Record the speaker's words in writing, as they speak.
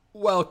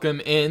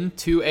Welcome in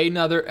to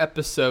another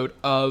episode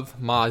of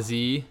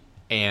Mozzie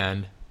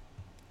and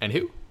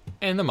who?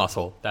 And the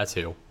Muscle. That's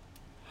who.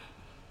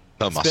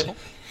 The It's muscle.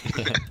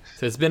 been,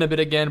 so it's been a bit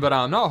again, but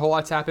not a whole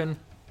lot's happened.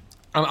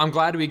 I'm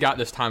glad we got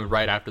this time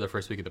right after the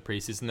first week of the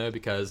preseason, though,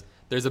 because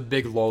there's a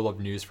big lull of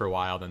news for a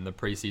while. Then the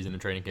preseason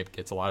and training camp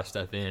gets a lot of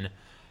stuff in,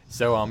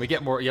 so we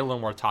get a little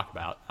more to talk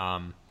about.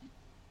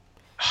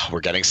 We're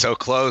getting so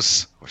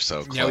close. We're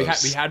so close. Yeah, we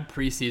had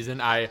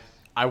preseason.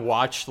 I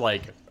watched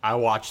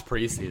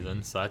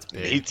preseason, so that's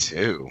big. Me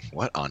too.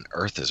 What on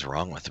earth is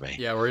wrong with me?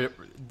 Yeah, we're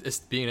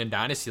just being in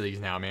dynasty leagues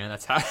now, man.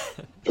 That's how.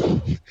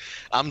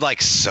 I'm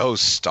like so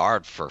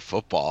starved for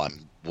football.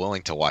 I'm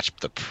willing to watch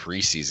the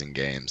preseason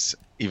games,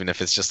 even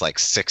if it's just like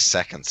 6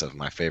 seconds of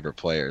my favorite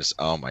players.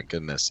 Oh my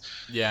goodness.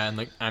 Yeah,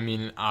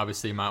 and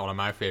obviously one of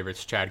my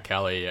favorites, Chad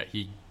Kelly,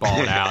 he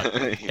balled out.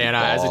 He And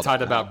as we balled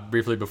talked out. about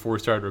briefly before we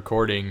started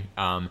recording,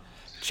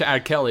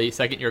 Chad Kelly,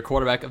 second-year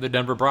quarterback of the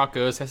Denver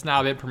Broncos, has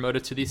now been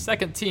promoted to the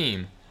second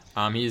team.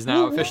 He's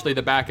now officially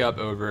the backup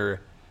over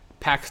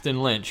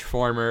Paxton Lynch,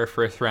 former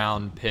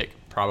first-round pick,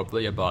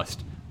 probably a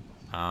bust.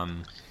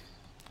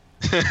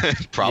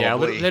 Probably. Yeah,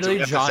 literally Do we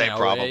have to John say Elway.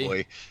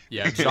 probably.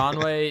 Yeah, John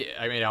Way.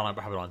 I mean, I don't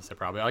know how I want to say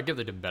probably. I'll give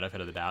the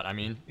benefit of the doubt. I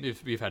mean,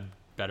 we've had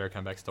better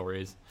comeback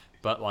stories,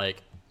 but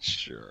like,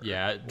 Sure.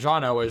 yeah,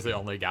 John Elway is the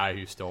only guy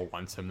who still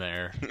wants him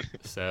there.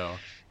 So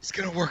It's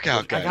gonna work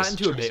out, guys. I got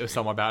into a Trust debate with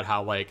someone about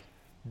how like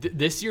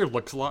this year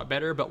looks a lot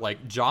better, but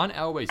like John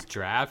Elway's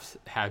drafts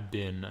have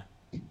been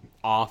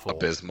awful.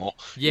 Abysmal.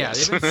 Yeah,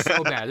 Yes. they've been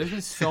so bad. There's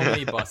been so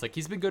many busts. Like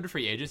he's been good to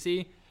free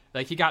agency.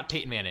 Like he got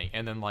Peyton Manning,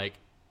 and then like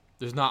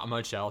there's not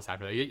much else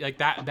after that. Like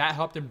that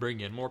helped him bring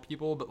in more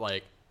people, but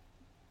like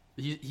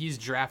he's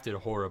drafted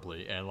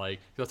horribly. And like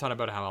he was talking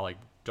about how like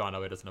John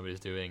Elway doesn't know what he's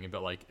doing,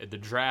 but like at the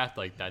draft,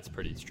 like that's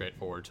pretty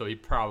straightforward. So he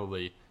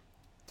probably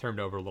turned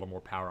over a little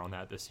more power on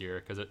that this year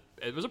because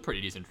it was a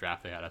pretty decent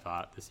draft they had, I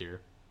thought, this year.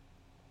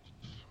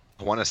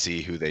 I want to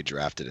see who they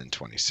drafted in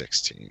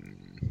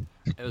 2016.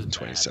 It was bad.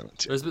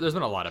 2017. There's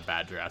been a lot of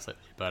bad drafts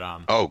lately, but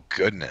Oh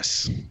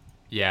goodness.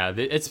 yeah,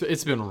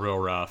 it's been real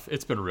rough.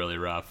 It's been really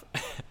rough.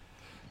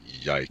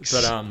 Yikes.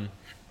 But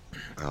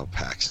Oh,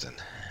 Paxton.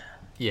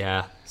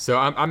 yeah. So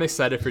I'm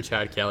excited for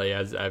Chad Kelly.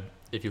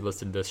 If you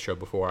listened to this show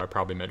before, I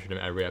probably mentioned him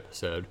every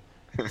episode.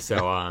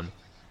 So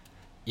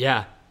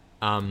yeah.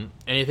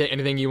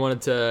 Anything you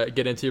wanted to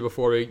get into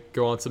before we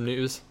go on some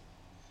news?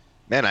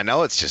 Man, I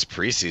know it's just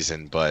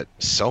preseason, but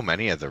so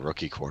many of the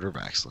rookie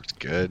quarterbacks looked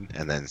good,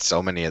 and then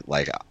so many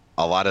like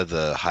a lot of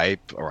the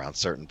hype around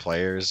certain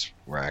players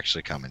were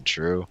actually coming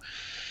true.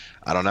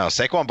 I don't know.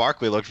 Saquon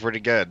Barkley looked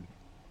pretty good.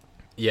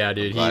 Yeah,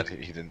 dude. Glad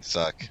he didn't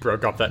suck.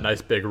 Broke off that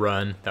nice big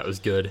run. That was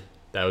good.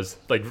 That was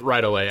like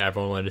right away.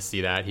 Everyone wanted to see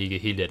that.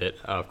 He did it,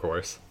 of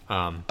course.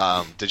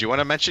 Did you want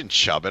to mention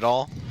Chubb at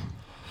all?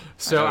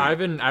 So I I've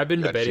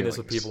been debating this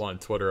with feelings. people on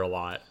Twitter a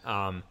lot.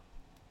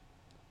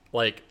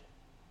 Like,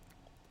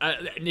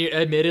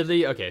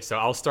 admittedly, okay. So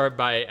I'll start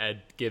by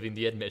giving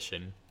the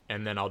admission,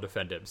 and then I'll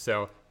defend him.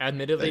 So,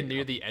 admittedly, There you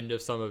near go. the end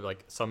of some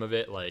of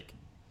it, like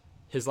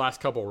his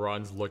last couple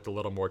runs looked a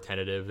little more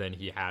tentative than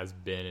he has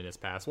been in his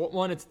past.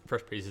 One, it's the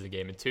first preseason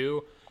game, and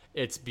two,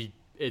 it's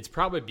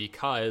probably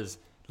because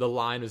the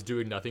line was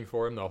doing nothing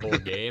for him the whole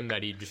game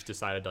that he just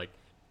decided like.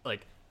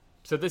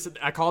 So this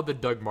I call it the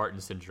Doug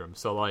Martin syndrome.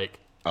 So like.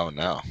 Oh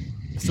no.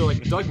 So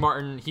like Doug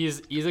Martin,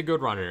 he's a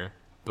good runner,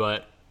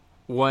 but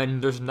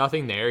when there's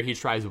nothing there, he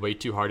tries way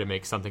too hard to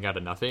make something out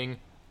of nothing,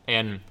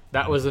 and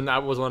that was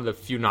one of the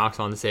few knocks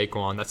on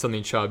Saquon. That's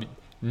something Chubb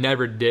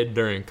never did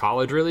during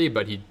college, really,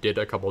 but he did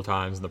a couple of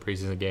times in the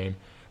preseason game.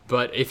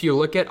 But if you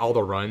look at all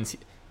the runs,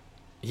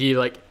 he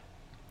like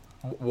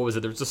what was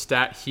it? There was a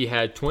stat he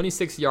had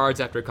 26 yards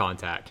after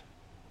contact,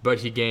 but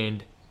he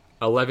gained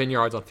 11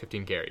 yards on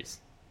 15 carries.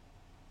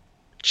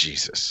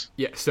 Jesus.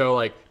 Yeah, so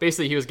like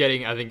basically he was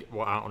getting, I think,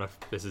 well, I don't know if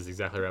this is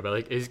exactly right, but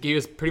like he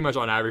was pretty much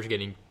on average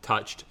getting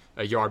touched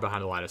a yard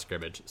behind the line of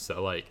scrimmage.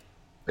 So like,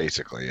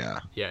 Basically, yeah.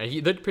 yeah, and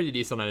he looked pretty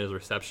decent on his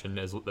reception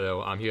as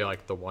though he had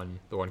like the one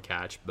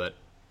catch, but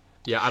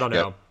yeah, I don't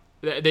know.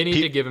 They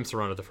need to give him some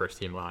run at the first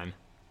team line.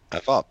 I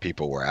thought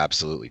people were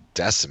absolutely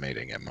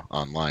decimating him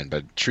online,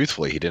 but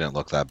truthfully, he didn't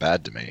look that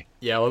bad to me.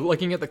 Yeah,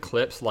 looking at the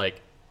clips,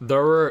 like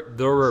there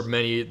were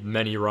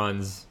many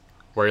runs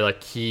where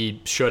like he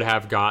should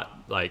have gotten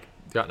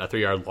a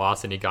 3-yard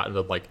loss and he got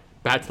into like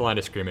back to the line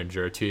of scrimmage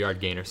or a 2-yard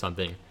gain or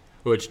something,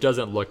 which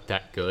doesn't look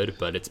that good,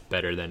 but it's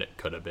better than it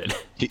could have been.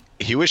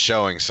 He was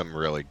showing some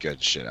really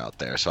good shit out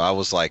there. So I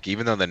was like,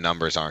 even though the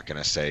numbers aren't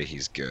going to say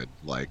he's good,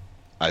 like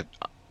I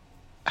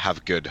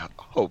have good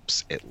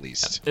hopes at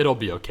least. It'll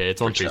be okay.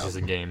 It's one For Chubb.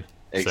 preseason game.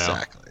 So,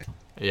 Exactly.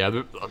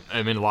 yeah,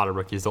 I mean, a lot of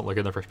rookies don't look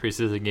in the first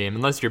preseason game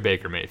unless you're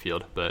Baker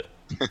Mayfield. But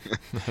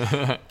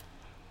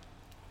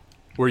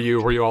were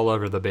you all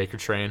over the Baker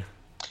train?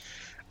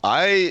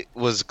 I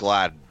was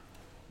glad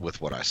with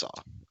what I saw.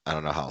 I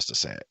don't know how else to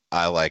say it.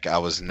 I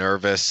was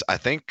nervous. I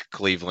think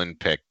Cleveland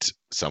picked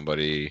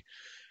somebody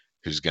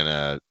who's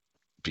gonna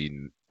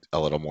be a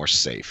little more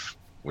safe,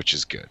 which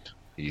is good.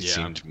 He Yeah.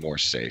 seemed more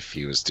safe.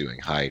 He was doing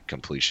high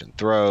completion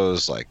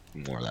throws, like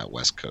more of that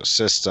West Coast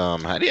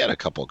system. He had a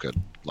couple good,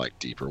 like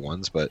deeper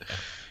ones, but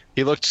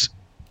he looked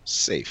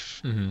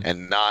safe Mhm.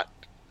 and not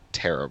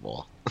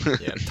terrible.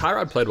 Yeah,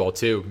 Tyrod played well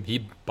too.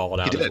 He balled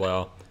out as did.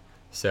 well.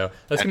 So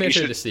that's And gonna be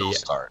he interesting should to see. still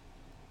start.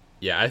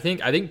 Yeah, I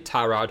think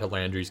Tyrod to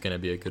Landry is gonna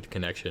be a good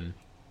connection.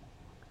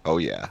 Oh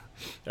yeah,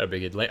 That'd be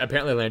good.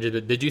 Apparently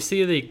Landry. Did you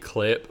see the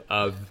clip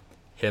of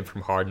him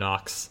from Hard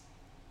Knocks?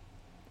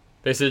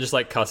 Basically, just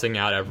like cussing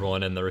out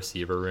everyone in the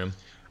receiver room.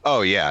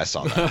 oh yeah, I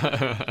saw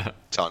that.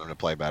 Telling him to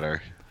play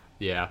better.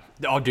 Yeah.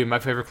 Oh, dude, my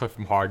favorite clip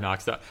from Hard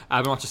Knocks. I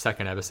haven't watched the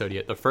second episode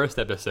yet. The first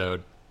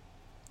episode,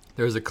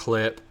 there's a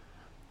clip.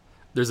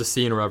 There's a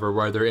scene or whatever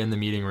where they're in the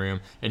meeting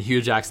room and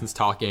Hugh Jackson's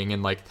talking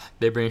and like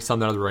they bring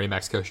something out the running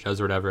backs coach does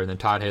or whatever, and then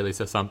Todd Haley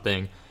says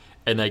something,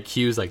 and like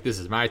Hugh's like, "This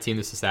is my team,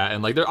 this is that,"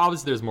 and like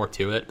there's more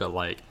to it, but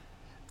like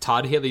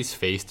Todd Haley's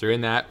face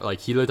during that, like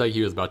he looked like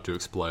he was about to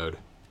explode.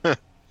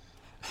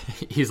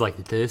 He's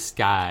like, "This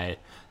guy."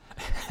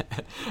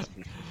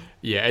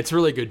 Yeah, it's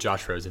really good.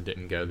 Josh Rosen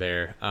didn't go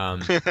there.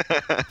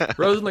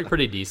 Rosen looked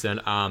pretty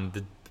decent.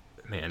 The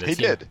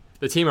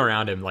team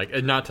around him,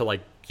 like, not to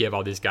like give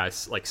all these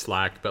guys like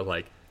slack, but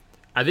like,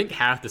 I think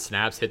half the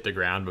snaps hit the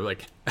ground. But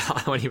like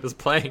when he was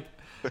playing,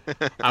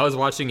 I was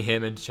watching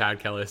him and Chad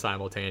Kelly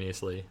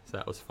simultaneously, so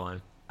that was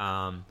fun.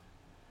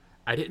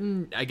 I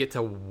get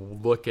to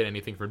look at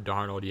anything from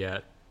Darnold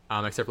yet,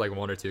 except for like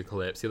one or two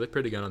clips. He looked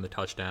pretty good on the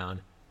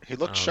touchdown. He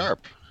looked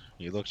sharp.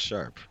 He looked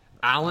sharp.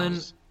 Allen, I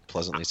was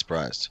pleasantly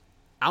surprised.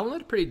 Allen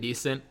looked pretty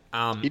decent.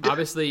 He did.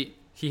 Obviously,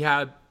 he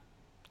had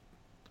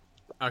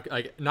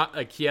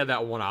he had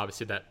that one,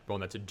 obviously that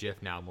one that's a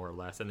GIF now more or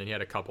less, and then he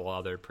had a couple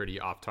other pretty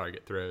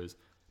off-target throws.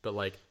 But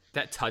like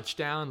that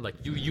touchdown, like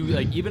you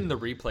like even in the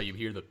replay, you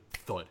hear the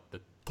thud,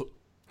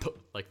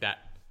 like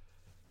that,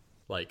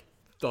 like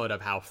thud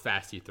of how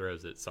fast he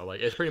throws it. So like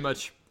it's pretty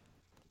much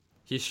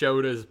he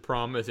showed his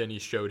promise and he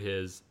showed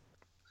his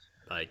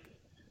like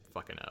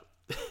fucking up.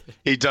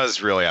 He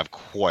does really have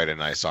quite a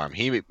nice arm.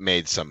 He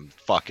made some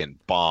fucking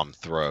bomb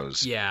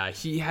throws. Yeah,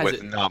 he has with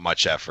it, not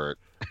much effort.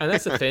 and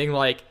that's the thing.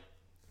 Like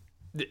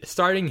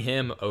starting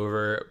him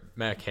over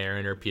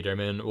McCarron or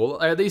Peterman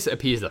will at least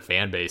appease the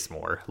fan base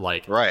more.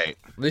 Like Right.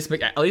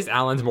 at least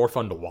Allen's more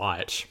fun to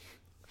watch.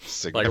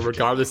 Like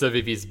regardless of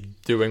if he's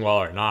doing well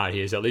or not,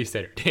 he's at least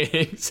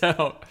entertaining.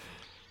 So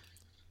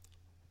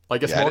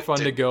like it's more fun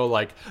to go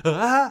like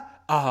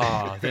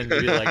than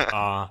to be like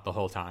the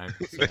whole time.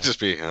 So. It'd just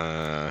be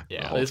yeah,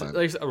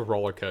 it's a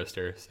roller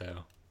coaster.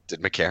 So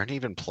did McCarron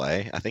even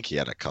play? I think he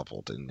had a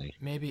couple, didn't he?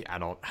 maybe I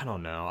don't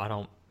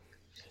know.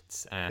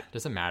 It's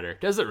doesn't matter.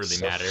 Doesn't really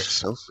matter.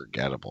 So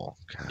forgettable.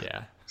 God.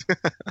 Yeah.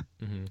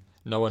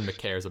 No one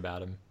cares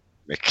about him.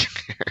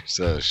 McCarron.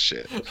 Oh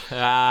shit.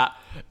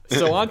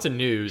 So on to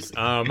news.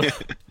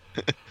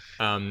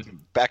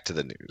 Back to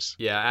the news.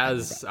 Yeah,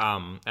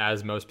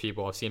 as most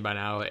people have seen by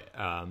now,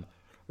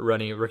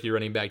 rookie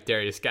running back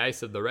Darius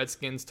Geis of the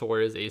Redskins tore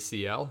his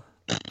ACL.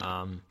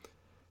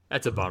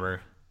 That's a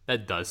bummer.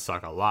 That does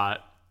suck a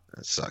lot.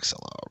 That sucks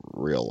a lot,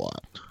 real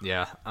lot.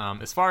 Yeah.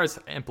 As far as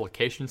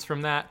implications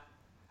from that,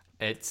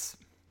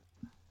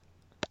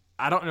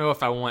 I don't know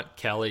if I want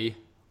Kelly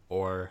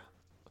or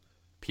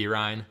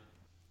Pirine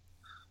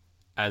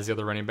as the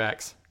other running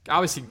backs.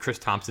 Obviously, Chris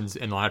Thompson's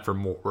in line for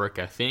more work,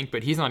 I think,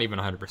 but he's not even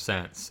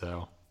 100%.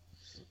 So,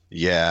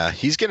 yeah,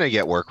 he's gonna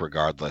get work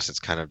regardless. It's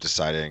kind of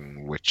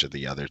deciding which of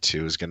the other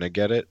two is gonna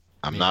get it.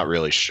 I'm not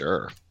really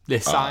sure. They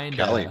signed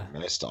Kelly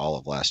missed all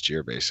of last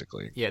year,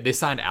 basically. Yeah, they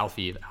signed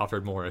Alfred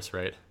Morris,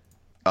 right?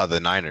 The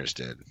Niners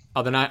did.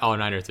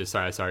 Niners did.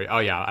 Sorry. Oh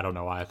yeah, I don't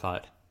know why I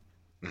thought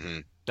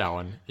that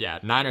one. Yeah,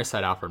 Niners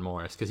signed Alfred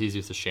Morris because he's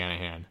used to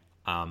Shanahan.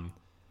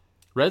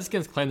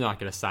 Redskins claim they're not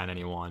going to sign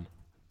anyone,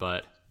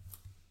 but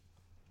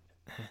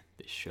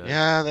they should.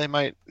 Yeah, they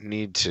might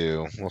need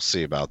to. We'll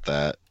see about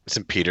that.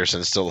 Isn't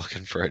Peterson still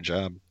looking for a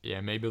job?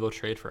 Yeah, maybe they'll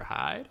trade for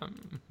Hyde.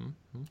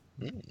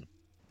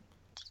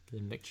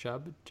 Give Nick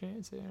Chubb a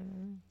chance here.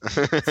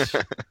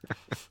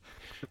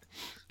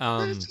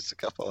 Just a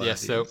couple of yeah,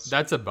 ideas. so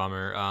that's a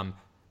bummer.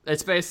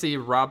 It's basically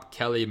Rob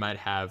Kelly might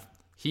have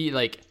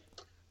it's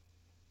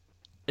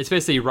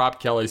basically Rob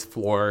Kelly's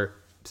floor,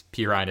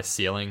 Pirine a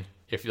ceiling.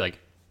 If like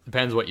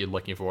depends what you're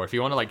looking for. If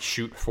you want to like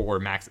shoot for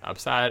max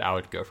upside, I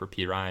would go for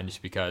Pirine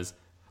just because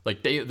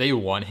like they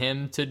want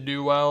him to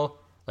do well.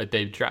 Like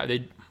they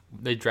drafted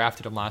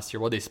him last year.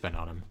 What did they spend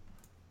on him?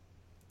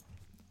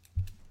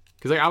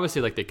 Because like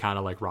obviously like they kind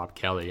of like Rob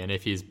Kelly, and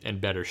if he's in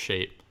better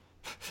shape,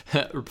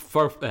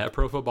 Pro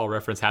Football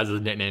Reference has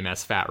his nickname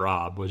as Fat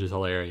Rob, which is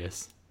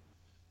hilarious.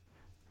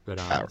 But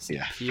Fat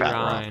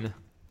Pirine, Rob.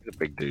 He's a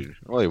big dude.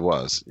 Well, he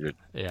was.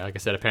 Yeah, like I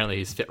said, apparently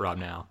he's Fit Rob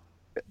now.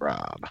 Fit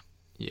Rob.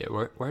 Yeah,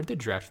 where did they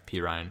draft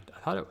Pirine? I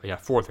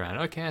thought fourth round.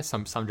 Okay,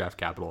 some draft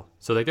capital.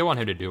 So like they want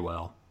him to do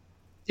well.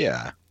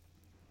 Yeah.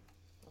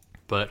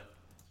 But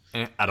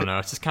I don't know.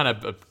 It's just kind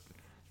of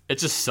it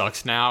just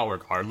sucks now.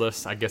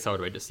 Regardless, I guess I would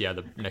wait to see how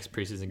the next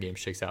preseason game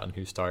shakes out and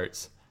who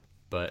starts.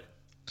 But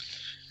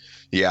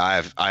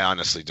yeah, I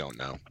honestly don't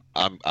know.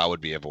 I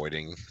would be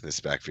avoiding this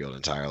backfield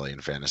entirely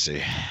in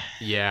fantasy.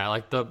 Yeah,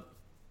 like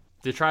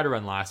they tried to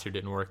run last year,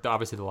 didn't work.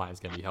 Obviously, the line's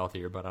going to be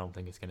healthier, but I don't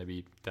think it's going to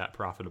be that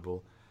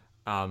profitable.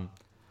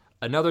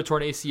 Another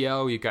torn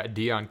ACL. You've got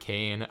Deion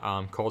Kane,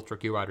 Colts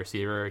rookie wide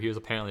receiver. He was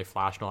apparently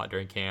flashing a lot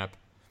during camp.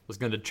 Was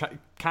going to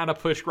kind of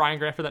push Ryan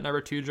Grant for that number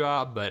 2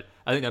 job, but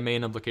I think the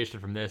main implication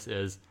from this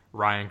is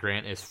Ryan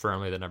Grant is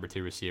firmly the number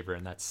 2 receiver,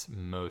 and that's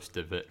most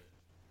of it.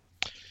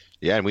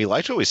 Yeah, and we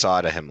liked what we saw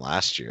out of him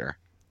last year.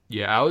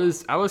 Yeah, I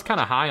was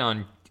kind of high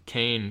on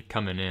Kane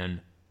coming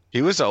in.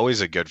 He was always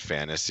a good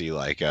fantasy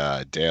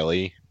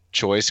daily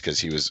choice because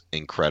he was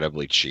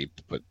incredibly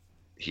cheap, but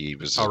he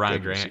was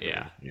Ryan Grant,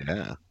 yeah.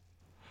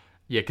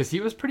 Yeah, because he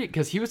was going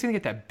to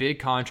get that big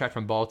contract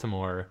from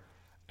Baltimore,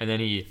 and then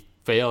he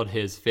failed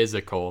his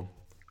physical.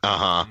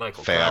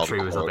 Michael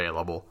Crabtree was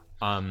available.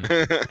 And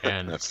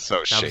that's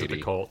so shady. Was with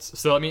the Colts.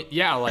 So I mean,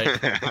 yeah, like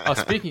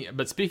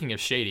speaking of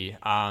shady,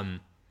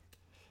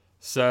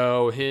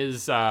 so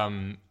his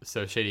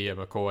Shady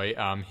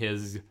McCoy,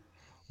 his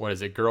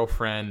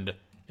girlfriend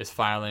is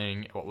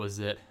filing, what was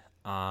it?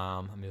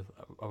 What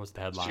was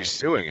the headline? She's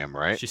suing him,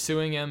 right? She's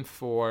suing him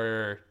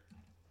for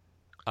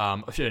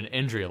an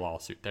injury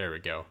lawsuit. There we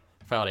go.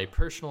 Filed a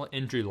personal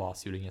injury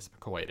lawsuit against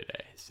McCoy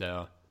today.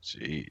 So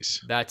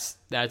jeez.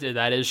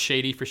 That is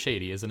shady for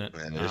shady, isn't it?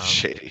 That is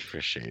shady for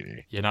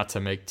shady. Yeah, not to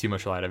make too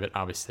much light of it.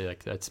 Obviously,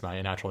 like that's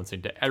my natural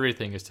instinct.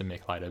 Everything is to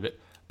make light of it.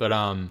 But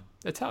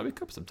that's how we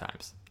cope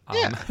sometimes.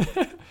 Yeah.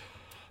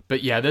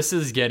 But yeah, this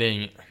is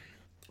getting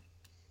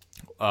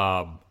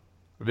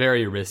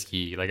very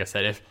risky. Like I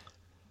said,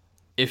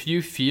 if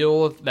you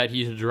feel that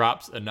he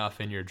drops enough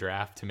in your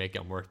draft to make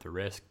it worth the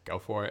risk, go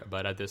for it.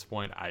 But at this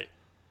point,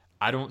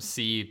 I don't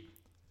see,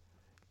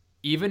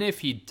 even if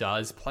he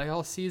does play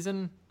all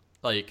season,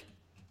 like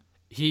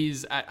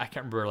I can't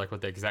remember like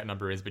what the exact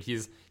number is, but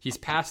he's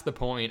past the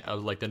point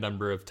of like the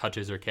number of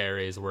touches or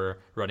carries where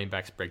running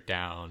backs break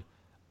down.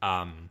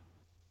 I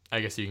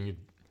guess you can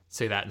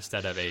say that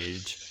instead of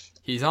age.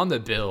 He's on the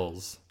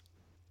Bills.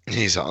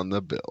 He's on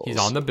the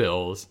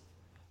Bills.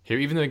 Here,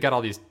 even though he got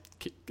all these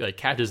like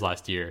catches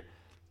last year,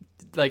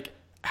 like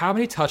how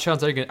many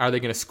touchdowns are they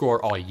going to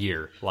score all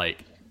year?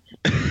 Like,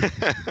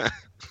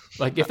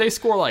 like if they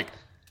score like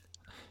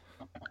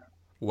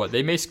what,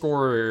 they may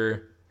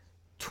score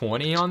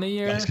 20 on the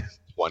year.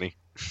 20.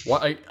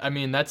 What I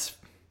mean, that's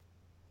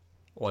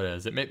what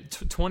is it? Maybe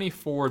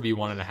 24 would be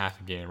 1.5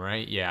 a game,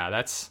 right? Yeah,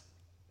 that's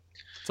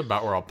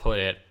about where I'll put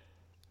it.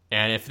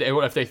 And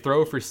if they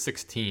throw for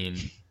 16,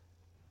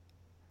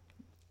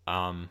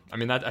 I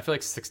mean that I feel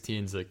like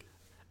 16 is like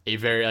a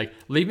very like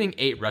leaving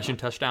 8 rushing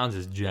touchdowns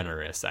is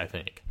generous, I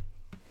think.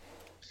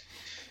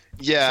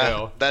 Yeah,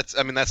 so,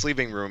 that's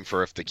leaving room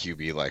for if the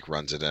QB like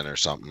runs it in or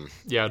something.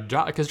 Yeah,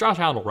 because Josh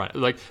Allen will run it.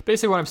 Like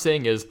basically what I'm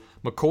saying is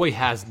McCoy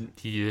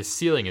his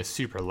ceiling is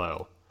super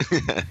low.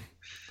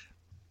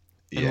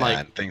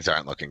 And things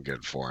aren't looking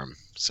good for him.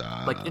 So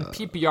like in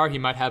PPR, he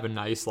might have a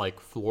nice like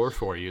floor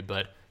for you,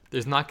 but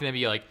there's not going to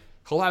be like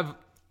he'll have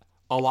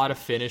a lot of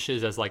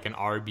finishes as like an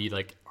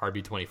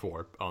RB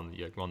 24 on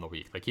the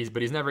week. Like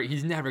he's never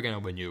going to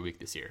win you a week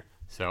this year.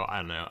 So I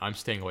don't know. I'm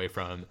staying away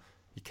from him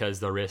because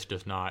the risk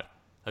does not.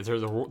 The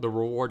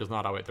reward does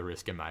not outweigh the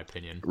risk, in my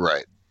opinion.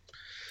 Right.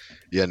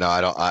 Yeah. No,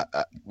 I don't.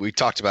 We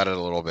talked about it a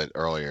little bit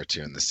earlier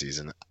too in the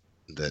season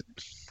that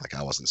like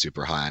I wasn't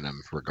super high on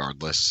him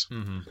regardless.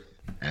 Mm-hmm.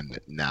 And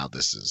now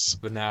this is.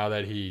 But now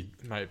that he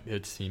might be a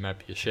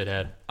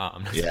shithead.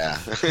 Yeah.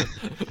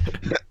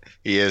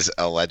 He is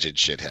alleged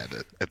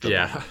shithead at the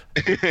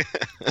moment.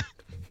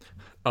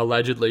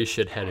 Allegedly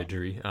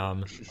shitheadedry.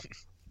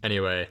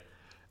 Anyway,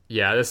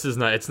 yeah,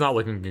 it's not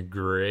looking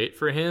great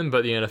for him,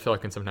 but the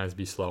NFL can sometimes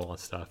be slow on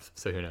stuff,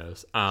 so who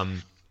knows.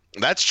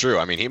 That's true.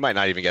 I mean, he might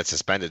not even get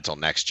suspended until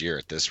next year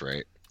at this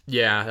rate.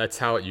 Yeah, that's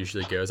how it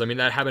usually goes. I mean,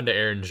 that happened to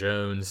Aaron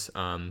Jones.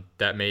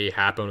 That may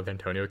happen with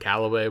Antonio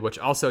Callaway, which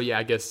also, yeah,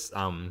 I guess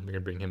we're gonna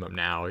bring him up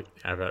now. I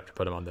have to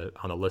put him on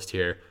the list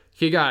here.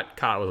 He got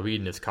caught with weed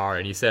in his car,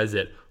 and he says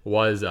it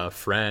was a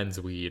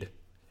friend's weed,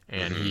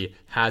 and he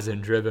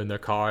hasn't driven the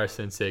car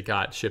since it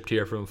got shipped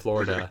here from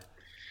Florida.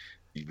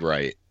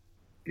 Right.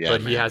 Yeah.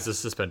 But he has a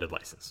suspended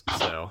license,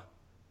 so.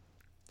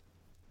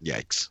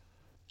 Yikes.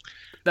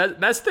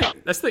 That's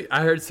the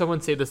I heard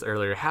someone say this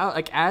earlier. How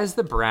like as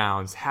the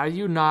Browns, how do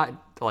you not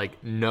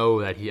like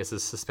know that he has a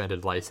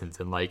suspended license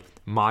and like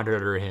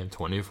monitor him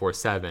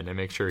 24/7 and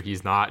make sure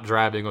he's not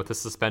driving with a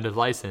suspended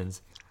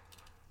license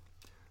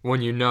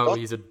when you know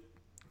he's a.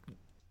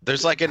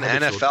 There's like an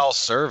NFL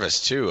service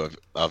too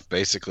of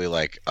basically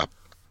like a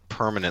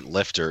permanent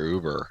Lyft or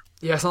Uber.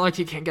 Yeah, it's not like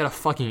he can't get a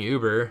fucking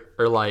Uber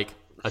or like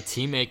a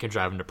teammate can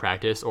drive him to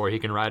practice or he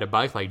can ride a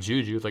bike like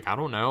Juju. Like I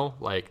don't know,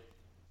 like.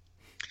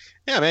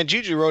 Yeah, man,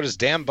 Juju rode his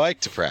damn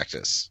bike to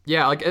practice.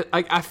 Yeah,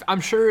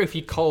 I'm sure if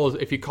he calls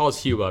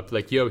Hugh up,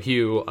 like, yo,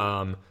 Hugh,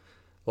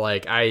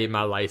 like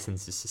my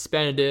license is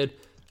suspended,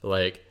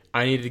 like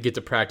I need to get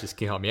to practice.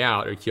 Can you help me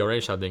out? Or can you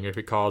arrange something? Or if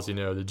he calls, the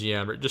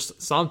GM or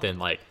just something,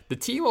 like the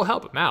team will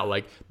help him out.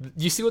 Like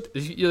you see what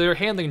they're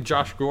handling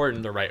Josh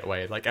Gordon the right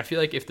way. Like I feel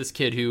like if this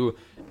kid who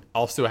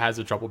also has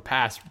a troubled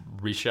past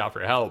reached out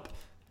for help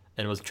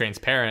and was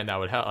transparent, that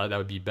would help. That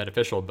would be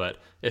beneficial. But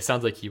it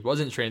sounds like he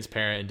wasn't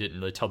transparent and didn't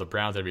really tell the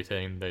Browns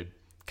everything. They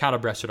kind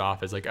of brushed it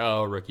off as like,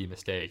 oh, rookie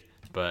mistake.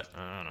 But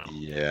I don't know.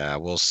 Yeah,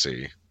 we'll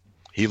see.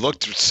 He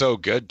looked so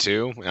good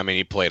too. I mean,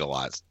 he played a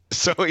lot.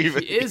 So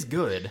even he is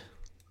good.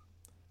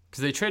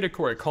 Because they traded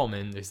Corey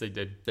Coleman.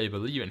 They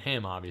believe in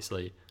him,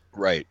 obviously.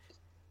 Right.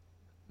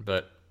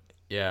 But,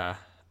 yeah.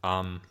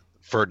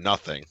 For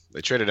nothing.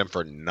 They traded him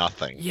for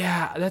nothing.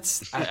 Yeah,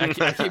 that's...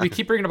 we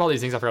keep bringing up all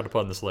these things I forgot to put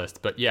on this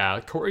list. But, yeah,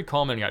 Corey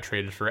Coleman got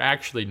traded for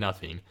actually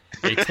nothing.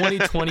 A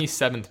 2020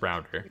 7th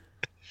rounder.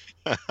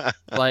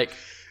 Like...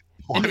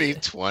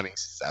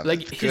 2027.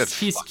 Like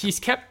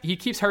he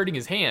keeps hurting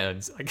his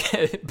hands.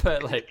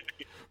 But like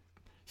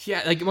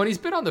yeah, like when he's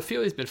been on the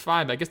field he's been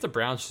fine, but I guess the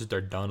Browns just are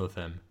done with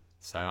him.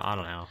 So I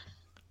don't know.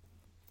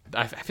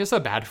 I feel so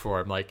bad for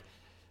him. Like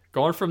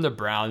going from the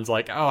Browns,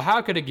 like, oh, how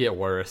could it get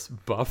worse?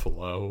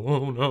 Buffalo.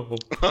 Oh no.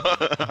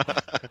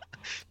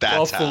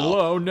 That's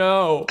Buffalo,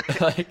 no.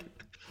 Like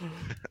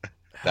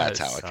that's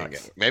how it can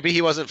get. Maybe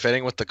he wasn't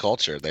fitting with the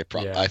culture.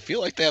 I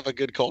feel like they have a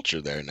good culture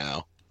there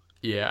now.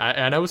 Yeah,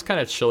 and I was kind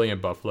of chilly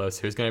in Buffalo,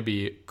 so he's going to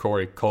be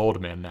Corey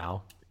Coldman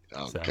now.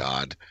 Oh, so.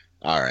 God.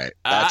 All right.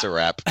 That's a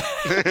wrap.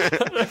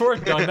 We're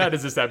done. That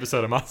is this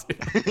episode of Mossy.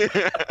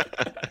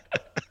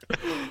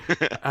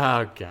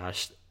 Oh,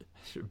 gosh.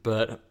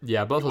 But,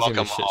 yeah, Buffalo's going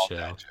to be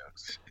a shit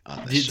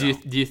show.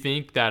 Do you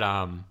think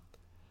that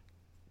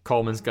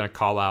Coleman's going to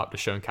call out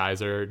Deshaun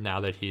Kaiser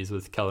now that he's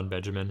with Kelvin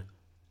Benjamin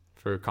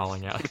for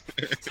calling out?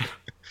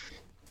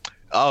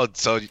 Oh,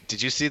 so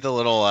did you see the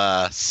little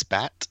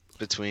spat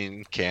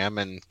between Cam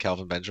and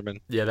Kelvin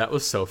Benjamin? Yeah, that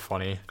was so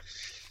funny.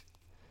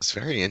 It's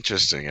very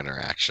interesting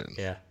interaction.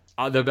 Yeah.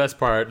 The best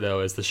part,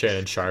 though, is the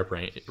Shannon Sharp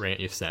rant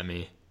you sent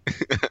me.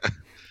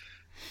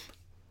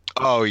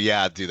 Oh,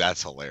 yeah, dude,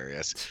 that's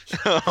hilarious.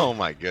 Oh,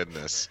 my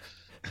goodness.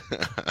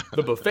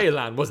 The buffet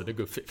line wasn't a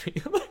good fit for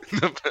you.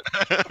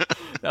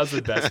 That was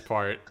the best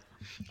part.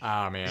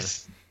 Oh, man.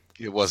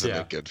 It wasn't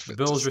a good fit.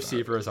 Bills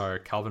receivers are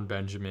Kelvin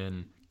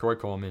Benjamin, Corey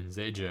Coleman,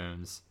 Zay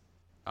Jones.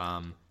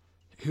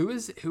 Who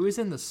is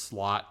in the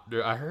slot?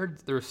 I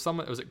heard there was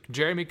someone. Was it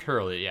Jeremy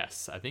Curley?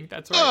 Yes, I think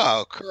that's right.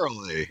 Oh,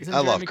 Curley! Isn't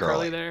I Jeremy love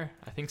Curley there.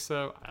 I think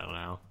so. I don't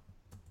know.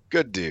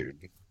 Good dude.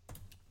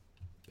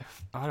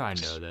 How do I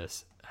know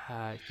this?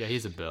 Yeah,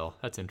 he's a Bill.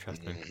 That's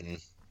interesting. Mm-hmm.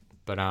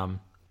 But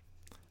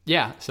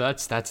yeah. So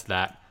that's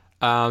that.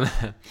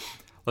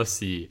 Let's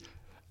see.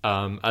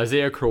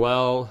 Isaiah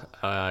Crowell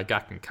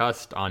got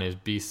concussed on his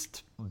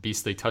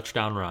beastly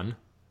touchdown run.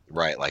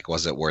 Right. Like,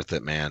 was it worth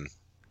it, man?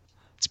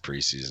 It's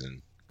preseason.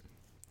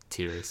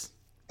 Tears.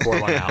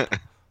 Pour one out.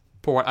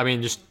 I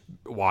mean, just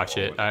watch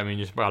it. I mean,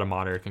 just gotta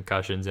monitor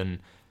concussions and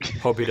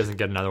hope he doesn't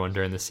get another one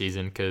during the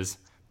season because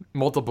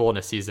multiple in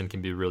a season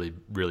can be really,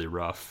 really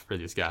rough for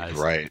these guys.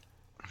 Right.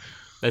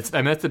 That's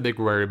the big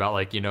worry about,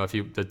 like,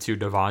 if the two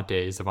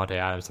Davante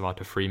Adams,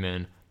 Devonta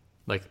Freeman,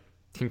 like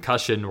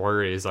concussion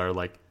worries are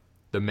like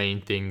the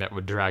main thing that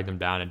would drag them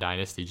down in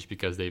Dynasty just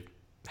because they've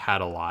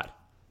had a lot.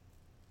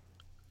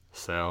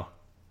 So,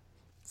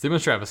 same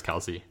with Travis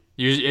Kelce.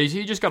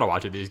 You just gotta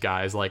watch it. These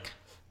guys, like,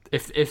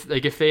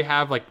 if they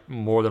have like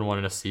more than one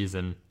in a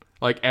season,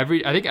 like I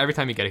think every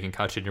time you get a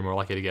concussion, you're more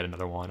likely to get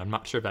another one. I'm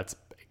not sure if that's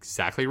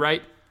exactly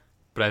right,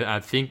 but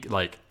I think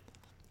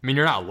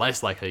you're not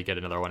less likely to get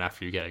another one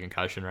after you get a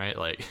concussion, right?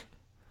 Like,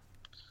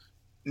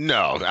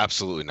 no,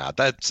 absolutely not.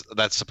 That's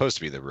supposed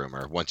to be the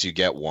rumor. Once you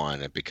get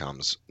one, it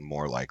becomes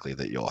more likely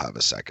that you'll have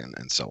a second,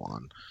 and so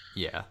on.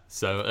 Yeah.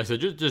 So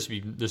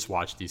just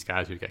watch these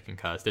guys who get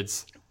concussed.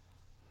 It's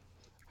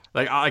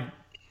like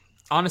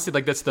honestly,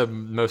 like that's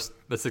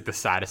like the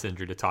saddest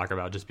injury to talk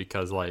about, just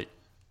because like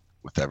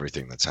with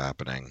everything that's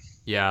happening.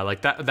 Yeah,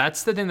 like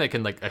that's the thing that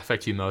can like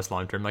affect you most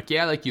long term. Like,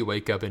 yeah, like you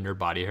wake up and your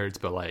body hurts,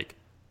 but like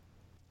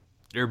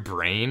your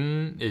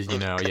brain is,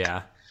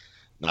 yeah,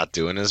 not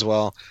doing as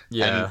well.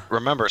 Yeah. And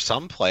remember,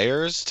 some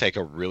players take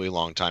a really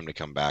long time to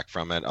come back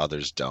from it.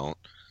 Others don't.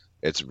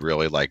 It's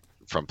really like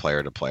from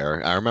player to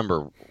player. I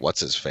remember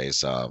what's his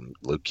face,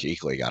 Luke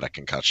Kuechly got a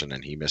concussion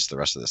and he missed the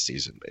rest of the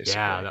season. Basically.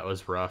 Yeah, that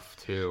was rough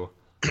too.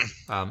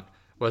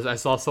 I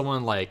saw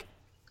someone like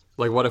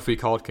what if we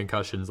called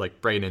concussions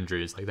like brain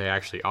injuries, like they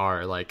actually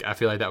are. Like I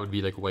feel like that would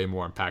be like way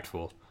more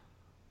impactful.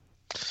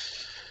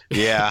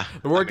 Yeah,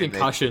 the word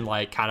concussion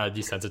like kind of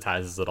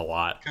desensitizes it a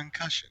lot.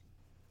 Concussion.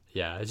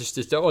 Yeah,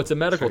 it's a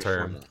medical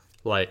term.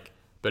 Like,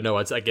 but no,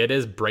 it's like it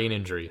is brain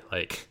injury.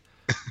 Like,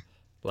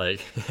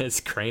 like it's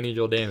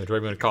cranial damage.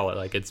 Whatever you want to call it.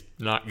 Like it's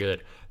not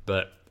good.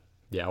 But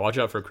yeah, watch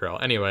out for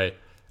Krell. Anyway,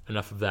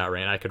 enough of that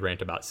rant. I could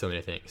rant about so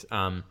many things.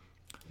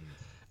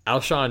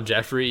 Alshon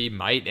Jeffrey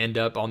might end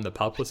up on the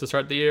PUP list to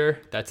start the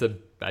year. That's a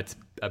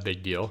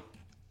big deal.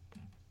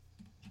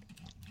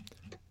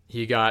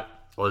 He got,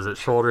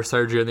 shoulder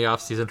surgery in the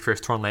offseason for his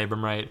torn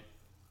labrum, right?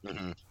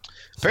 Mm-hmm.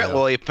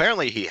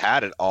 Apparently he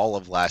had it all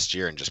of last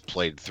year and just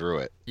played through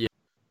it. Yeah,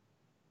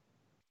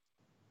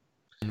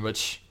 Martin,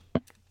 which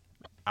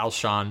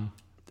Alshon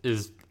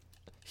is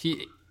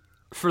he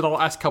for the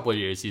last couple of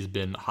years he's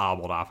been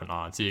hobbled off and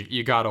on. So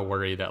you gotta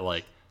worry that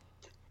like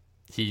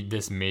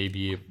this may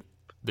be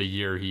the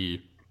year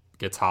he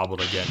gets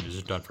hobbled again and is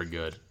just done for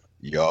good.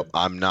 Yup,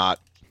 I'm not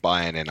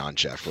buying in on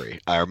Jeffrey.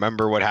 I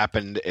remember what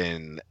happened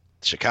in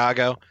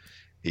Chicago.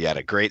 He had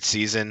a great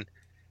season,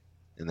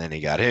 and then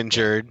he got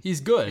injured. He's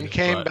good. He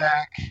came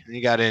back, and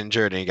he got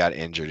injured, and he got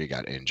injured,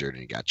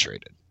 and he got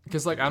traded.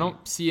 Because like I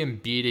don't see him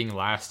beating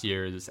last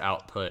year's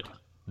output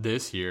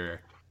this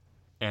year,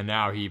 and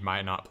now he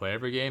might not play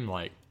every game.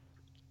 Like,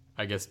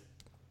 I guess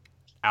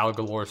Al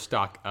Galore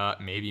stock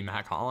up, maybe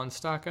Matt Collins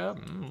stock up.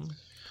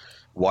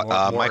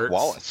 Mike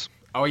Wallace.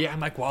 Oh yeah,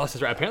 Mike Wallace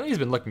is right. Apparently he's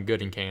been looking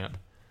good in camp.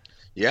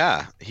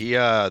 Yeah, he.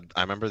 I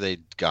remember they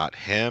got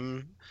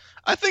him.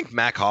 I think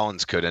Matt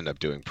Collins could end up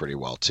doing pretty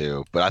well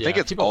too, but I think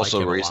it's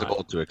also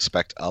reasonable to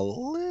expect a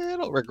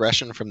little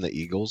regression from the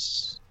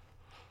Eagles.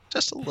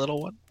 Just a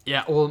little one.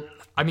 Yeah, well,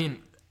 I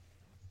mean,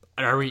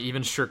 are we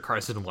even sure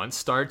Carson Wentz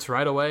starts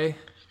right away?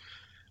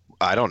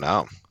 I don't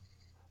know.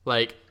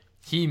 Like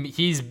he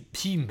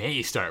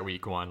may start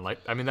week 1. Like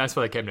I mean, that's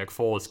why I kept Nick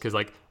Foles because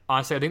like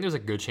honestly, I think there's a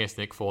good chance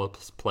Nick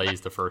Foles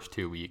plays the first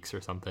 2 weeks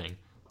or something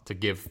to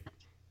give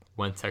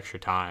Wentz extra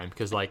time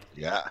because like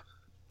yeah.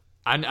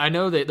 I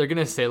know that they're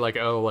gonna say like,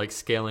 oh, like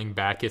scaling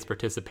back his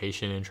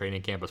participation in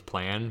training camp was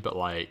planned, but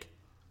like,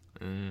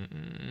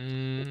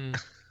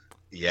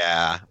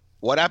 yeah.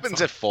 What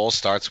happens if Foles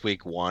starts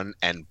week 1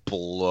 and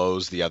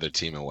blows the other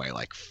team away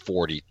like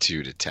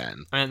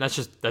 42-10? And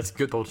that's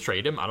good. They'll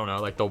trade him. I don't know.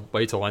 Like they'll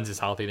wait till Wentz is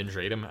healthy then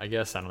trade him. I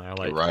guess I don't know.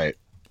 Like right.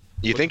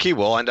 You think he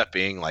will end up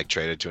being like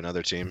traded to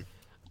another team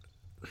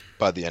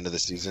by the end of the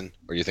season,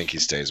 or you think he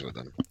stays with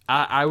them?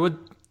 I would,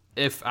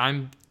 if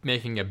I'm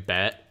making a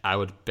bet, I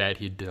would bet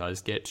he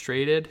does get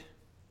traded.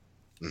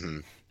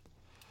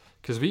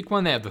 Because week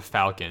 1 they have the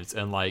Falcons,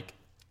 and like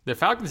the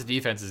Falcons'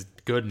 defense is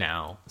good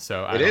now.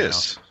 So I don't know.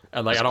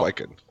 And like it's quite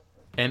good.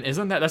 And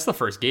isn't that's the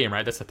first game,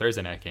 right? That's the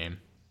Thursday night game.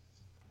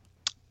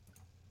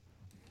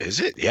 Is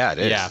it? Yeah, it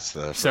is. Yeah. It's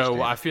the first so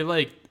game. I feel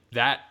like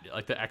that,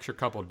 like the extra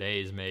couple of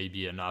days, may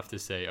be enough to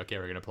say, okay,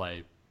 we're gonna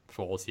play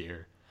Foles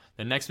here.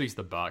 Then next week's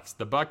the Bucks.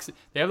 The Bucks,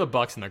 they have the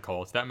Bucks and the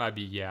Colts. That might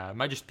be it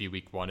might just be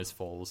week 1 is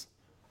Foles.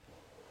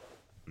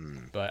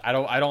 But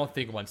I don't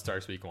think one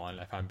starts week 1.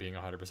 If I'm being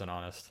 100%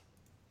 honest,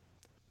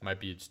 might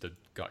be just a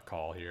gut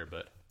call here,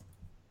 but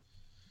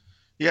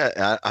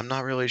yeah, I'm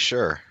not really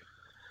sure.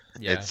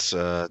 yeah, It's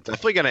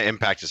definitely going to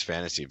impact his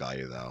fantasy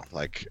value, though.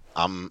 Like,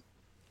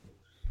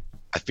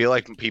 I feel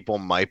like people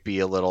might be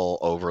a little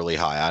overly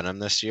high on him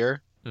this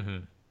year,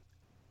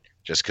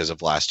 just because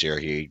of last year.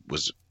 He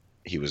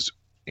was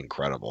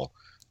incredible,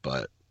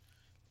 but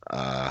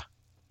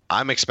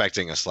I'm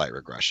expecting a slight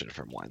regression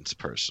from Wentz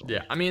personally.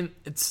 yeah. I mean,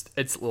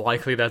 it's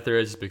likely that there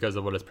is because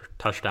of what his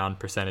touchdown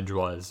percentage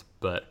was,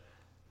 but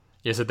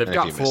yeah. So they've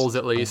got Foles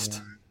at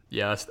least.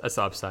 Yeah, that's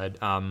the upside.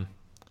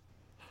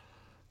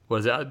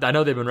 Was it? I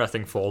know they've been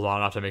resting Foles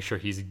on off to make sure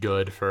he's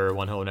good for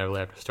when he'll never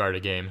have to start a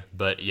game.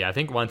 But yeah, I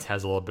think Wentz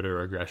has a little bit of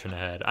regression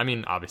ahead. I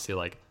mean, obviously,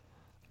 like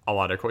a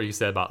lot of what you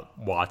said about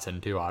Watson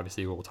too.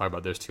 Obviously, we'll talk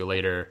about those two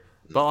later.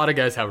 But a lot of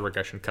guys have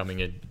regression coming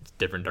in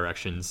different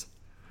directions.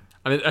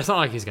 I mean, it's not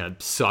like he's gonna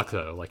suck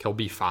though. Like he'll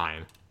be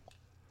fine.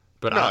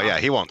 But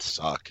he won't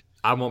suck.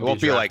 I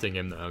won't be drafting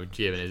him though,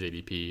 given his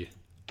ADP.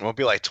 It won't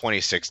be like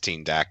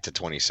 2016 Dak to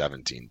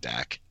 2017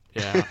 Dak.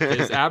 Yeah,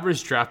 his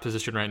average draft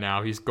position right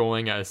now, he's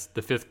going as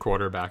the 5th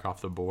quarterback off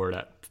the board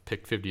at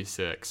pick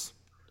 56.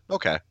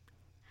 Okay.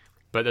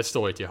 But that's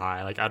still way too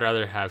high. Like, I'd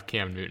rather have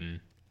Cam Newton,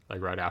 like,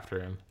 right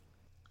after him.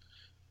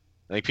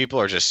 I think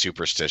people are just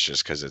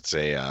superstitious because it's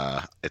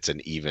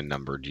an even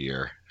numbered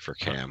year for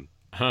Cam.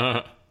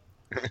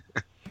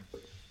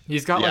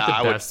 He's got, like,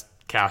 the best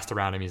cast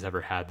around him he's ever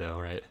had, though,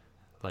 right?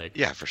 Like,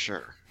 yeah, for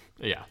sure.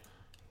 Yeah.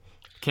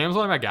 Cam's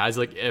one of my guys.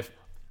 Like,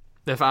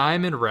 if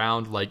I'm in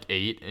round like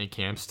 8 and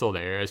Cam's still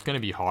there, it's gonna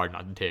be hard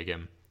not to take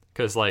him.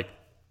 Cause like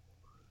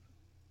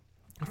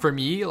for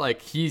me,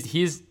 like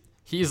he's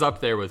up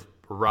there with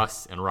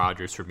Russ and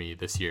Rodgers for me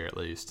this year at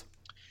least.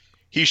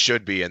 He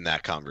should be in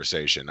that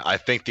conversation. I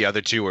think the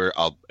other two are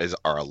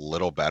a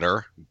little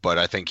better, but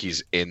I think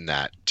he's in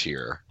that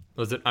tier.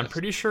 I'm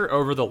pretty sure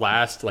over the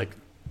last like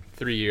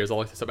 3 years, I'll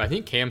look this up. I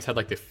think Cam's had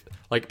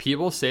like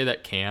people say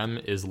that Cam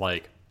is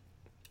like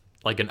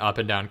an up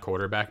and down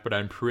quarterback, but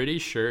I'm pretty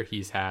sure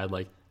he's had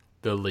like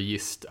the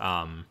least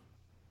I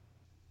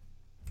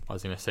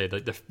was gonna say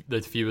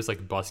the fewest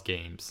like bust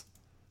games.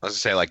 I was gonna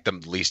say like the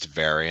least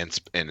variance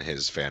in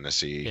his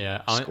fantasy.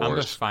 Yeah, I'm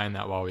gonna find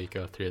that while we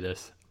go through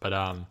this.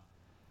 But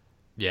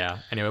yeah.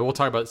 Anyway, we'll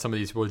talk about some of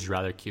these would you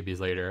rather QBs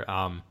later.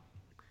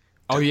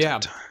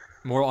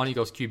 More on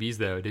Eagles QBs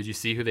though. Did you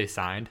see who they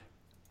signed?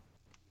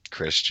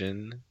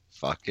 Christian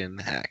fucking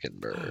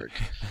Hackenberg.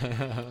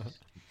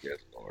 Good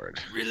Lord.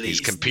 Release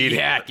he's competing.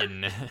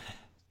 Hacking.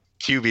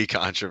 QB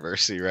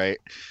controversy, right?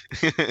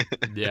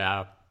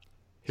 Yeah.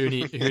 Who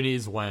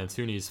needs Wentz?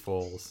 Who needs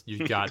Foles?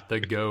 You've got the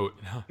GOAT.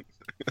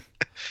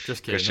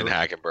 Just kidding. Christian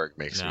Hackenberg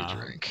makes me No,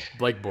 drink.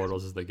 Blake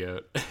Bortles is the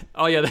GOAT.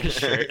 Oh, yeah, that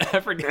shirt. I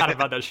forgot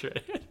about that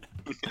shirt.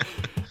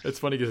 It's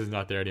funny because he's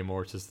not there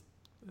anymore. It's just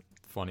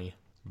funny,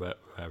 but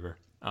whatever.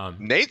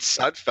 Nate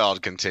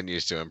Sudfeld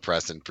continues to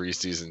impress in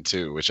preseason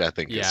too, which I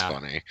think is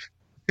funny.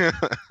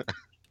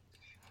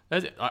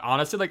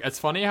 Honestly, like, it's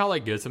funny how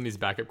like good some of these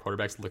backup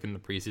quarterbacks look in the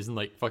preseason.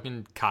 Like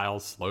fucking Kyle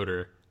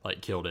Sloter,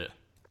 like killed it.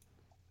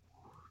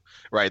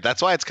 Right.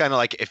 That's why it's kind of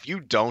like if you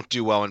don't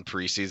do well in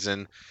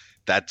preseason,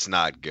 that's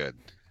not good.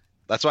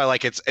 That's why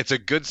like it's a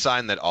good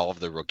sign that all of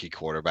the rookie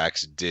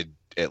quarterbacks did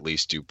at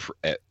least do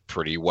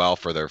pretty well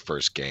for their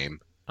first game.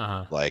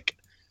 Like,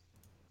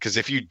 because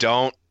if you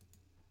don't,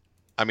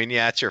 I mean,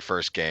 yeah, it's your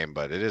first game,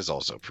 but it is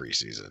also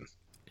preseason.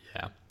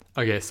 Yeah.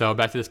 Okay, so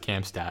back to this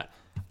Cam stat.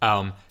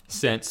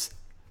 Since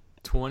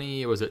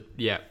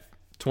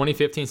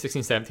 2015,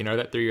 16, 17, or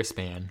that 3-year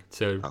span.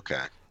 So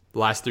okay, the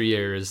last 3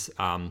 years,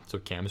 so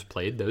Cam's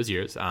played those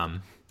years.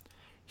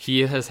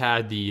 He has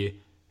had the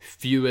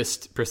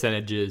fewest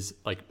percentages,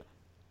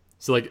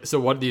 so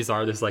what these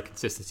are, there's like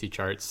consistency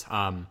charts.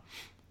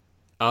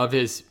 Of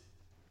his,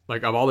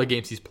 like, of all the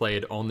games he's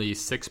played, only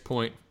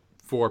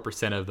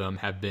 6.4% of them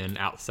have been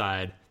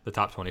outside the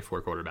top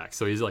 24 quarterbacks.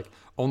 So he's like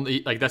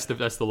only like that's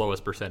the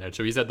lowest percentage.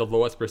 So he's at the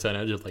lowest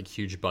percentage of like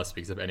huge bust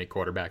weeks of any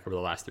quarterback over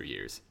the last 3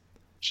 years.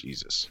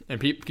 Jesus. And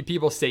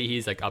people say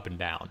he's like up and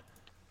down,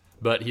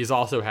 but he's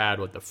also had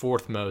the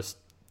fourth most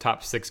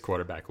top 6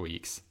 quarterback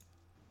weeks.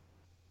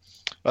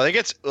 Well, I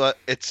think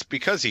it's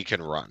because he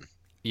can run.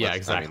 Yeah,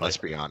 exactly. I mean, let's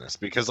be honest.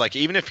 Because like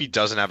even if he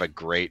doesn't have a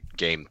great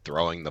game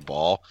throwing the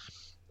ball,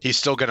 he's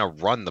still gonna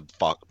run the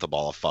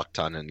ball a fuck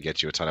ton and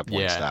get you a ton of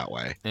points that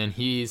way. And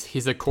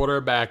he's a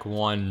quarterback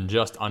one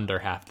just under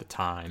half the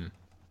time.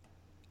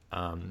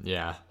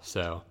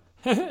 So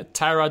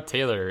Tyrod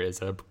Taylor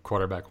is a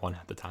quarterback one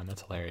half the time.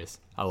 That's hilarious.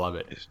 I love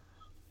it.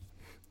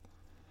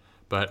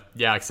 But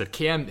yeah, like I said,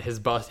 Cam his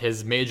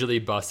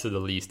majorly busted the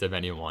least of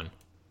anyone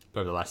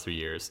over the last 3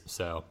 years.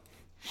 So,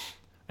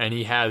 and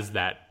he has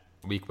that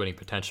week winning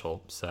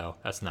potential. So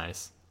that's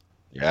nice.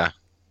 Yeah,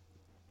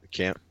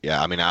 Cam.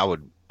 Yeah, I mean, I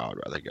would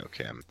rather go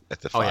Cam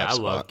at the 5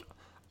 spot.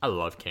 I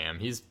love Cam.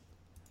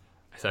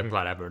 I'm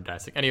glad I have a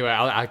fantastic. Anyway,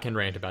 I can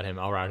rant about him.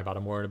 I'll rant about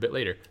him more in a bit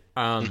later.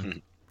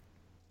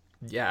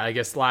 Yeah, I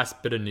guess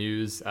last bit of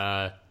news,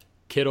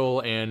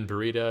 Kittle and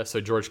Breida. So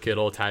George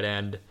Kittle, tight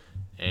end,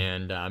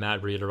 and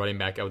Matt Breida, running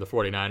back of the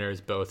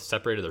 49ers, both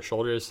separated their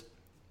shoulders.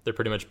 They're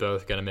pretty much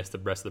both going to miss the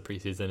rest of the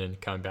preseason and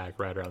come back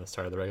right around the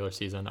start of the regular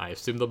season. I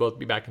assume they'll both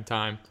be back in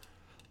time.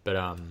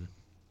 But,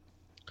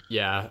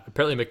 yeah,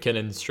 apparently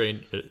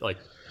McKinnon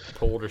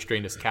pulled or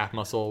strained his calf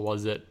muscle,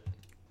 was it?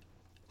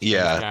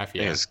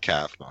 His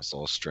calf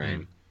muscle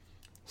strain.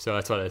 So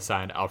that's why they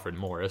signed Alfred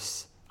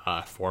Morris,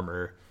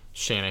 former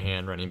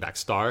Shanahan running back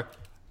star.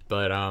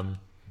 But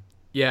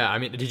yeah, I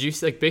mean, did you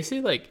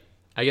basically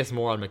I guess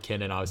more on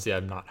McKinnon? Obviously,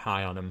 I'm not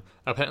high on him.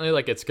 Apparently,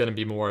 it's going to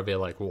be more of a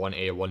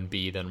 1A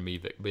 1B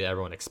than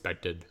everyone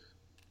expected.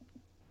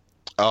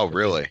 Oh,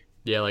 really?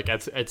 Yeah,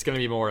 it's going to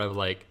be more of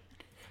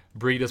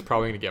Breida's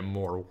probably going to get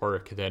more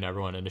work than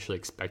everyone initially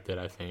expected.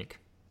 I think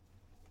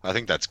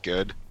that's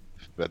good,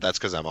 but that's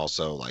because I'm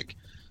also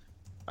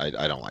I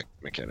don't like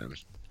McKinnon.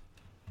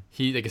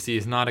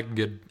 He's not a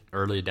good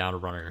early down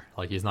runner.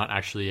 He's not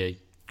actually a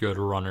good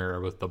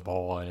runner with the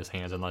ball in his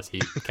hands unless he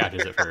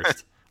catches it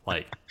first.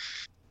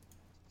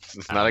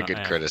 It's not a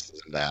good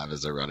criticism to have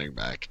as a running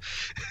back.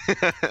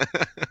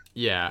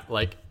 Yeah,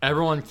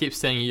 everyone keeps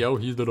saying, "Yo,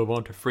 he's the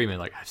Devonta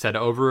Freeman." I've said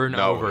over and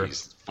over,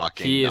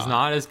 he is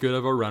not as good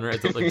of a runner.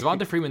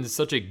 Devonta Freeman is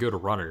such a good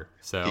runner.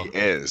 So he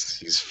is.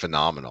 He's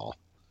phenomenal.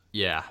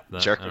 Yeah,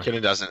 Jerick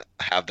McKinnon doesn't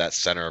have that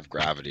center of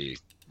gravity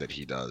that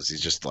he does.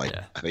 He's just I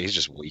think he's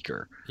just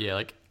weaker.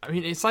 Yeah, I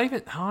mean, it's not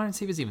even. I don't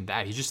see if it's even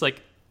that. He's just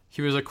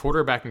he was a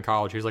quarterback in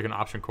college. He was an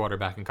option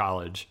quarterback in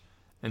college,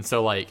 and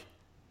so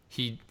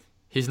he's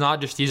just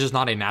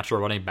not a natural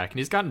running back. And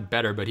he's gotten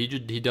better, but he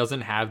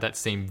doesn't have that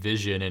same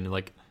vision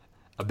and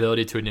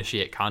ability to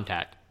initiate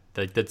contact.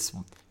 That's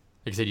like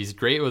I said, he's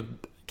great with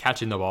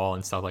catching the ball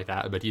and stuff like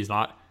that, but he's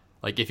not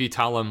if you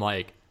tell him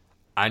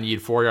I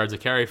need 4 yards of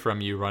carry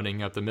from you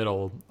running up the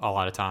middle a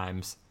lot of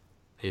times,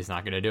 he's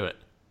not going to do it.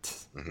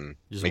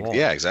 Mm-hmm.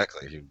 Yeah,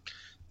 exactly.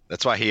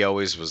 That's why he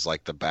always was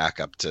the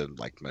backup to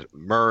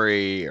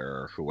Murray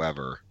or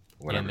whoever.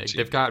 And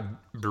they've got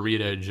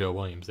Breida and Joe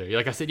Williams there.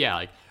 Like I said,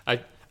 yeah,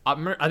 I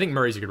think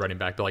Murray's a good running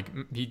back, but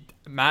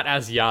Matt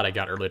Asiata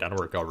got early down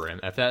work over him.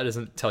 If that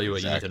doesn't tell you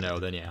what you need to know,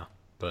 then yeah.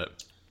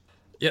 But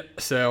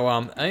yep. So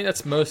I think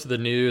that's most of the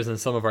news and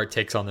some of our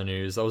takes on the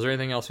news. Was there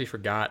anything else we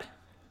forgot?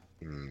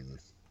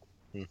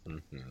 I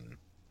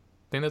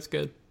think that's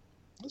good.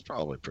 That's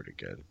probably pretty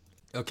good.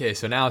 Okay,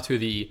 so now to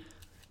the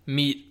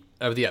meat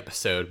of the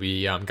episode.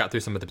 We got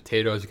through some of the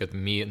potatoes, we got the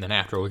meat, and then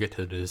after we'll get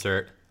to the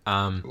dessert.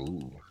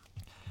 Ooh.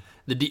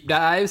 The deep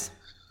dives.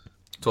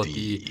 That's what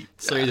the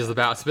series is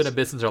about. It's been a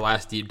bit since our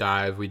last deep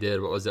dive. We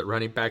did, what was it,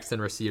 running backs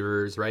and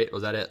receivers, right?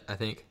 Was that it, I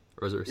think?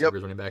 Or was it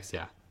receivers, running backs?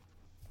 Yeah.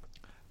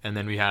 And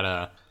then we had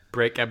a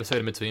break episode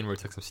in between where we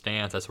took some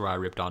stance. That's where I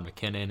ripped on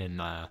McKinnon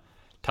and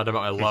talked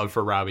about my love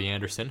for Robbie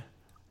Anderson.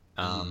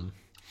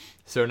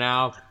 So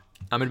now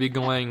I'm going to be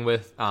going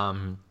with,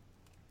 and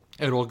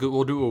we'll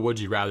do a would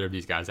you rather of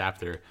these guys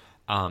after.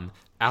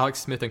 Alex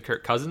Smith and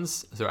Kirk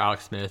Cousins. So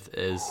Alex Smith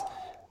is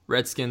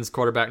Redskins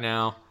quarterback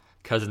now.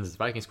 Cousins is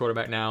Vikings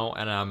quarterback now.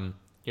 And, I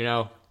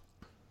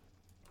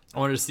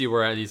wanted to see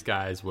where these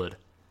guys would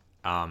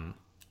pan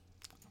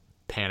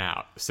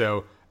out.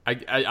 So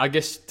I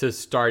guess to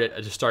start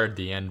at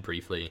the end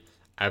briefly.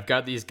 I've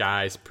got these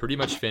guys pretty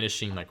much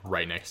finishing like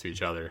right next to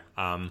each other.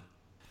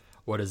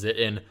 What is it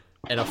in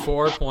a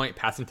 4-point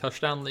passing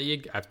touchdown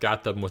league? I've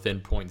got them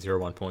within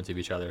 0.01 points of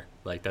each other.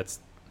 Like that's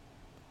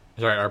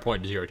sorry, or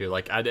 0.02.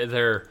 Like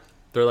they're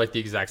like the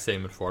exact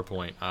same in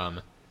 4-point.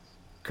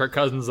 Kirk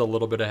Cousins is a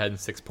little bit ahead in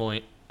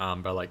 6-point,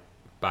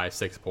 by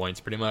 6 points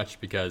pretty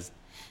much because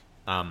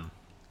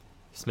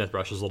Smith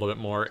rushes a little bit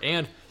more,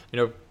 and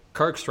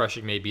Kirk's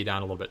rushing may be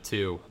down a little bit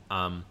too.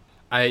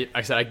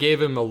 I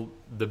gave him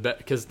the bet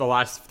because the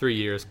last 3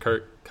 years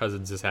Kirk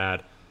Cousins has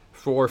had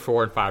 4,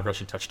 4, and 5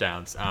 rushing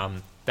touchdowns.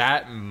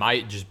 That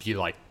might just be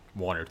like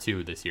 1 or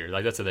 2 this year.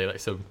 Like that's what they like.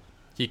 So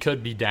he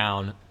could be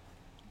down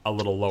a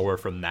little lower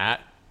from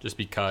that just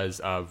because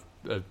of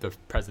the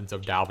presence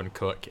of Dalvin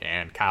Cook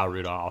and Kyle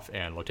Rudolph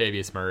and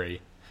Latavius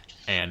Murray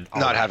and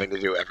not having to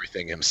do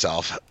everything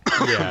himself.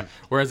 Yeah.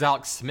 Whereas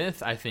Alex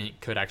Smith, I think,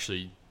 could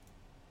actually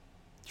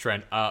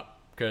trend up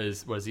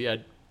because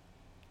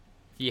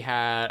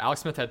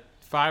Alex Smith had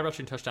 5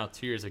 rushing touchdowns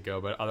 2 years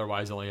ago, but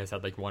otherwise only has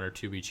had like 1 or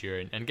 2 each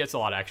year and gets a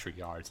lot of extra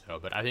yards though.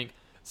 But I think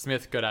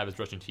Smith could have his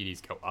rushing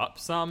TDs go up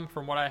some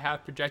from what I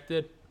have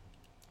projected.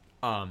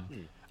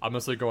 I'm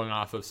mostly going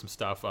off of some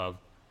stuff of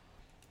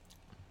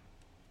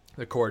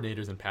the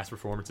coordinators and past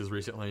performances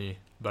recently,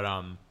 but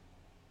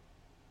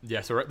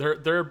so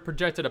they're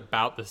projected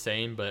about the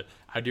same. But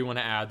I do want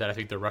to add that I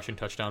think the rushing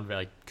touchdown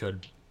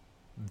could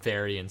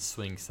vary and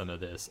swing some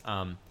of this.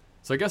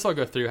 So I guess I'll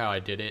go through how I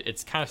did it.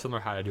 It's kind of similar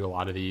how I do a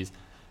lot of these.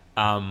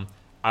 I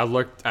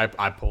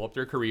pull up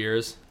their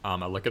careers.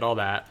 I look at all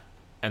that,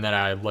 and then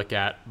I look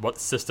at what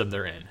system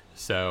they're in.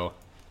 So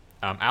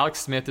Alex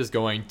Smith is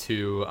going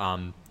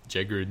to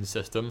Jay Gruden's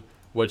system,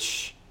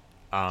 which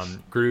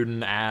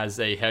Gruden, as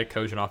a head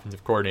coach and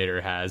offensive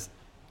coordinator, has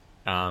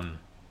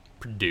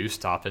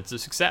produced offensive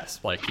success.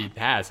 Like he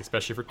has,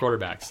 especially for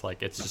quarterbacks.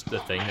 Like it's just the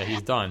thing that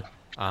he's done.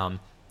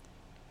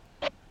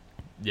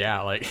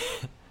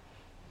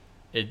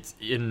 It's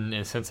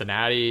in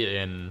Cincinnati,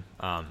 in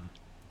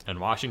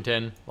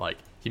Washington. Like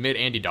he made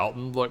Andy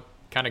Dalton look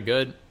kind of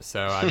good.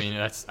 So I mean,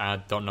 I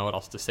don't know what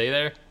else to say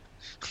there.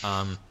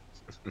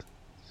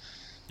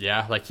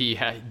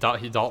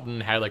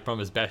 Dalton had like one of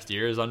his best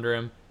years under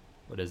him.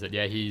 What is it?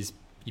 Yeah, he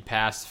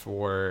passed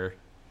for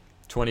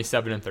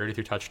 27 and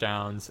 33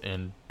 touchdowns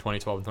in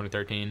 2012 and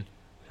 2013.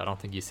 I don't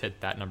think he's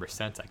hit that number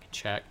since. I can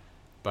check.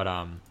 But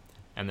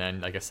and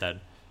then like I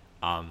said,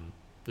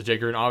 the Jay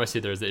Gruden,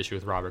 obviously there's the issue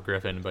with Robert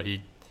Griffin, but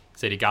he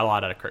said he got a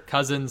lot out of Kirk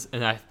Cousins,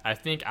 and I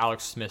think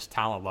Alex Smith's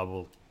talent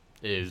level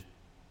is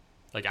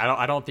like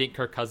I don't think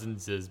Kirk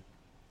Cousins is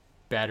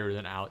better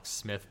than Alex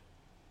Smith.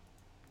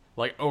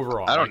 Like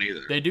overall, I don't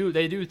either. They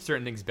do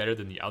certain things better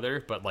than the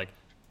other, but like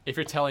if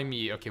you're telling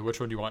me, okay, which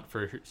one do you want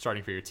for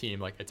starting for your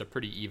team? Like it's a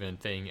pretty even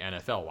thing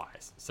NFL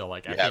wise. So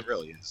like I think it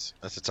really is.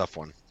 That's a tough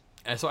one.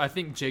 And so I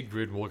think Jay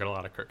Gruden will get a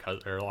lot of Kirk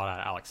Cousins or a lot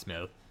of Alex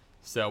Smith.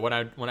 So when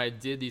I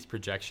did these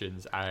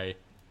projections, I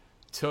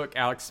took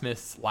Alex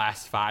Smith's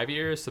last 5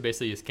 years, so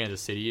basically his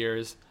Kansas City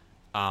years.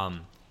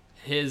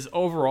 His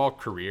overall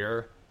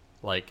career,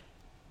 like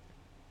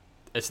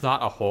it's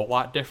not a whole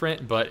lot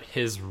different, but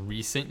his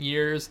recent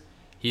years,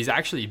 he's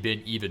actually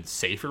been even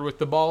safer with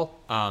the ball.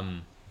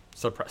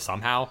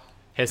 Somehow,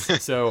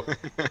 so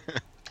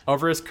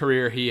over his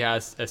career, he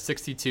has a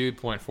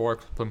 62.4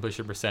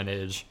 completion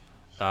percentage,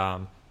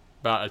 about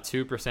a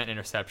 2%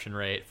 interception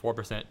rate,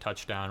 4%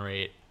 touchdown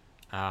rate,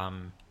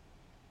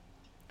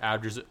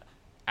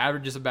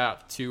 averages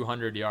about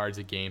 200 yards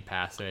a game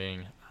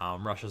passing,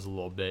 rushes a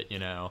little bit,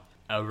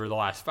 over the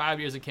last 5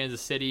 years in Kansas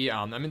City.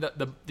 I mean,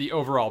 the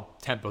overall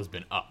tempo's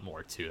been up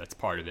more too. That's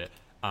part of it.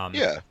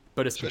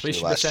 But his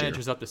completion percentage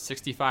was up to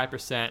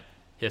 65%.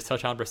 His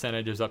touchdown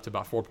percentage is up to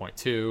about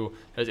 4.2.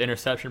 His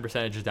interception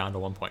percentage is down to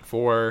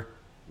 1.4.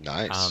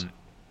 Nice.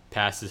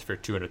 Passes for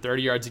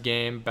 230 yards a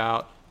game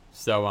about.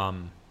 So, I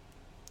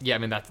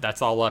mean,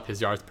 that's all up. His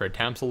yards per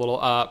attempt's a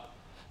little up.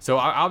 So,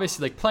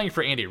 obviously, like, playing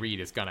for Andy Reid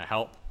is going to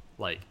help.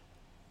 Like,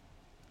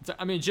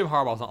 I mean, Jim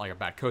Harbaugh's not, like, a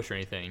bad coach or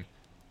anything.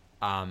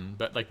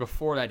 But, like,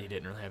 before that, he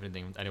didn't really have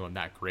anyone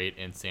that great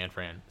in San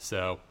Fran.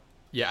 So,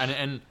 yeah,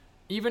 and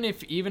even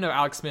if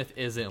Alex Smith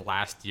isn't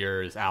last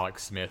year's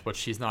Alex Smith,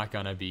 which he's not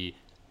going to be,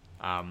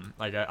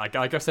 like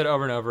I've said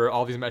over and over,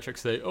 all these metrics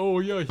say, oh,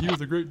 yeah, he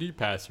was a great deep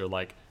passer.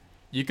 Like,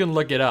 you can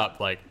look it up.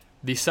 Like,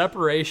 the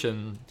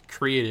separation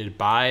created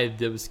by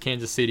those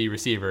Kansas City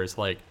receivers,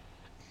 like,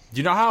 do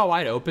you know how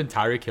wide open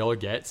Tyreek Hill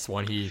gets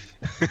when he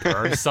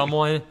burns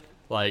someone?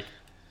 Like,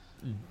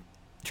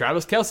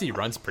 Travis Kelce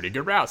runs pretty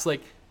good routes.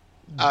 Like,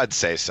 I'd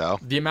say so.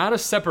 The amount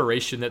of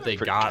separation that they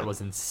Pretty got good. was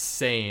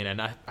insane,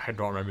 and I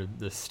don't remember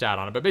the stat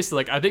on it, but basically,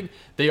 like, I think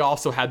they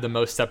also had the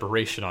most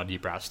separation on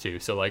deep routes too.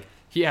 So like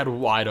he had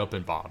wide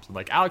open bombs.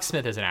 Like Alex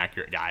Smith is an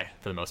accurate guy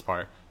for the most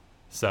part.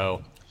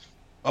 So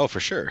Oh, for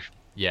sure.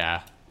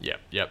 yeah,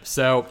 yep.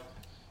 So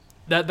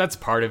that's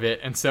part of it,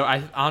 and so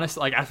I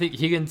honestly like I think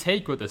he can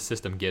take what the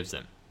system gives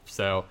him.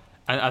 So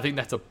I think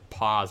that's a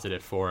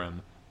positive for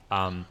him.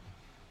 I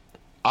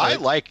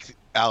But like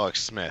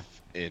Alex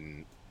Smith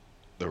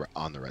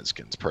on the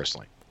Redskins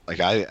personally. Like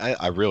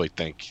I really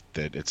think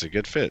that it's a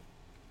good fit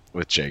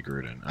with Jay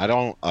Gruden. I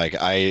don't like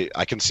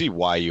I can see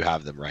why you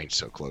have them ranked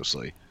so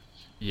closely.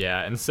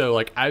 yeah, and so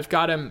like I've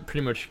got him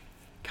pretty much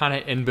kind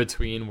of in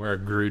between where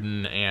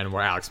Gruden and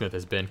where Alex Smith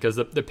has been because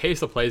the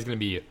pace of play is going to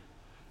be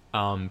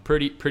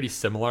pretty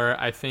similar,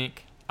 I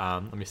think.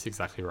 Let me see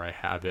exactly where I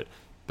have it,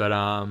 but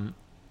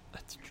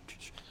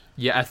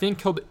yeah, I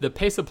think the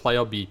pace of play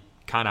will be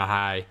kind of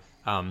high.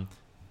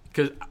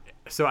 Because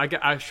so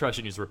I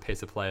shouldn't use the word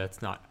pace of play.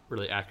 That's not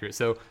really accurate.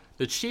 So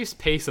the Chiefs'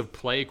 pace of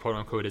play, quote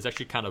unquote, is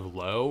actually kind of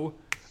low,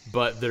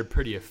 but they're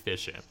pretty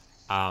efficient.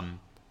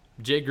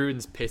 Jay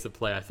Gruden's pace of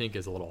play, I think,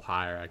 is a little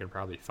higher. I can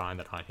probably find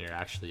that on here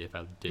actually if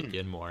I dig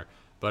in more.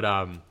 But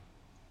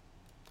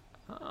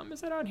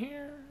is that on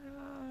here?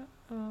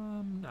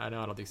 I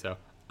don't think so.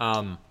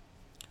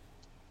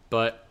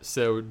 But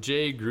so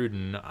Jay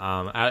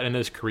Gruden, in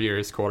his career,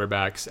 his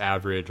quarterbacks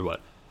average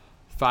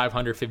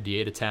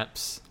 558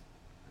 attempts.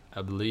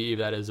 I believe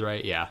that is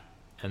right. Yeah,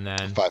 and then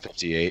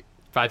 558.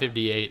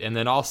 558, and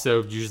then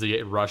also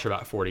usually rush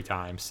about 40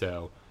 times.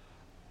 So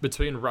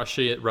between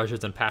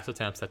rushes and pass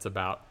attempts, that's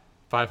about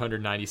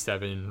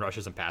 597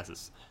 rushes and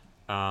passes.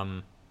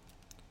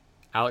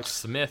 Alex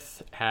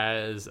Smith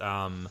has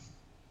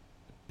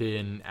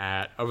been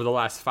at over the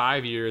last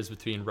 5 years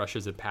between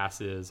rushes and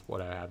passes. What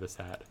do I have this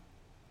at?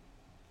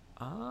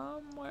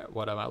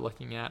 What am I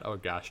looking at? Oh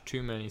gosh,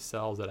 too many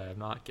cells that I have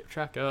not kept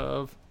track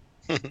of.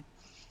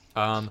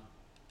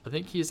 I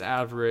think he's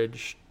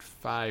averaged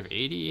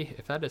 580,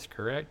 if that is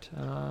correct.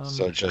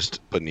 So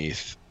just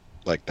beneath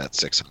like that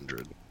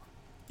 600.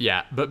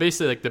 Yeah, but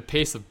basically, like the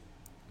pace of,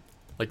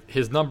 like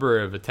his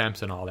number of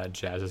attempts and all that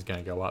jazz is going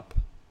to go up,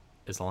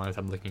 as long as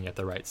I'm looking at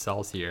the right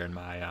cells here in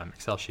my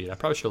Excel sheet. I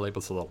probably should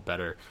label this a little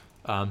better.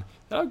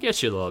 That'll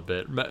get you a little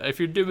bit. But if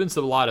you're doing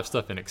a lot of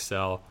stuff in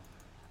Excel,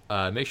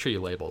 make sure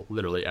you label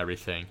literally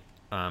everything.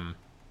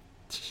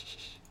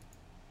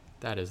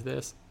 That is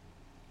this.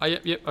 Oh,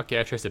 yep. Okay,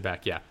 I traced it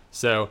back. Yeah.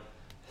 So,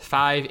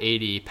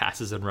 580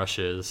 passes and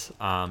rushes.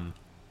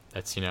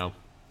 That's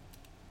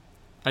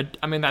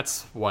I mean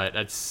that's what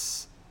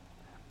that's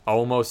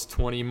almost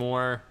 20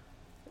 more,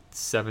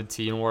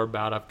 17 more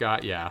about I've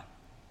got. Yeah.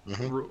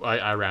 Mm-hmm.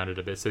 I rounded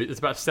a bit, so it's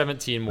about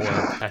 17 more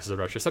passes and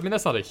rushes. I mean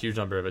that's not a huge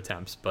number of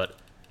attempts, but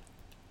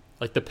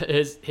like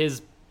his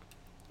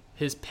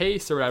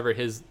pace or whatever,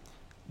 his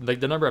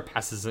like the number of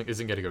passes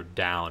isn't going to go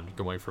down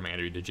going from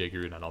Andrew to Jay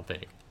Gruden, I don't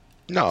think.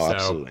 No, So,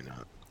 absolutely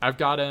not. I've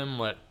got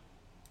him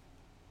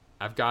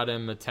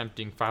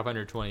attempting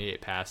 528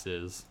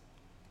 passes,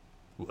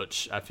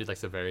 which I feel like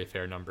is a very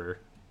fair number.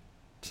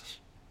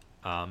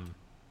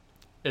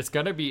 It's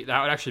gonna be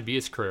that would actually be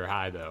his career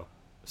high though.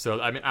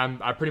 So I mean, I'm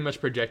pretty much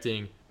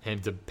projecting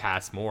him to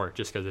pass more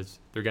just because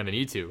they're gonna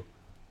need to.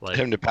 Like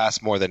Him to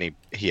pass more than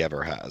he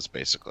ever has,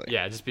 basically.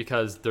 yeah, just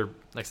because they're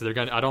like so they're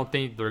gonna. I don't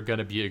think they're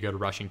gonna be a good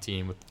rushing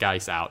team with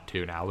guys out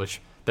too now, which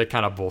that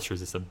kind of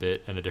bolsters this a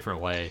bit in a different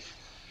way.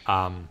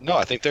 No,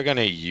 I think they're going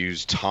to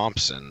use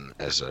Thompson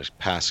as a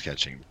pass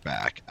catching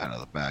back out of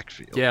the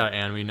backfield. Yeah,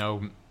 and we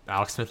know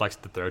Alex Smith likes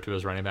to throw to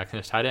his running backs and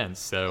his tight ends.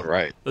 So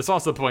Right. this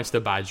also points to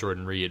buy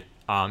Jordan Reed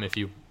if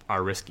you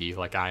are risky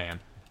like I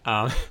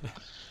am.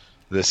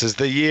 This is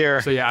the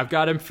year. So yeah, I've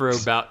got him for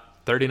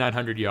about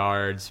 3,900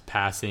 yards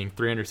passing,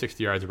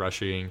 360 yards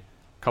rushing,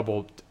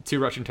 two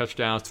rushing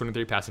touchdowns,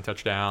 23 passing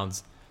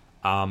touchdowns,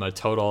 a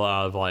total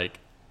of like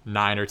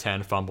 9 or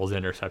 10 fumbles,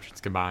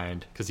 interceptions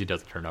combined because he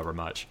doesn't turn over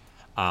much.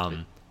 Oh,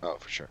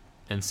 for sure.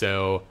 And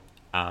so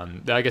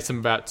that gets him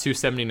about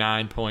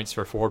 279 points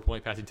for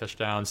 4-point passing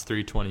touchdowns,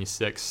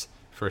 326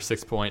 for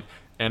 6-point.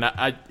 And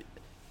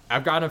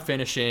I've got him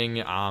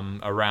finishing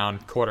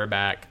around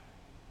quarterback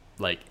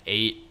like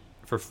 8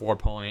 for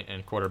 4-point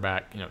and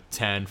quarterback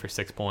 10 for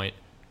 6-point.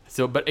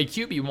 So, but a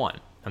QB1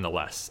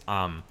 nonetheless.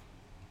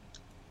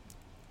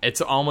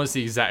 It's almost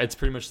the exact. It's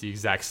pretty much the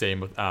exact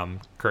same with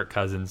Kirk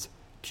Cousins,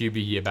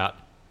 QB about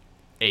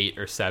 8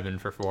 or 7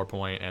 for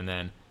 4-point, and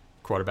then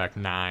quarterback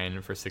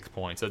 9 for 6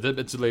 points. So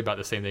it's really about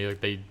the same.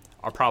 They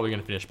are probably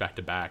going to finish back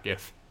to back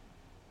if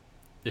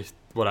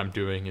what I'm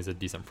doing is a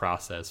decent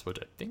process, which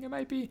I think it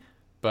might be.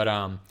 But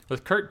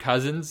with Kirk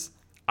Cousins,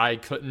 I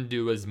couldn't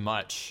do as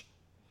much.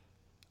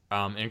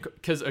 And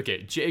because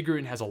Jay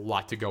Gruden has a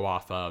lot to go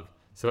off of,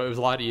 so it was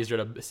a lot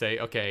easier to say,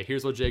 okay,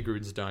 here's what Jay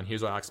Gruden's done,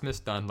 here's what Alex Smith's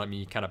done. Let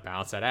me kind of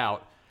balance that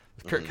out.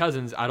 With Kirk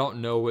Cousins, I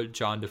don't know what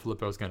John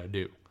DeFilippo is going to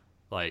do.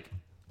 Like,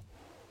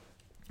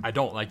 I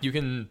don't like. You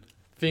can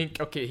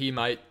think, okay, he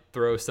might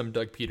throw some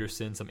Doug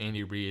Peterson, some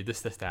Andy Reid, this,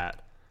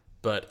 that,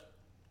 but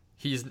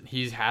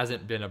he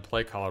hasn't been a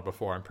play caller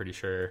before. I'm pretty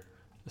sure.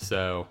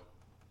 So,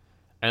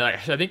 and I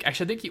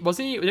think he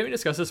wasn't he. Didn't we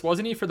discuss this?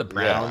 Wasn't he for the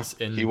Browns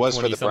in he was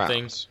for the 20-something?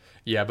 Browns.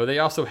 Yeah, but they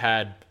also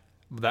had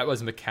that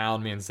was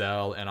McCown,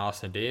 Manziel, and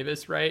Austin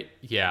Davis, right?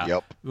 Yeah.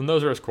 Yep. And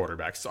those are his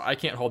quarterbacks, so I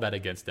can't hold that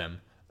against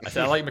him. I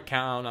said I like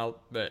McCown,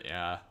 but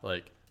yeah,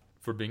 like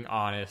for being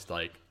honest,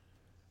 like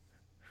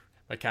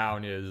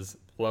McCown is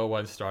low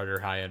one starter,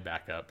 high end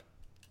backup,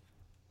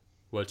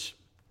 but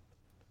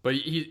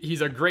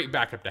he's a great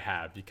backup to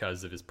have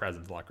because of his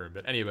presence in the locker room.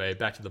 But anyway,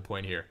 back to the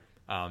point here.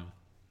 I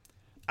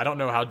don't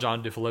know how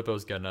John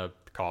DeFilippo's gonna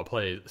call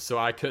plays, so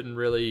I couldn't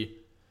really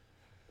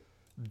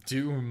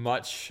do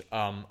much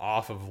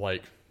off of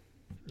like,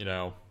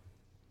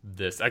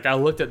 this. Like I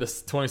looked at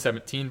this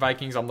 2017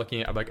 Vikings. I'm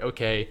like,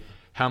 okay,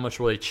 how much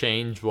will they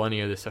change? Will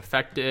any of this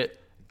affect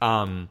it?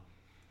 And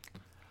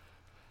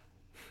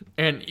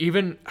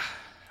even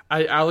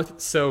I looked.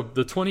 So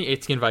the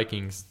 2018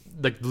 Vikings,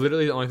 like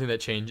literally the only thing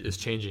that is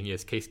changing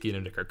is Case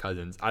Keenum to Kirk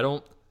Cousins.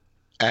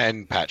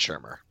 And Pat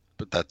Shurmur,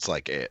 but that's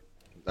like it.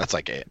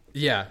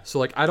 Yeah. So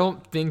like I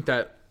don't think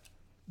that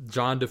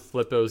John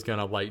DeFilippo is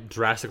gonna like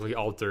drastically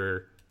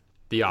alter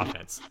the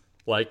offense.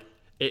 Like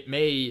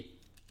the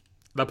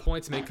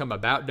points may come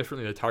about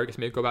differently, the targets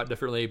may go about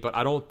differently, but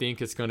I don't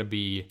think it's gonna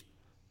be.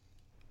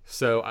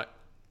 So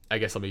I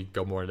guess let me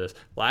go more into this.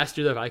 Last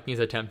year the Vikings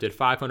attempted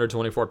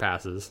 524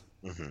 passes.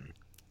 Mm-hmm.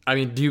 I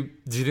mean, do you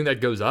think that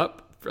goes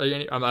up?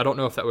 I don't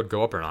know if that would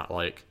go up or not.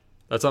 Like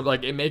that's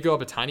like it may go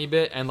up a tiny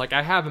bit, and like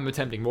I have him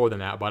attempting more than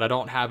that, but I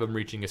don't have him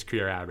reaching his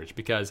career average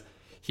because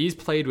he's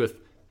played with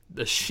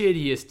the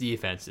shittiest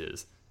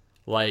defenses.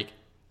 Like,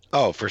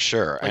 oh, for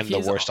sure, like and the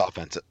worst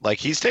offense. Like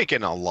he's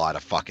taken a lot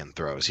of fucking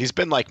throws. He's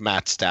been like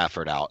Matt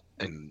Stafford out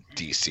in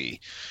DC.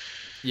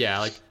 Yeah,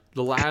 like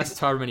the last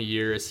however many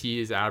years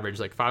he's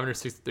averaged like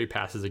 563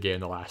 passes a game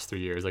in the last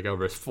 3 years, like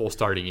over his full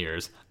starting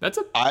years. That's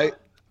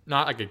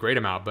not like a great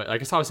amount, but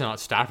like it's obviously not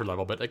Stafford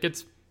level, but like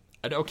it's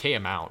an okay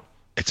amount.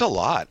 It's a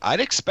lot. I'd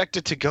expect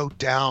it to go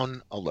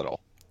down a little.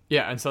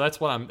 Yeah, and so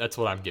that's what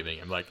I'm giving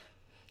him. Like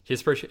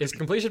his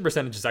completion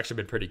percentage has actually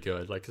been pretty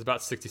good. Like it's about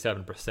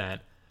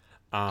 67%.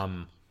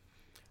 I'm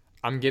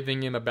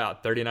giving him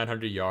about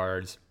 3,900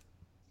 yards,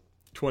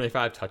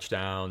 25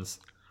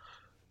 touchdowns.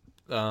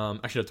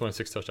 Actually, no,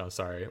 26 touchdowns.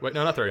 Sorry. Wait,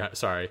 no, not 30.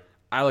 Sorry,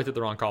 I looked at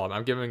the wrong column.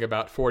 I'm giving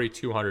about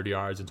 4,200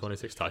 yards and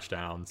 26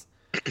 touchdowns.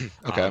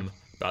 Okay.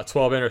 About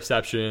 12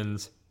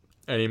 interceptions,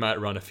 and he might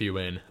run a few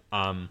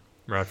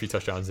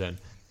touchdowns in.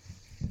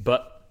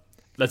 But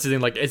that's the thing.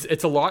 Like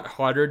it's a lot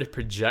harder to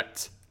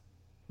project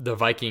the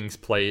Vikings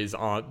play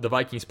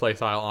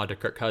style onto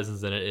Kirk Cousins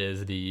than it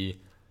is the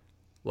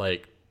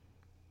like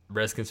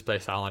Redskins play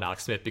style on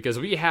Alex Smith, because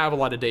we have a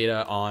lot of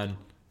data on.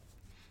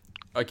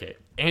 Okay,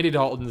 Andy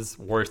Dalton's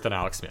worse than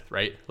Alex Smith,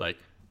 right? Like,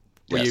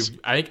 yes.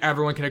 I think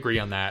everyone can agree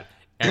on that.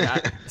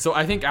 And so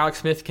I think Alex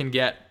Smith can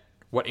get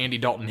what Andy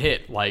Dalton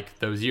hit like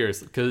those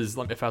years. Because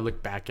if I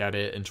look back at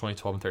it in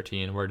 2012 and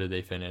 13, where did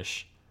they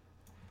finish?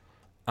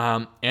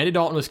 Andy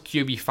Dalton was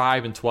QB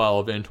 5 and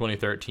 12 in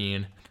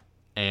 2013,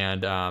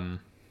 and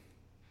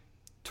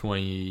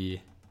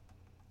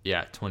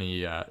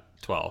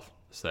 2012.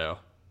 So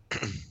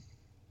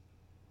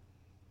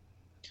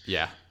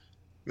yeah.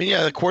 I mean,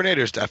 yeah, the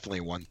coordinator is definitely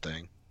one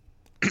thing,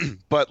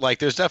 but like,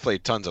 there's definitely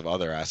tons of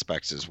other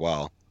aspects as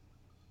well.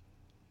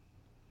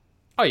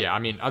 Oh yeah, I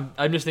mean,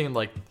 I'm just thinking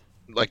like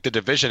the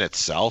division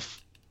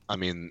itself. I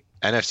mean,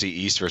 NFC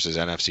East versus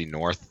NFC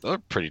North, they're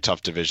pretty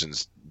tough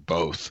divisions,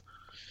 both.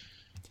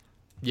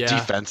 Yeah.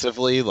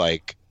 Defensively,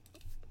 like,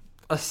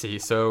 let's see.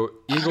 So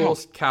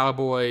Eagles,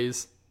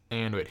 Cowboys,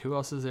 and wait, who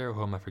else is there?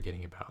 Who am I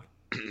forgetting about?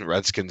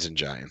 Redskins and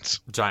Giants.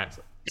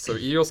 So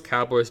Eagles,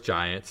 Cowboys,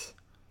 Giants.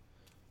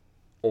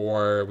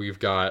 Or we've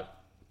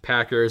got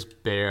Packers,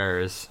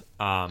 Bears,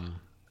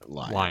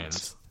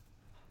 Lions.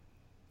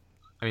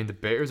 I mean, the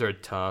Bears are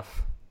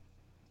tough.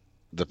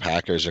 The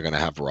Packers are going to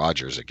have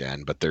Rodgers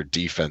again, but their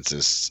defense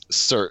is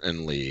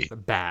certainly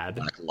bad,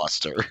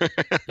 lackluster.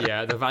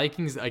 Yeah, the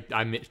Vikings.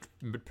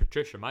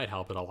 Patricia might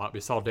help it a lot.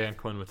 We saw Dan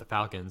Quinn with the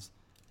Falcons,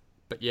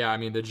 but yeah, I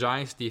mean, the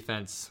Giants'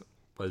 defense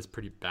was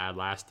pretty bad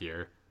last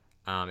year.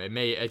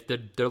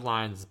 Their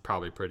line's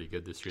probably pretty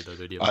good this year, though.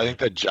 I think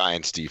the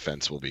Giants'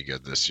 defense will be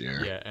good this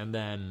year. Yeah, and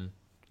then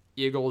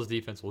Eagles'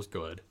 defense was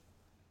good.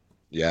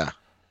 Yeah.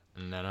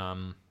 And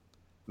then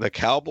the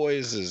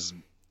Cowboys is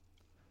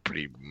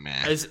pretty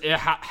meh.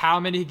 How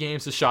many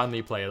games does Sean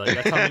Lee play? Like,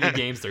 that's how many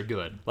games they're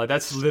good. Like,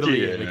 that's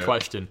literally the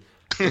question.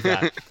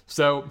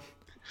 So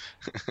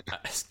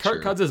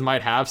Kirk Cousins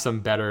might have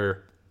some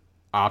better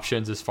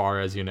options as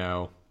far as,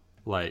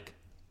 like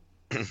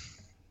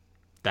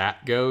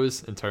that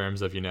goes in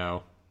terms of,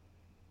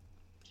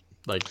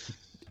 like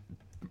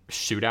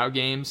shootout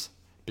games,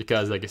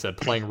 because like I said,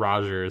 playing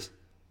Rodgers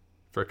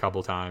for a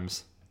couple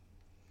times,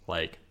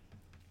 like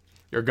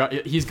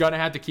he's gonna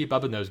have to keep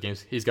up in those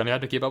games. He's gonna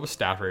have to keep up with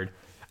Stafford.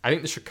 I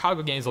think the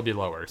Chicago games will be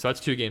lower, so that's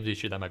 2 games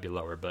each year that might be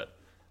lower. But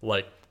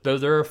like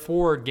there are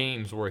 4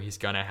 games where he's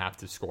gonna have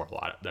to score a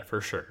lot of that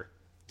for sure.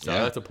 So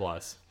that's a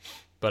plus.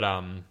 But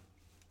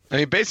I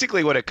mean,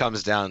 basically, what it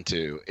comes down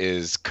to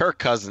is Kirk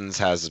Cousins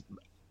has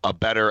a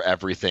better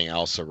everything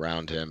else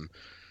around him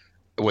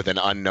with an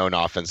unknown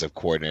offensive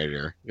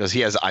coordinator because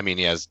he has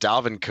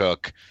Dalvin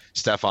Cook,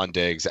 Stephon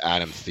Diggs,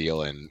 Adam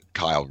Thielen,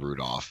 Kyle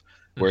Rudolph,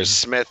 whereas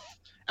Smith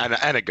and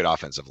a good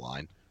offensive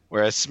line,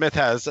 whereas Smith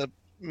has a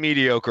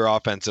mediocre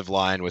offensive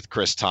line with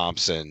Chris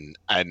Thompson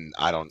and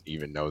I don't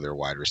even know their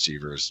wide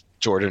receivers,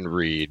 Jordan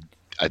Reed,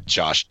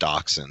 Josh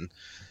Doxson,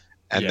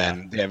 and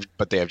then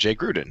they have Jay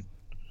Gruden.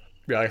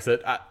 Yeah, like I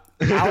said,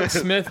 Alex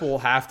Smith will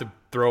have to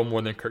throw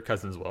more than Kirk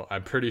Cousins will.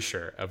 I'm pretty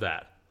sure of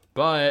that.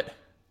 But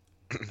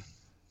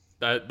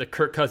the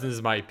Kirk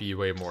Cousins might be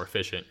way more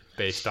efficient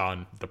based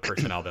on the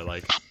personnel they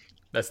like.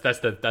 That's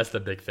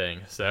the big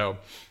thing. So,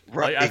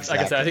 Right, like I said,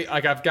 I exactly.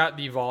 think I've got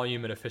the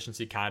volume and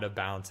efficiency kind of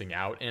balancing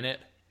out in it,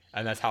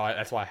 and that's why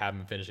I have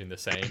them finishing the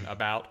same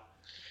about.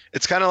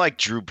 It's kind of like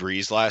Drew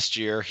Brees last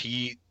year.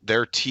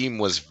 Their team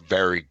was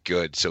very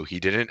good, so he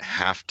didn't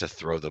have to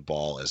throw the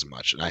ball as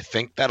much. And I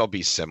think that'll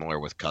be similar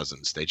with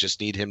Cousins. They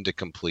just need him to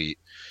complete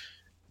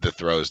the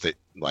throws that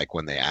like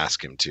when they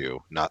ask him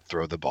to, not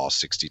throw the ball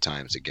 60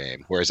 times a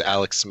game. Whereas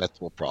Alex Smith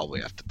will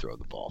probably have to throw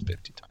the ball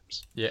 50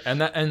 times. Yeah,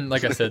 and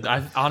like I said,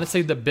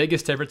 honestly the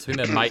biggest difference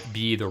between them might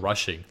be the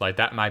rushing. Like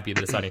that might be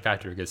the deciding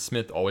factor because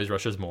Smith always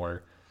rushes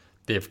more.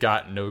 They've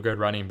got no good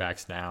running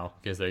backs now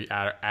because they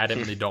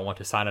adamantly don't want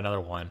to sign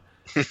another one.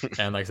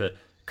 And like I said,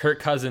 Kirk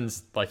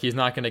Cousins, like he's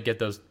not going to get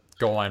those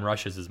goal line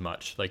rushes as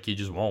much. Like he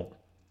just won't.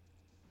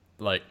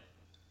 Like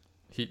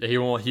he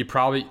won't. He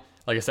probably,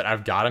 like I said,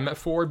 I've got him at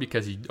 4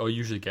 because he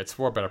usually gets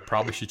 4, but I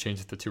probably should change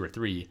it to 2 or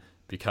 3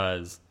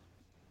 because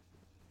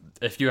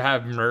if you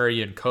have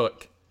Murray and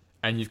Cook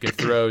and you can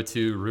throw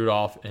to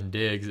Rudolph and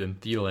Diggs and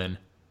Thielen,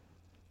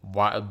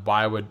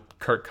 why would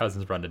Kirk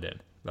Cousins run it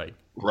in? Like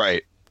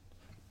Right.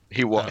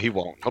 He won't. He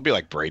won't. He'll be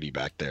like Brady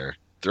back there.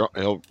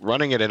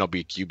 Running it in will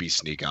be QB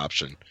sneak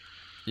option.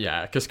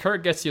 yeah, because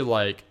Kirk gets you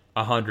like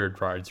 100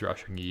 yards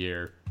rushing a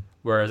year,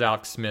 whereas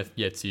Alex Smith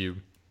gets you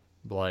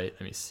like,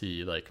 let me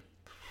see, like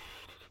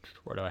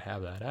where do I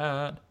have that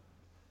at?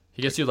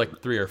 He gets you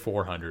like 300 or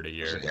 400 a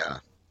year. Yeah.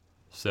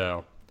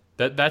 So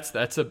that's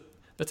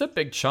a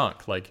big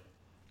chunk. Like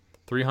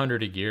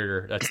 300 a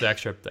year. That's the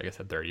extra, like I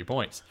said, 30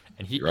 points,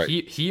 and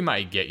he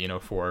might get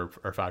 4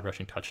 or 5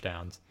 rushing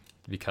touchdowns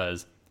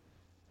because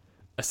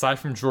aside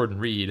from Jordan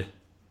Reed,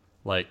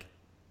 like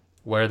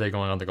where are they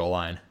going on the goal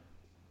line?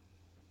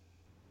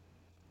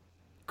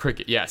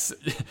 Cricket, yes.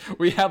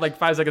 We had like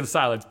 5 seconds of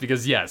silence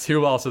because yes,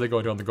 who else are they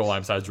going to on the goal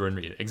line besides Jordan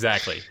Reed?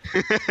 Exactly.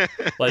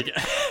 like,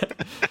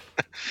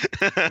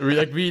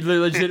 we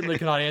legitimately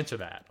cannot answer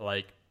that.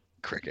 Like,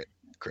 Cricket.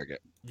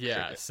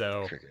 yeah. Cricket,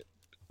 so, cricket.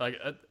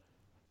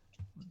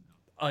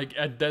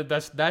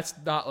 that's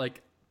not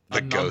like a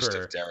The number. ghost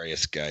of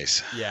Darius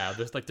Geis. Yeah,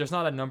 there's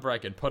not a number I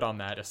can put on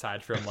that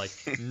aside from like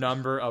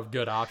number of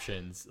good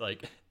options.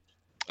 Like,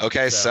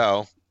 Okay,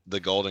 so the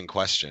golden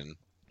question: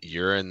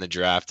 you're in the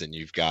draft and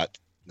you've got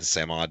the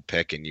same odd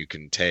pick, and you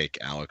can take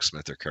Alex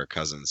Smith or Kirk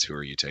Cousins. Who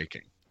are you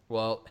taking?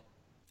 well,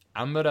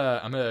 I'm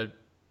gonna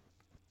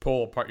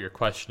pull apart your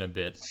question a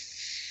bit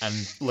and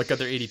look at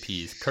their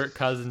ADPs. Kirk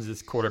Cousins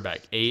is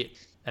quarterback 8,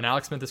 and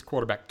Alex Smith is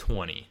quarterback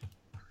 20.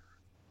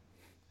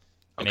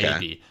 In Okay.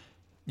 ADP.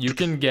 You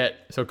can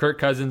get Kirk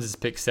Cousins is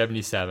pick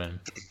 77.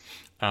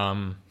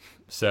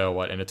 So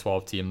what in a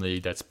 12-team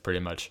league? That's pretty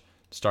much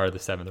start of the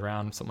 7th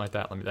round, something like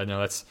that. I know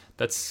that's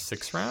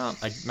 6th round.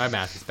 My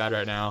math is bad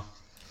right now.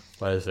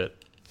 What is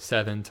it?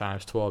 7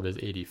 times 12 is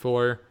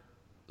 84.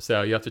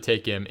 So you have to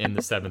take him in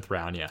the 7th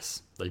round.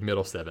 Yes, like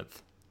middle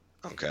 7th.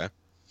 Okay.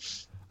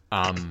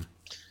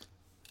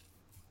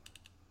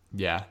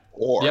 Yeah.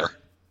 Or Yep.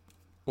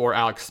 Or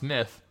Alex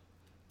Smith,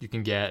 you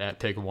can get at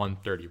pick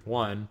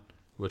 131,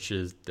 which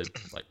is the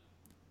like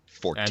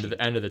 14.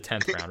 end of the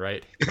 10th round,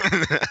 right?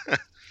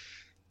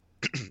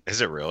 Is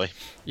it really?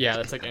 Yeah,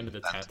 that's like end of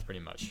the 10th, pretty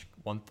much.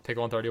 Pick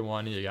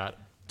 131. You got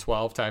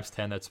 12 times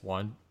 10. That's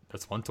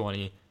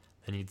 120.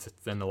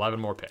 Then 11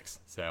 more picks.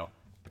 So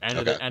end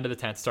of the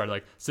 10th started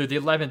like so the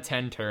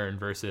 11-10 turn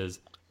versus,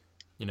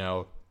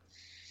 like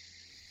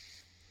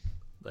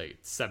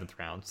 7th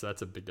round. So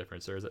that's a big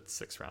difference. Or is it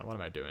 6th round? What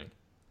am I doing?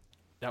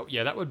 That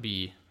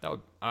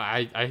would.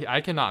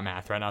 I cannot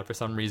math right now for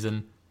some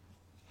reason.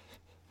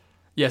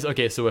 Yes.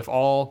 Okay. So if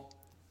all,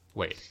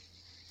 wait.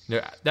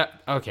 No,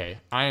 okay.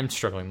 I am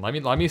struggling.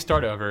 Let me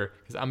start over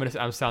because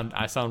I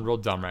sound real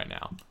dumb right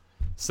now.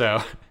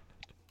 So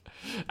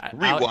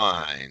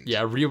Rewind.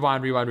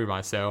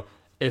 rewind. So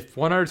if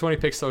 120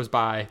 picks goes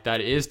by, that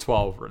is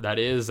 12. That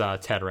is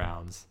 10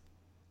 rounds.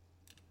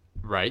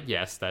 Right?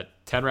 Yes. That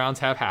 10 rounds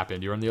have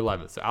happened. You're in the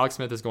 11th. So Alex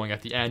Smith is going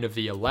at the end of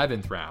the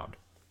 11th round.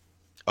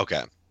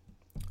 Okay.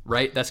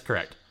 Right? That's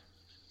correct.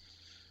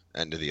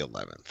 End of the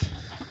 11th.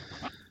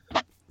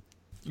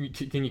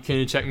 Can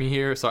you check me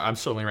here? So I'm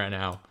struggling right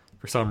now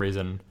for some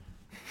reason.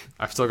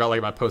 I've still got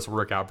like my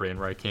post-workout brain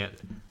where I can't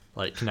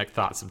like connect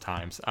thoughts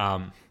sometimes.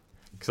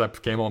 Because I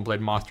came home and played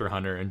Monster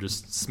Hunter and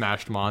just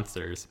smashed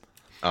monsters.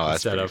 Oh,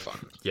 that's pretty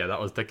fun. Yeah,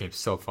 that game's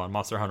so fun.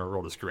 Monster Hunter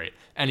World is great.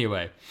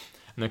 Anyway,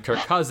 and then Kirk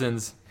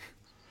Cousins.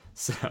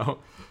 So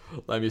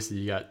let me see.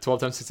 You got 12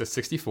 times 6 is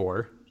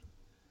 64.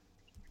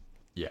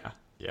 Yeah.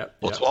 Yep.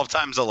 Well, yep. 12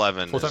 times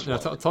 11 12 is times,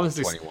 no, what, 12 times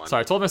 6, 21.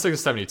 sorry, 12 times 6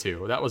 is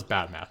 72. That was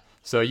bad math.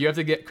 So you have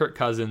to get Kirk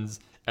Cousins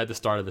at the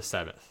start of the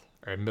 7th,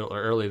 or middle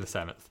or early of the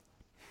 7th.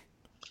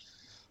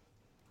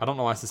 I don't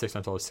know why it's the 6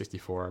 times 12 is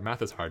 64.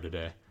 Math is hard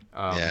today.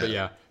 But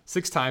yeah,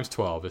 6 times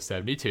 12 is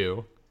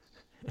 72.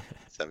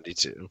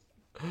 72.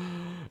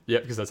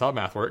 Yep, because that's how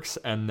math works.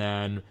 And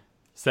then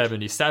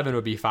 77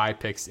 would be 5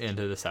 picks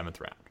into the 7th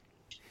round.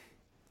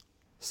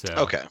 So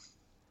Okay.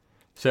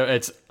 So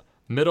it's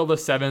middle of the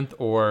 7th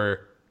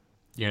or,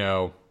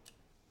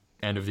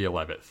 end of the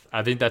 11th.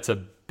 I think that's a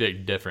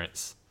big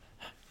difference.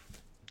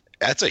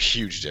 That's a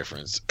huge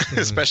difference,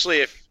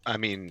 especially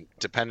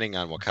depending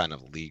on what kind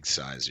of league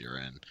size you're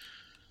in.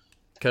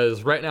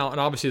 Because right now, and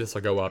obviously this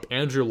will go up,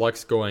 Andrew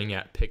Luck's going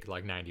at pick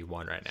like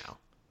 91 right now.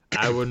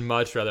 I would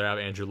much rather have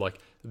Andrew Luck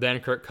than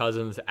Kirk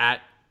Cousins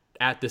at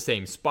the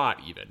same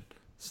spot even.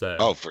 So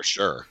Oh, for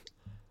sure.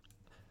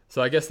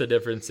 So I guess the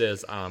difference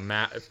is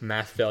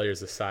math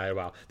failures aside.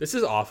 Wow, this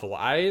is awful.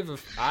 I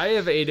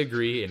have a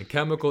degree in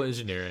chemical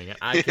engineering, and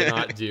I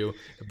cannot do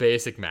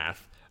basic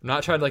math. I'm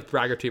not trying to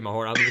brag or toot my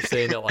horn. I'm just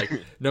saying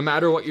that no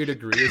matter what your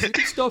degree is, you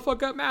can still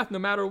fuck up math no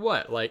matter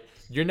what.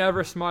 You're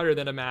never smarter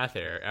than a math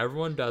error.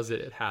 Everyone does it.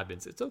 It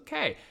happens. It's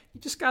okay.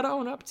 You just gotta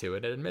own up to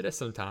it and admit it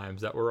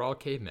sometimes that we're all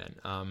cavemen.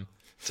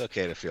 It's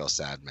okay to feel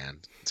sad, man.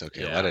 It's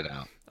okay. Yeah. Let it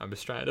out. I'm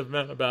just trying to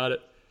vent about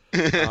it.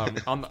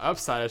 On the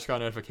upside, I just got a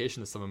notification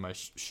that some of my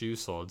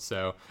shoes sold.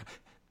 So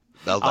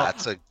Well,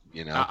 that's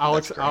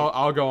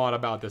I'll go on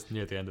about this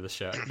near the end of the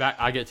show.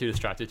 I get too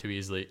distracted too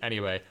easily.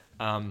 Anyway,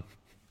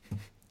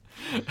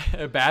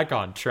 back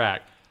on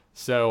track.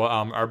 So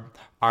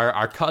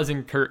our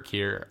cousin Kirk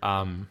here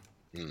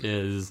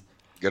is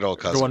good old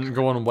cousin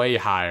going way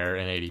higher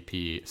in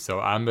ADP. So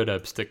I'm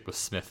gonna stick with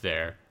Smith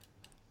there.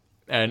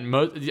 And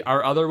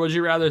our other would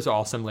you rather's are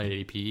all similar in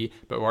ADP,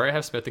 but where I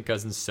have Smith and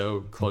Cousins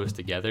so close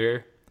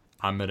together,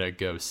 I'm gonna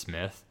go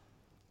Smith.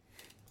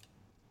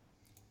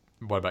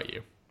 What about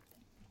you?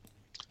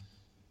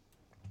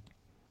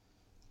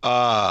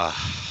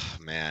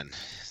 Man,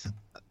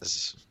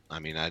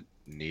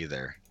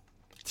 neither.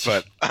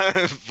 But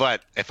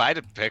but if I had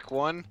to pick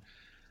one,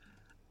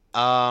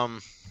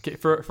 Okay,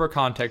 for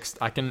context,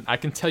 I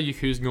can tell you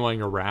who's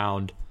going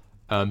around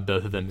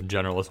both of them in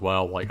general as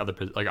well, like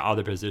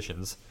other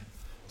positions.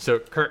 So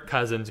Kirk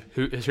Cousins,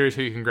 here's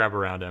who you can grab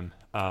around him: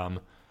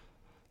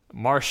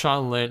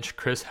 Marshawn Lynch,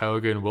 Chris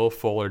Hogan, Will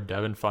Fuller,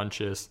 Devin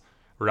Funchess,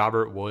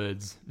 Robert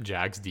Woods,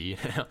 Jags D,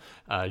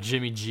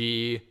 Jimmy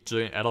G,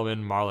 Julian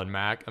Edelman, Marlon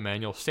Mack,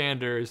 Emmanuel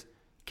Sanders,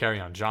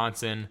 Kerryon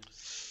Johnson,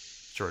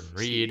 Jordan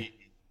Reed.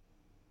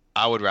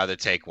 I would rather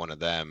take one of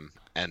them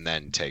and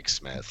then take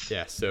Smith.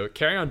 Yeah, so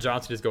Kerryon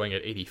Johnson is going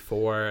at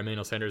 84.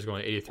 Emmanuel Sanders is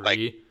going at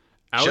 83.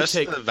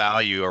 The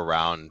value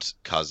around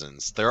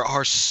Cousins. There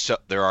are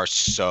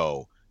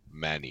so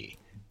many,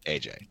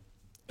 AJ.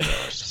 There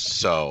are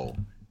so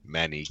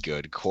many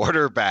good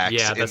quarterbacks.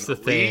 Yeah, that's in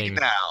the league thing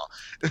now.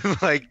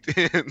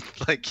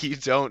 You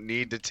don't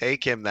need to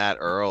take him that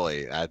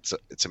early.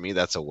 To me,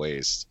 that's a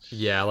waste.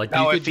 Yeah,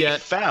 now you if could get he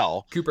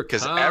fell, Cooper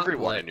because Kupp,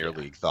 everyone in your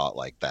league thought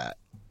like that,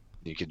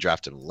 you could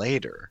draft him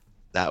later.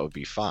 That would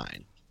be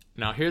fine.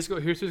 Now here's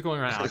who's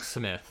going around: Alex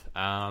Smith,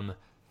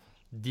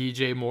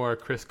 DJ Moore,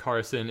 Chris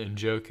Carson,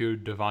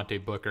 Njoku,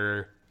 Devontae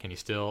Booker, Kenny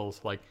Stills.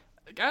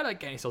 I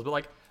like Kenny Stills,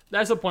 but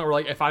that's the point where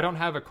if I don't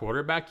have a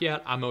quarterback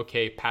yet, I'm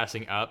okay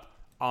passing up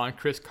on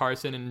Chris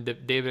Carson and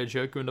David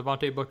Njoku and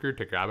Devontae Booker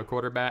to grab a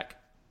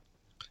quarterback.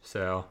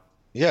 So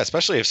yeah,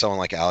 especially if someone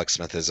like Alex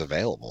Smith is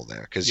available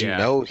there, because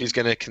he's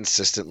going to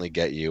consistently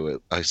get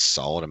you a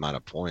solid amount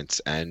of points,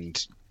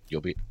 and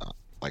you'll be.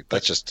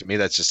 That's just to me.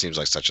 That just seems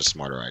like such a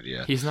smarter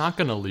idea. He's not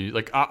gonna lose.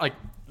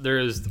 There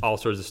is all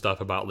sorts of stuff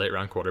about late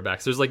round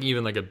quarterbacks. There's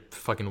even a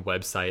fucking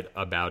website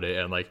about it,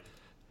 and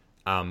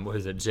what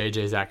is it?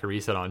 JJ Zachary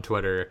said on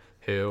Twitter,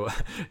 who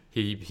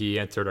he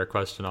answered our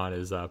question on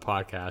his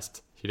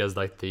podcast. He does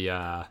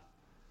the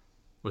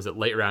was it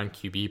late round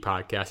QB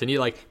podcast, and he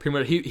pretty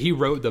much he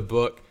wrote the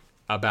book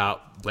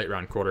about late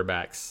round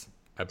quarterbacks,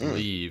 I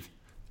believe,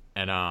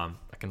 and I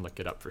can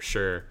look it up for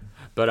sure.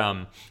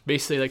 But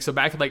basically so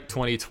back in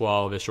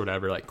 2012ish or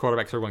whatever,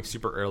 quarterbacks were going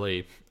super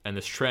early, and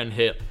this trend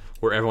hit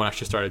where everyone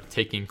actually started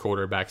taking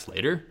quarterbacks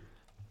later.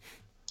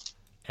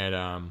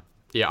 And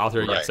he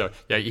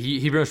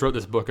pretty much wrote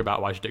this book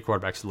about why you should take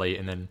quarterbacks late,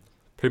 and then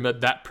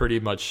pretty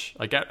much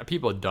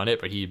people had done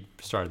it, but he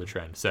started the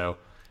trend. So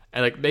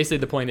and basically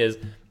the point is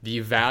the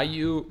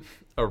value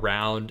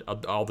around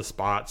all the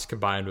spots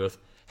combined with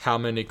how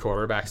many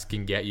quarterbacks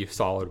can get you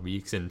solid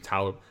weeks and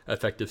how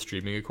effective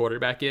streaming a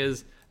quarterback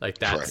is.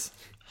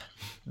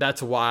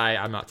 That's why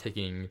I'm not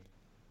taking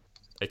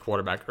a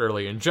quarterback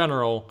early in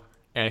general,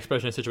 and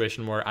especially in a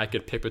situation where I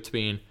could pick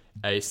between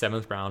a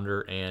 7th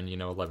rounder and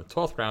 11th,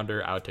 12th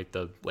rounder, I would take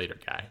the later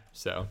guy.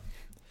 So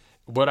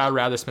would I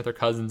rather Smith or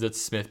Cousins?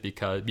 It's Smith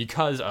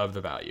because of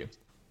the value.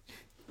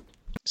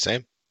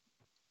 Same.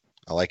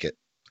 I like it.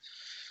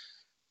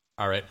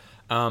 All right.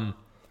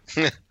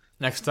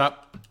 Next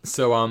up,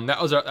 so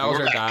that was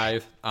our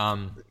dive. I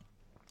shouldn't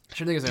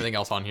think there's anything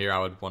else on here I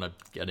would want to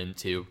get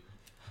into,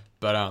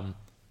 but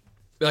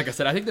like I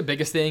said, I think the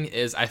biggest thing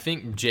is I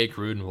think Jake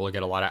Gruden will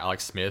get a lot of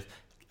Alex Smith.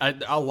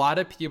 A lot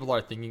of people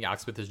are thinking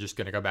Alex Smith is just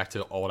going to go back to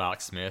the old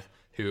Alex Smith,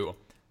 who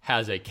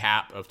has a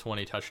cap of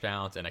 20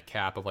 touchdowns and a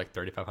cap of like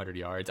 3,500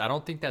 yards. I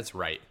don't think that's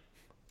right.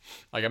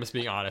 Like, I'm just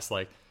being honest.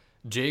 Like,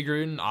 Jay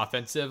Gruden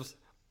offensives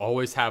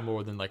always have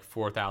more than like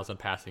 4,000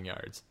 passing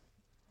yards.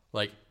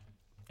 Like,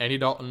 Andy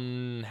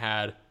Dalton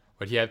had,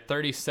 he had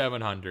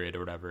 3,700 or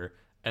whatever.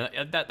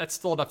 And that's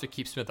still enough to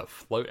keep Smith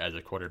afloat as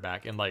a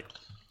quarterback. And like,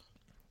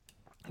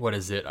 what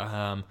is it?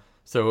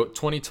 So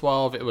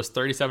 2012, it was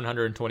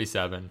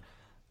 3,727.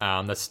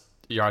 That's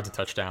yards and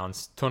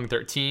touchdowns.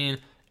 2013,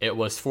 it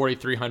was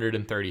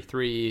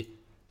 4,333.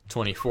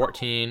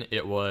 2014,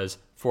 it was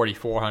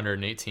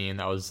 4,418.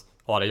 That was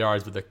a lot of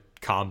yards with the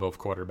combo of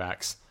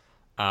quarterbacks.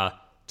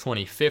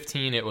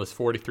 2015, it was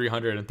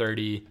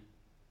 4,330.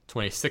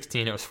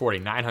 2016, it was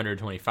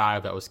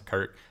 4,925. That was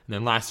Kirk. And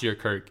then last year,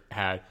 Kirk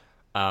had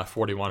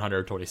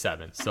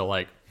 4,127. So,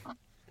 like,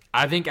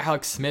 I think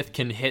Alex Smith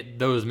can hit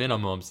those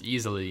minimums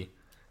easily.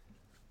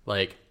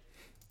 Like,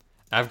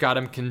 I've got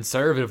him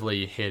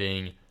conservatively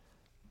hitting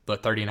the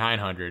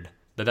 3,900.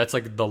 But that's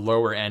like the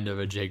lower end of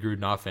a Jay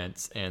Gruden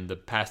offense, and the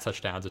pass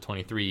touchdowns of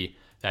 23.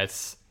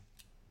 That's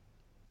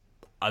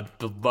one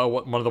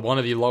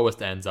of the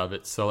lowest ends of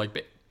it. So,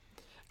 like,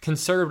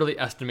 conservatively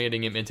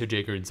estimating him into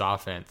Jay Gruden's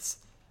offense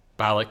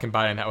by like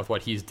combining that with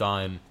what he's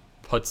done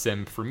puts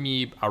him, for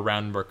me,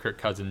 around where Kirk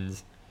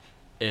Cousins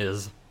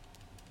is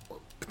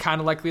kind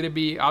of likely to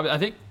be. I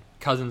think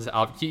Cousins,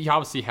 he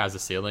obviously has a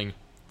ceiling.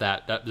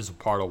 That is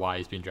part of why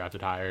he's being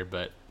drafted higher,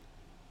 but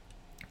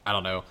I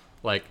don't know.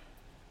 Like,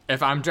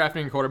 if I'm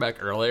drafting a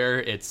quarterback earlier,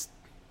 it's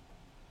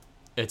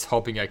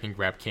hoping I can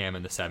grab Cam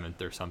in the 7th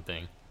or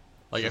something.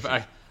 Like,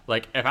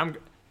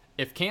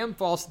 if Cam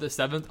falls to the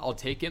 7th, I'll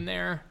take him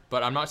there,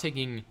 but I'm not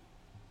taking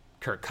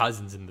Kirk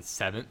Cousins in the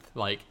 7th.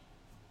 Like,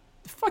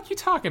 the fuck you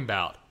talking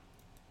about?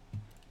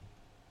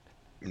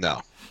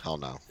 No, hell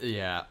no.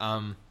 Yeah.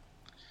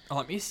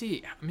 Let me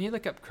see. Let me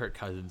look up Kirk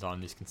Cousins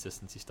on this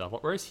consistency stuff.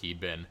 Where's he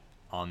been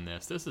on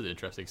this? This is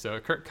interesting. So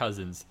Kirk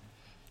Cousins,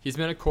 he's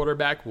been a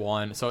quarterback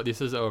one. So this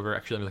is over.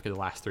 Actually, let me look at the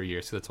last 3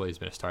 years, because that's why he's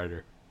been a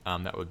starter.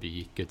 That would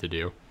be good to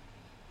do.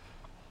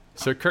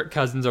 So Kirk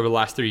Cousins, over the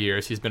last 3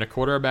 years, he's been a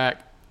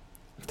quarterback,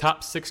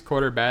 top 6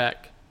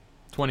 quarterback,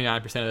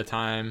 29% of the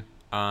time.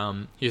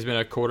 He's been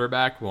a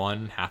quarterback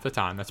one half the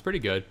time. That's pretty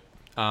good.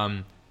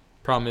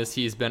 Problem is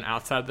he's been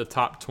outside the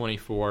top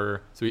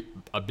 24, so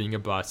being a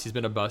bust. He's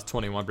been a bust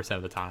 21%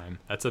 of the time.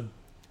 That's a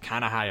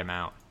kind of high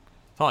amount.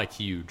 It's not like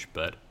huge,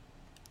 but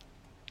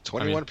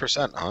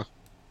 21%, huh?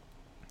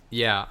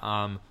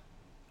 Yeah.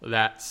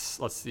 That's,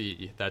 let's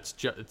see.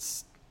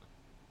 It's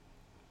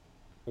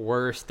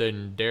worse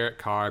than Derek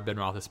Carr, Ben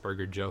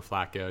Roethlisberger, Joe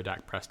Flacco,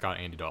 Dak Prescott,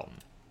 Andy Dalton.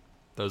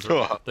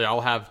 They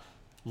all have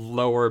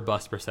lower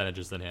bust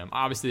percentages than him.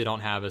 Obviously, they don't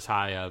have as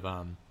high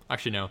of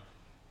actually no.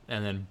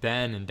 And then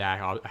Ben and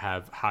Dak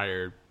have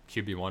higher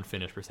QB1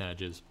 finish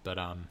percentages, but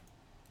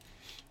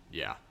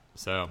yeah.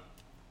 So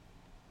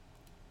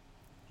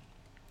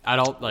I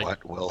don't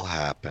like. What will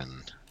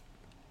happen?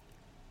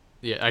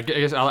 Yeah, I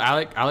guess I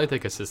like the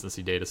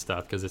consistency data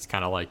stuff because it's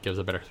kind of like gives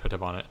a better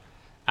perspective on it.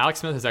 Alex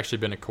Smith has actually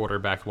been a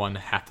quarterback one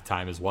half the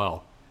time as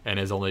well, and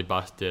is only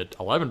busted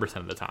 11%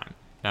 of the time.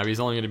 Now he's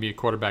only going to be a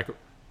quarterback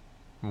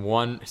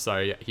one.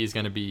 Sorry, he's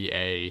going to be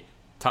a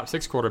top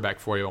 6 quarterback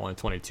for you only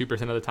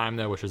 22% of the time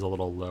though, which is a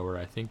little lower,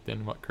 I think,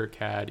 than what Kirk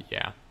had.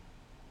 Yeah,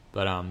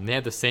 but they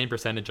had the same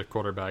percentage of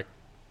quarterback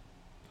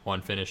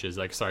one finishes.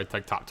 Like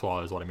top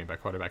 12 is what I mean by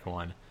quarterback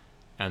one,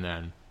 and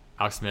then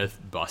Alex Smith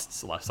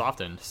busts less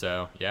often.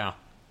 So yeah,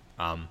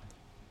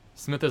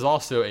 Smith is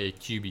also a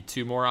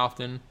QB2 more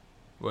often,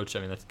 which,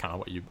 I mean, that's kind of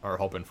what you are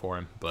hoping for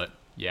him. But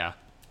yeah.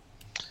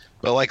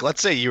 But, like,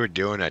 let's say you were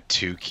doing a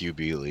 2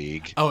 QB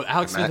league. Oh,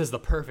 Alex Smith is the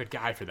perfect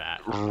guy for that.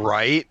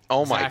 Right?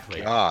 Oh, exactly.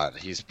 My God.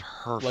 He's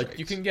perfect. Like,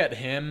 you can get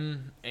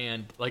him,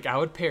 and, like, I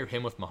would pair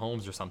him with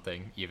Mahomes or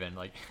something, even.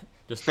 Like,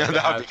 just that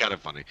would be kind of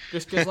funny.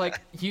 Just because, like,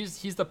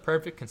 he's the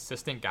perfect,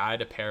 consistent guy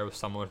to pair with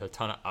someone with a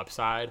ton of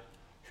upside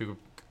who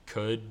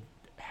could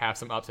have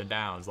some ups and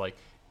downs. Like,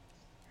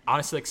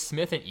 honestly, like,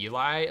 Smith and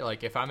Eli,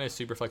 like, if I'm in a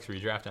Superflex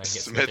redraft and I can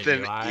get Smith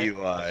and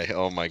Eli,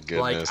 oh my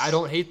goodness. Like, I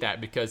don't hate that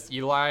because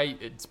Eli,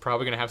 it's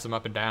probably going to have some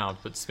up and downs,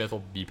 but Smith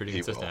will be pretty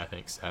consistent, I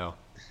think. So,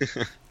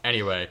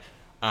 anyway,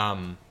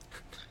 yeah.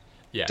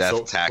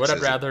 Death, so what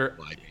I'd rather,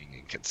 being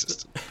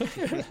inconsistent.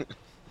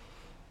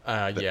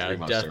 yeah,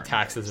 death,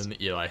 taxes, in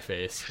the Eli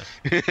face.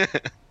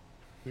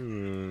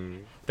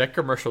 That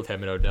commercial with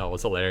him and Odell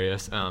was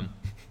hilarious.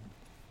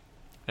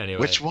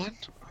 Anyway, which one?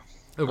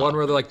 The one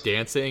where they're like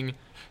dancing.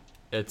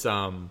 It's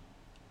like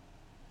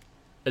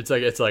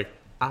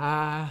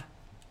I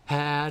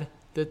had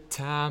the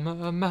time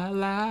of my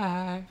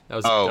life. That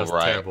was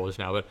right. Terrible just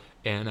now, but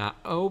and I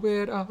owe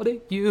it all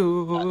to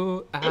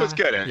you. It was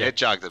good. Yeah. It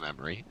jogged the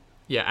memory.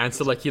 Yeah, and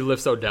so like he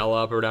lifts Odell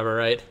up or whatever,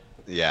 right?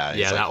 Yeah,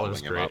 yeah, that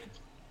one's great.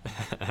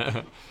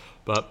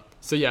 But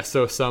So yeah,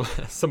 so some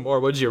some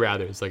more would you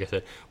rather's. Like I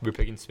said, we're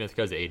picking Smith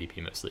because of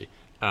ADP mostly.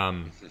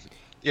 Yeah.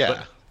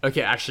 But,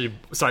 okay, actually,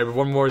 sorry, but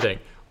one more thing.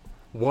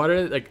 What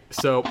are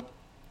so?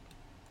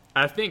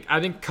 I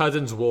think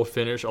Cousins will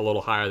finish a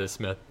little higher than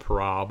Smith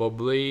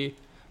probably,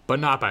 but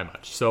not by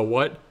much. So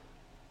what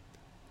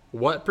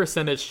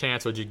percentage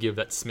chance would you give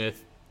that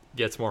Smith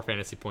gets more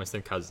fantasy points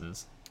than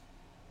Cousins?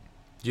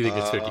 Do you think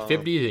it's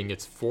 50-50? Do you think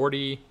it's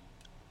 40?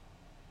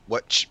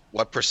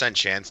 What percent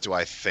chance do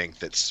I think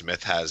that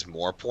Smith has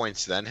more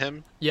points than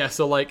him? Yeah,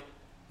 so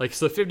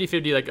so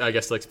 50-50, like I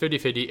guess like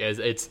 50-50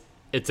 is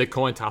it's a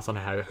coin toss on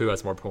who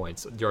has more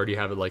points. You already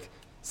have it like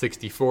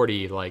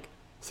 60-40, like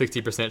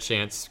 60%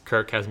 chance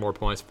Kirk has more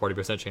points,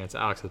 40% chance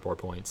Alex has more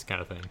points,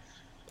 kind of thing.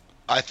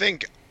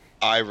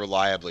 I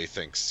reliably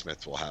think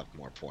Smith will have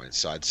more points,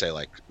 so I'd say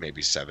like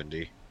maybe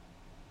 70.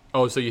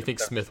 Oh, so you think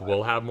Smith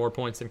will have more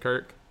points than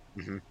Kirk?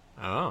 Mm-hmm.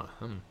 Oh.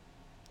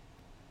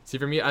 See,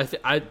 for me, I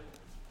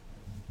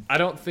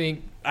don't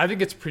think... I think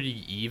it's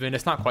pretty even.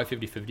 It's not quite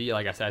 50-50.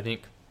 Like I said,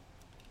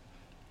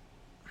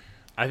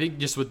 I think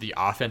just with the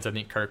offense, I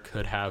think Kirk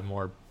could have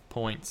more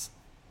points.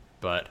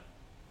 But,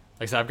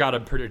 like I said, I've got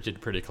him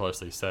predicted pretty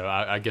closely. So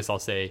I guess I'll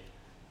say,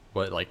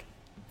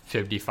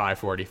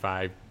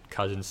 55-45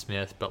 Cousins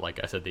Smith. But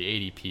like I said, the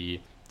ADP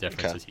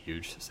difference is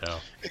huge. So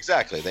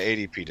exactly. The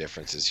ADP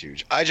difference is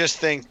huge. I just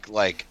think,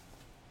 like,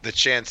 the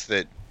chance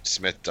that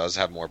Smith does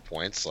have more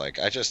points, like,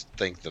 I just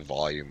think the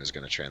volume is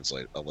going to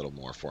translate a little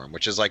more for him,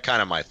 which is like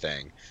kind of my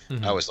thing.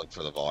 I always look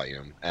for the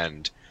volume,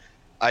 and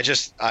I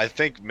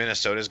think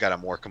Minnesota's got a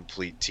more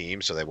complete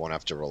team, so they won't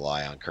have to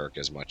rely on Kirk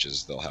as much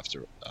as they'll have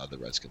to. The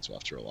Redskins will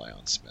have to rely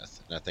on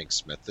Smith, and I think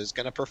Smith is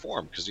going to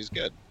perform because he's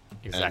good.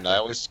 Exactly. And I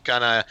always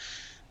kind of,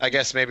 I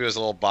guess maybe it was a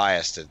little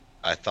biased.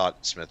 I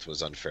thought Smith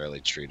was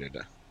unfairly treated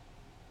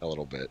a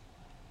little bit.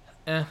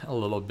 A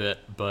little bit,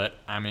 but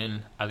I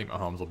mean, I think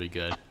Mahomes will be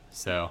good.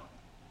 So.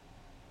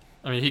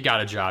 I mean, he got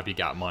a job. He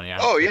got money.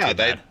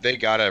 They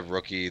got a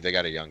rookie. They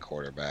got a young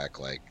quarterback.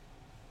 Like,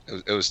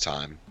 it was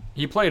time.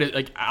 He played it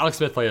like Alex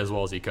Smith played as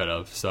well as he could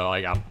have. So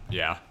like,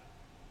 yeah.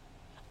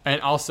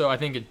 And also, I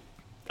think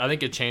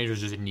a change was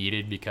just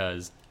needed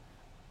because,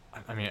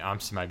 I mean, I'm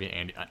just might be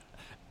Andy.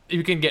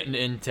 You can get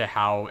into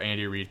how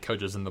Andy Reid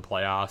coaches in the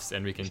playoffs,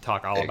 and we can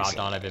talk all about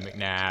Donovan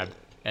McNabb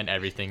and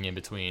everything in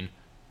between,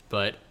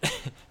 but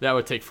that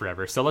would take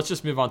forever. So let's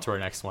just move on to our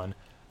next one.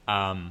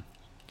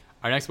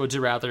 Our next would you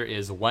rather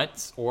is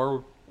Wentz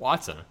or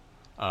Watson.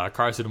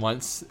 Carson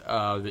Wentz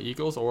of the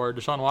Eagles or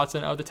Deshaun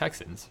Watson of the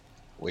Texans.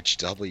 Which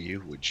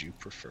W would you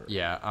prefer?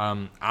 Yeah,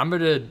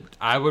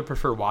 I would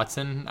prefer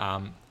Watson.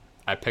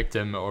 I picked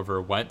him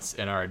over Wentz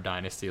in our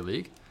dynasty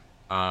league.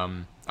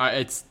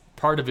 It's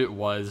part of it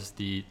was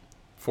the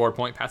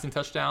 4-point passing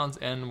touchdowns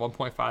and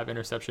 1.5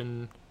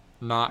 interception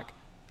knock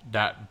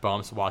that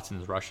bumps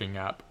Watson's rushing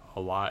up a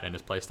lot and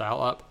his play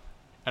style up,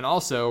 and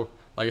also.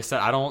 Like I said,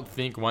 I don't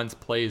think Wentz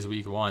plays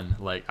week 1.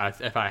 Like,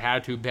 if I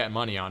had to bet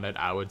money on it,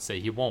 I would say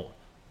he won't.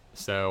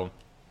 So,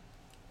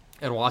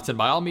 and Watson,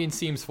 by all means,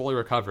 seems fully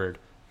recovered.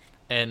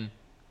 And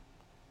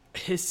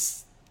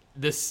if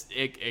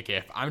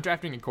I'm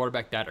drafting a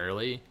quarterback that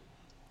early,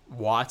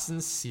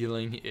 Watson's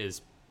ceiling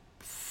is,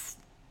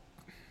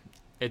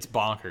 it's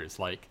bonkers.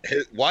 Like,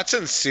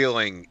 Watson's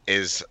ceiling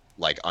is,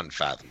 like,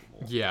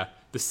 unfathomable. Yeah,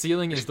 the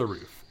ceiling is the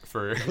roof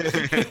for...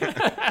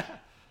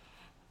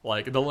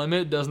 Like, the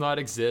limit does not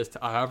exist,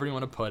 however you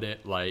want to put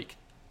it, like...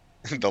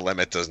 The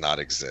limit does not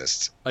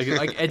exist. Like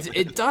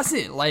it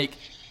doesn't, like...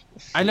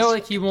 I know,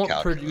 like, he won't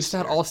produce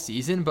that all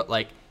season, but,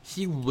 like,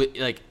 he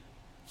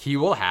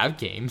will have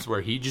games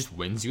where he just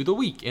wins you the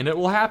week, and it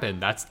will happen.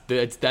 That's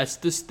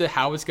just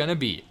how it's gonna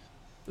be.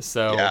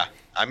 So... Yeah,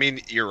 I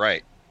mean, you're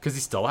right. Because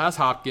he still has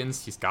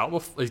Hopkins,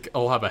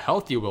 he'll have a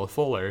healthy Will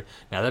Fuller.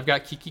 Now they've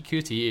got Kiki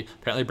Kuti,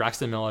 apparently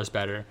Braxton Miller's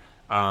better.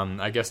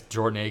 I guess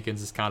Jordan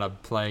Akins is kind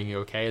of playing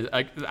okay.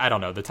 I don't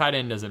know. The tight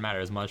end doesn't matter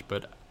as much,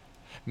 but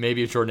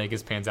maybe if Jordan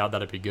Akins pans out,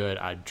 that'd be good.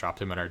 I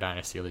dropped him in our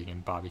dynasty league,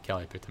 and Bobby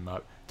Kelly picked him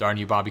up. Darn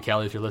you, Bobby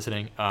Kelly, if you're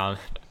listening. No,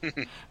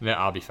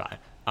 I'll be fine.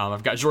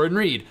 I've got Jordan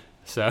Reed.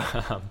 So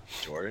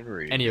Jordan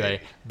Reed.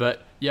 Anyway,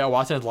 but yeah,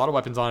 Watson has a lot of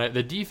weapons on it.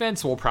 The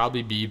defense will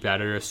probably be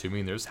better,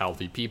 assuming there's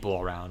healthy people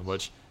around,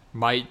 which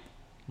might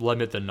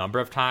limit the number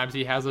of times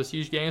he has those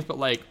huge games. But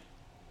like,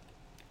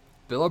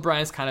 Bill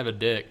O'Brien's kind of a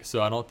dick,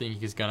 so I don't think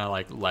he's gonna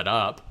like let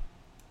up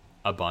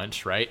a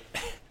bunch, right?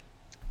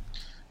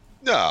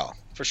 No,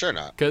 for sure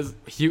not. Because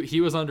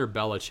he was under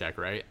Belichick,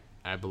 right?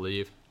 I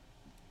believe.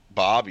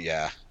 Bob,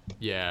 yeah.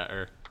 Yeah,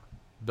 or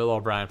Bill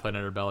O'Brien played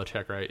under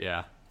Belichick, right?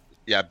 Yeah.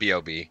 Yeah,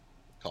 B.O.B.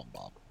 Call him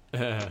Bob.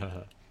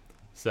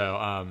 So,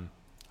 oh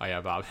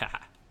yeah, Bob.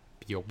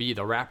 B.O.B.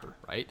 the rapper,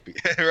 right?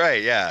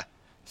 Right, yeah.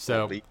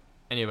 So,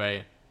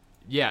 anyway,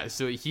 yeah,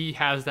 so he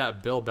has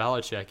that Bill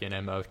Belichick in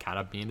him of kind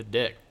of being a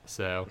dick.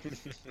 So,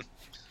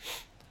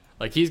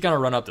 like, he's going to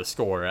run up the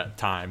score at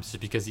times just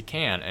because he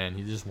can, and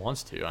he just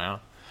wants to. I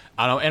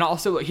don't know. And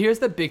also, here's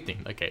the big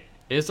thing. Okay,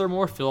 is there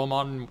more film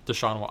on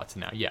Deshaun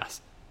Watson now?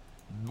 Yes.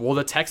 Will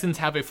the Texans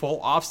have a full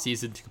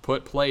offseason to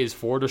put plays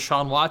for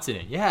Deshaun Watson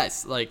in?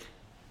 Yes. Like,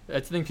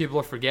 that's the thing people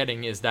are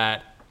forgetting is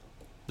that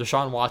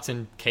Deshaun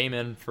Watson came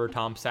in for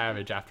Tom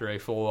Savage after a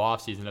full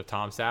offseason of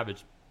Tom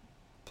Savage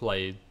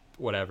played,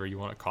 whatever you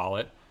want to call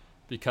it,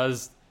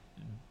 because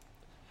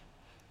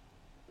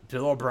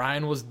Bill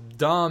O'Brien was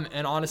dumb,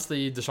 and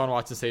honestly, Deshaun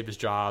Watson saved his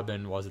job,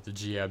 and was it the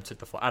GM took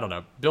the fly? I don't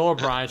know. Bill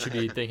O'Brien should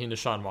be thanking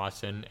Deshaun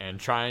Watson and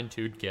trying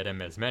to get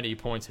him as many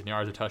points and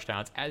yards or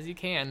touchdowns as he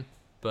can.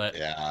 But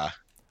Yeah.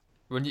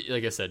 when you,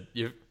 like I said,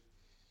 you.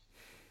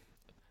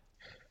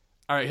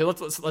 All right,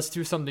 let's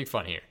do something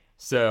fun here.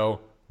 So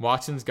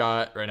Watson's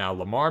got right now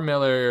Lamar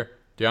Miller,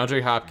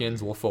 DeAndre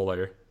Hopkins, Will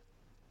Fuller.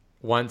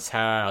 Wentz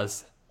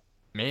has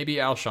maybe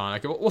Alshon.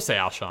 Like, we'll say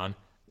Alshon,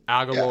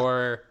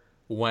 Aguilar,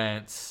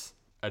 Wentz,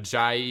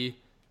 Ajayi.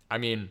 I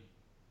mean,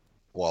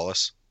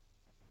 Wallace.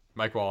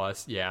 Mike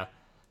Wallace. Yeah.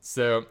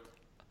 So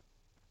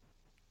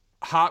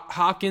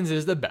Hopkins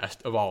is the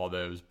best of all of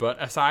those,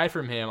 but aside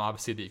from him,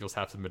 obviously the Eagles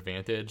have some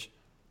advantage.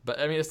 But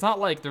I mean, it's not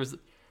like there's.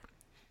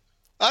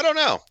 I don't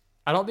know.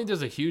 I don't think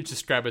there's a huge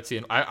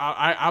discrepancy.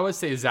 I would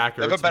say Zach Ertz.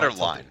 They have a better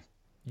line.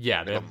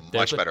 Yeah, They have a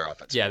much better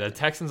offensive Yeah, line. the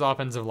Texans'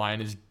 offensive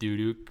line is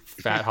doo-doo,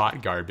 fat,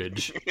 hot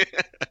garbage.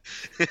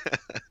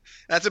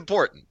 That's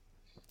important.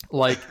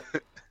 Like,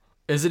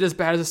 is it as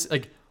bad as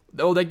like?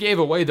 Oh, they gave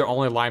away their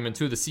only lineman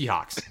to the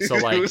Seahawks. So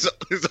like,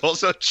 who's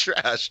also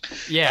trash.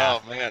 Yeah.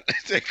 Oh man,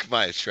 take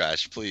my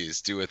trash,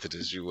 please. Do with it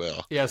as you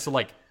will. yeah. So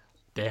like,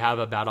 they have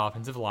a bad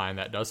offensive line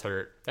that does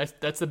hurt.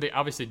 That's the big.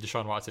 Obviously,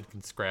 Deshaun Watson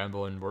can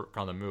scramble and work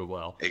on the move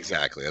well.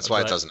 Exactly. That's why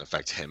it But- doesn't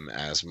affect him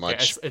as Yeah,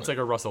 much. it's like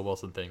a Russell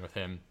Wilson thing with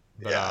him.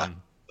 But, Yeah.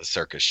 The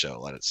circus show.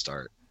 Let it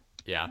start.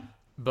 Yeah.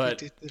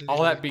 But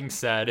all that being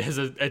said,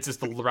 it's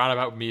just a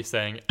roundabout me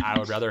saying I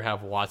would rather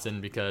have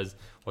Watson because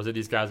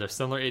these guys are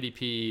similar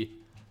ADP.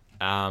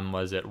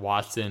 Was it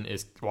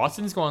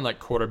Watson's going like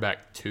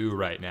quarterback 2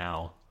 right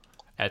now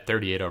at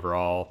 38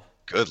 overall.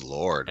 Good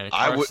lord. And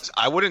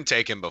I wouldn't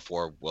take him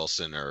before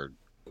Wilson or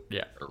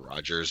Yeah.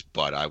 Rodgers,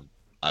 but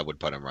I would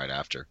put him right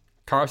after.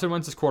 Carson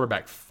Wentz is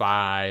quarterback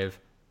 5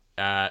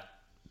 at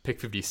pick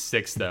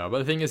 56 though. But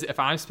the thing is, if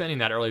I'm spending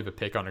that early of a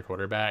pick on a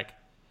quarterback,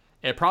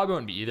 it probably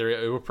wouldn't be either.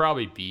 It would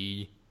probably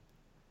be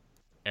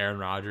Aaron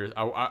Rodgers.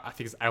 I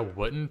think I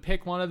wouldn't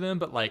pick one of them,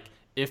 but like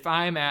if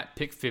I'm at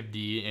pick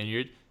 50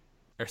 and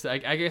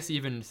I guess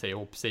even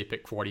we'll say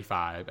pick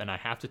 45, and I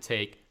have to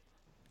take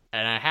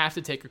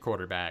a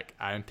quarterback,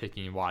 I'm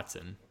picking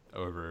Watson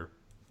over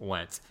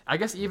Wentz. I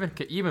guess even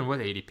with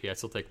ADP, I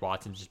still take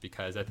Watson just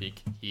because I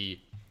think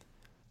he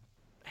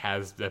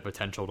has the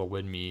potential to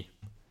win me.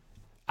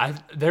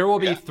 There will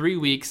be 3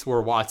 weeks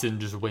where Watson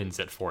just wins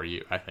it for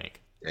you, I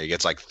think. Yeah, he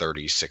gets like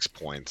 36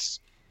 points.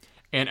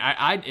 And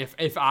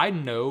if I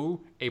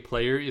know a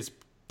player is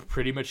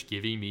pretty much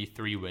giving me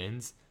 3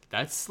 wins,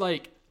 that's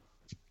like,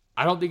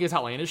 I don't think it's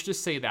outlandish to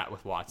say that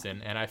with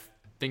Watson, and I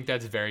think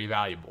that's very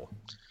valuable.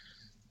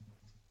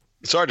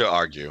 It's hard to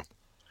argue.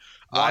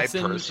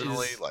 Watson I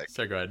personally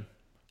So go ahead.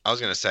 I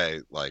was gonna say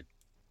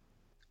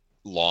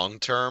long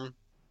term,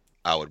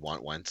 I would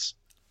want Wentz.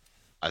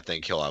 I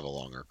think he'll have a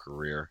longer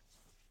career,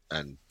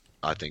 and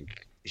I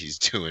think he's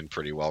doing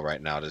pretty well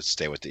right now to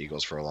stay with the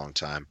Eagles for a long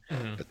time.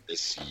 Mm-hmm. But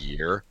this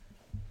year,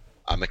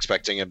 I'm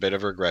expecting a bit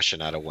of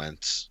regression out of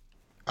Wentz.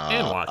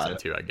 And Watson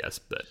too, I guess,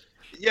 but.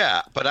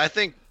 Yeah, but I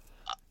think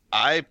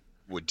I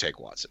would take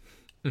Watson.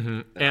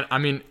 Mm-hmm. And I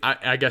mean,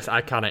 I guess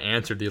I kind of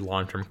answered the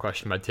long-term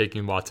question by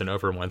taking Watson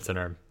over Wentz in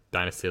our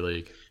Dynasty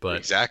League, but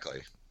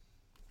Exactly.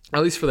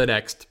 at least for the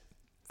next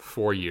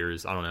 4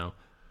 years, I don't know.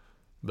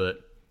 But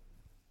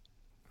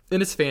in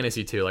his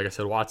fantasy too, like I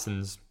said,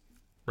 Watson's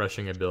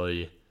rushing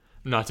ability,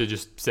 not to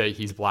just say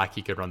he's black,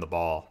 he could run the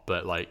ball,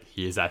 but like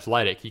he is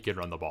athletic, he could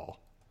run the ball.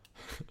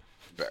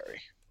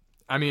 Very.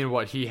 I mean,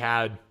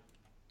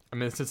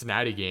 the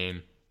Cincinnati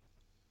game,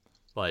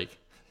 like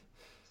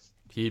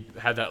he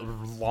had that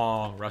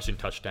long rushing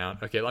touchdown.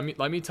 Okay, let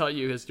me tell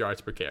you his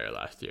yards per carry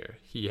last year.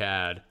 He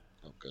had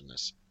Oh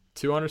goodness.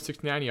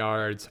 269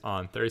 yards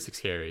on 36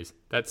 carries.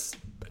 That's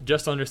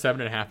just under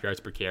 7.5 yards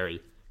per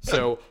carry.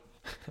 So,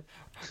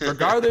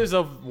 regardless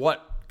of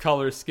what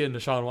color skin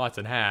Deshaun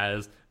Watson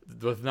has,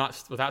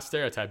 without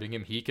stereotyping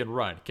him, he can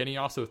run. Can he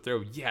also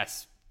throw?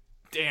 Yes.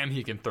 Damn,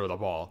 he can throw the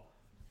ball.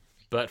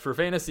 But for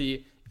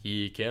fantasy,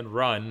 he can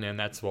run, and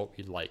that's what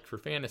we like for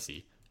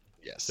fantasy.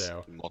 Yes.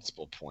 So,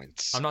 multiple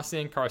points. I'm not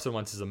saying Carson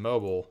Wentz is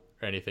immobile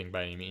or anything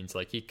by any means.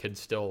 Like, he could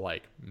still,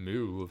 like,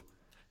 move.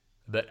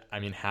 But, I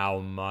mean, how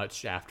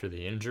much after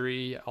the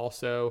injury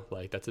also?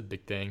 Like, that's a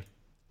big thing.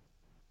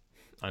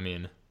 I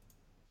mean,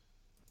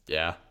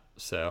 yeah.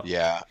 So.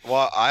 Yeah.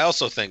 Well, I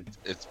also think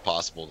it's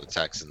possible the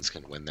Texans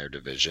can win their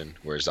division,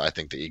 whereas I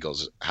think the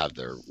Eagles have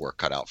their work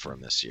cut out for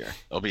them this year.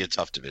 It'll be a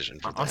tough division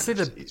for them. Honestly,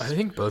 I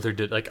think both are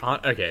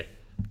okay.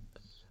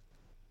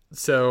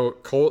 So,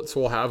 Colts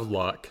will have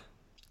luck.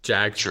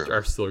 Jags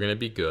are still going to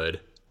be good.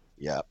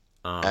 Yeah.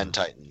 And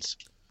Titans.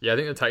 Yeah, I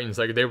think the Titans,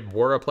 like, they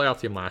were a playoff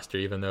team last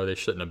year, even though they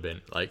shouldn't have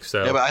been. Like,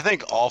 so. Yeah, but I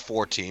think all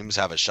 4 teams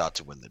have a shot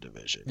to win the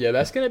division. Yeah,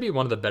 that's going to be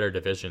one of the better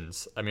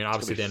divisions. I mean,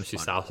 obviously the gonna be NFC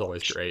fun South is to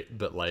always watch. great,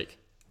 but like,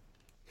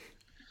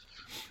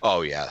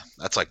 Oh yeah,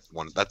 that's like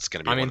one. That's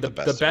gonna be I one mean, of the the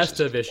best. best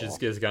divisions in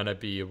division is gonna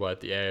be what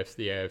the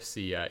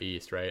AFC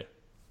East, right?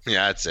 football.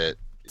 Yeah, that's it.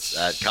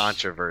 That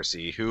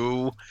controversy.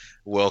 Who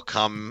will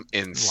come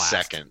in Last.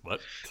 second?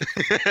 What?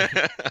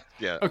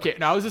 Yeah. Okay,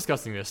 now I was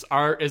discussing this.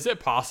 Is it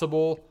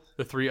possible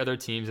the three other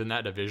teams in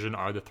that division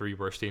are the three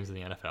worst teams in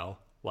the NFL,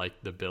 like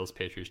the Bills,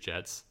 Patriots,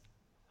 Jets,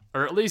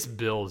 or at least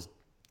Bills?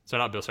 So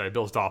not Bills. Sorry,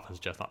 Bills, Dolphins,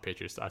 Jets, not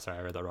Patriots. Sorry,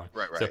 I read that wrong.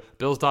 Right. So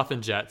Bills,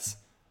 Dolphins, Jets.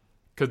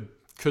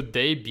 Could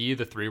they be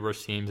the three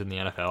worst teams in the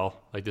NFL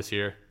like this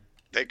year?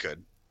 They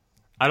could.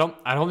 I don't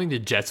think the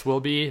Jets will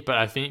be, but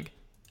I think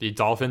the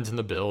Dolphins and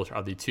the Bills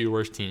are the two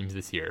worst teams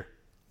this year.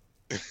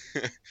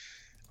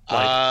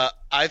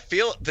 I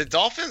feel the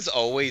Dolphins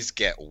always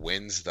get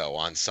wins though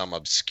on some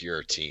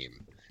obscure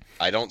team.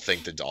 I don't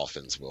think the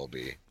Dolphins will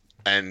be.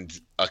 And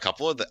a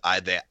couple of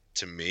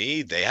to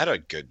me, they had a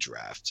good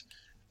draft.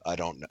 I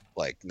don't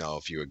know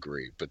if you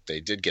agree, but they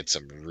did get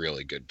some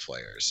really good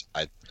players.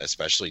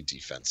 Especially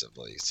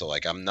defensively. So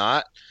like I'm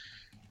not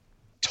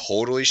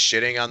totally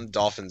shitting on the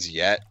Dolphins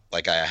yet,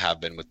 like I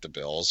have been with the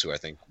Bills, who I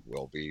think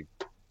will be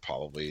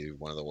probably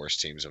one of the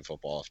worst teams in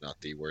football, if not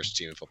the worst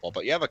team in football.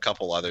 But you have a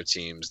couple other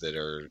teams that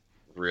are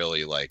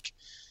really like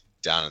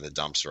down in the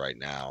dumps right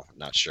now.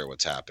 Not sure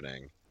what's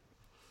happening.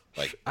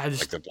 Like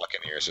the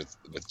Buccaneers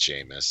with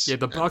Jameis. Yeah,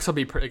 the Bucks will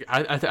be pretty.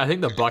 I think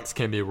the Bucks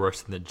can be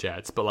worse than the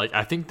Jets, but like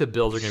I think the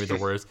Bills are going to be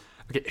the worst.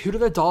 Okay, who do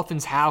the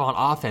Dolphins have on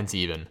offense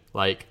even?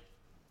 Like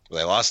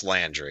they lost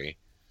Landry.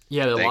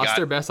 Yeah, they lost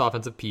their best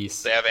offensive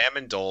piece. They have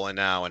Amendola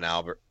now and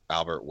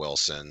Albert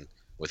Wilson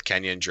with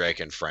Kenyon Drake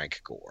and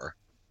Frank Gore.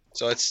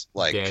 So it's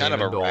like kind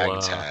of a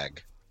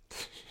ragtag.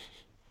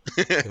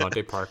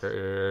 Devontae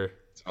Parker,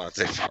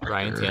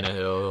 Ryan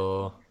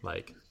Tannehill,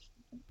 like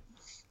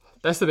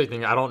that's the big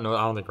thing. I don't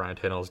think Ryan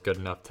Tannehill is good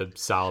enough to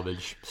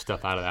salvage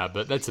stuff out of that,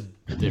 but that's a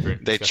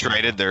different. They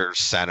traded their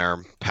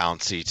center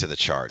Pouncey to the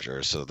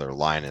Chargers, so their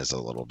line is a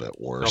little bit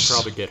worse. They'll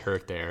probably get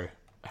hurt there.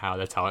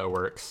 That's how it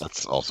works.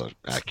 That's also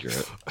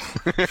accurate.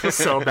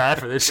 So bad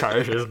for the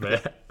Chargers,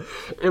 man.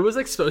 It was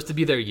like supposed to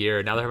be their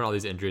year. Now they're having all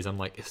these injuries. I'm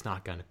like, it's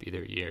not gonna be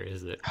their year,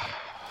 is it?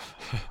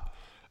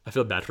 I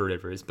feel bad for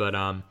Rivers, but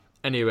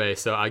anyway.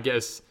 So I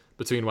guess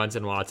between Wentz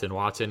and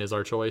Watson is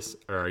our choice,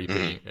 or are you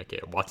putting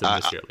Watson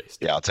this year at least?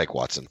 Yeah, I'll take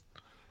Watson.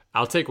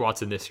 I'll take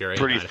Watson this year,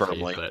 pretty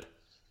firmly, but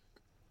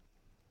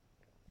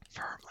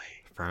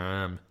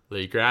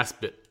firmly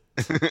grasp it.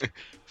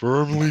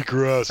 Firmly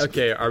grasp.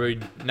 Okay, are we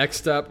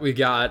next up? We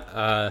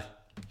got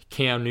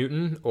Cam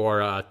Newton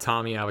or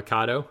Tommy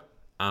Avocado,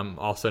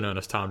 also known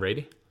as Tom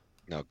Brady.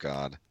 Oh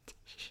God.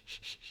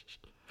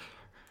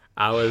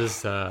 I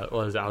was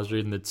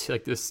reading this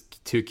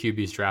 2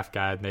 QBs draft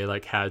guide, and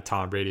they had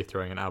Tom Brady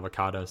throwing an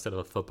avocado instead of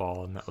a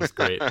football, and that was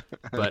great.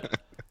 But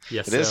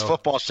yes, it is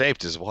football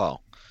shaped as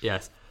well.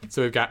 Yes.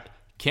 So we've got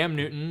Cam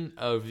Newton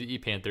of the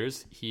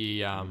Panthers.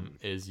 He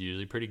is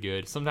usually pretty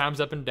good, sometimes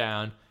up and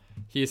down.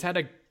 He's had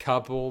a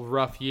couple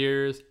rough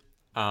years,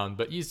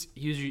 but he's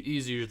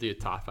usually a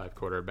top 5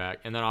 quarterback.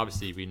 And then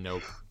obviously we know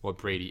what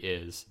Brady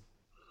is.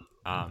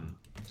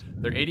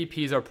 Their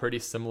ADPs are pretty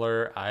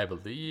similar, I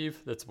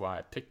believe. That's why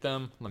I picked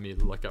them. Let me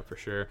look up for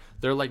sure.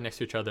 They're next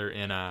to each other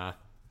in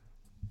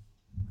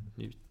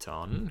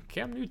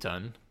Cam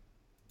Newton.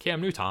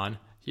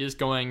 He is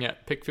going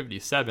at pick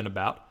 57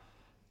 about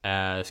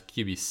as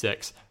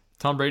QB6.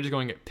 Tom Brady's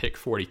going at pick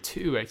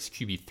 42 as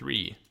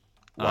QB3.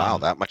 Wow,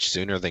 that much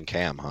sooner than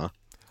Cam, huh?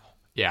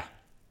 Yeah.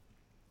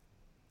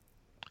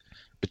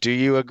 But do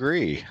you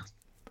agree?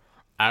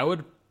 I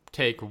would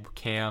take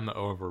Cam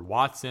over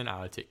Watson.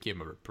 I would take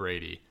Cam over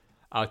Brady.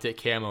 I would take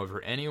Cam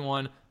over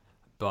anyone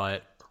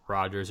but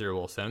Rodgers or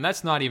Wilson. And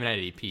that's not even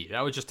ADP.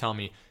 That would just tell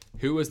me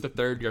who is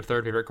your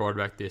third favorite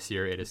quarterback this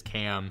year. It is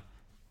Cam,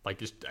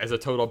 just as a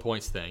total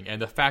points thing.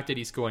 And the fact that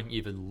he's going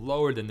even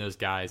lower than those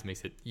guys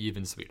makes it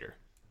even sweeter.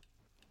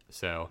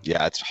 So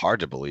yeah, it's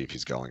hard to believe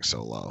he's going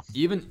so low.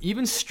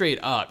 Even straight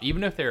up,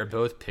 even if they were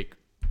both pick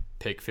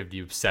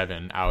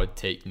 57, I would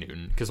take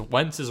Newton because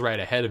Wentz is right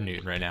ahead of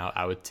Newton right now.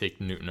 I would take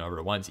Newton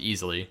over Wentz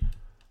easily.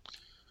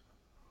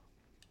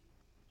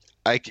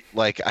 I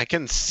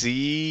can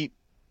see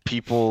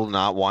people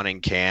not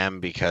wanting Cam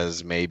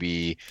because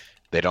maybe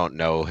they don't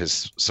know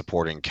his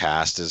supporting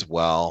cast as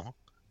well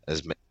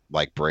as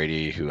like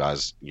Brady, who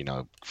has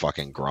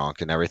fucking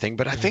Gronk and everything.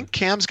 But I think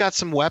Cam's got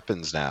some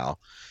weapons now.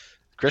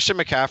 Christian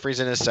McCaffrey's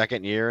in his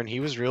second year, and he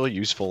was really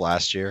useful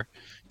last year.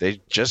 They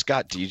just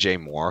got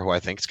DJ Moore, who I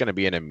think is going to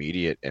be an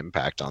immediate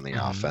impact on the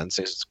offense.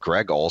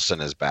 Greg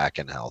Olsen is back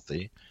and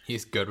healthy.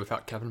 He's good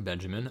without Kevin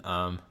Benjamin.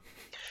 And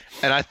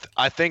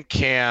I think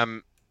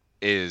Cam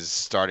is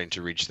starting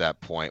to reach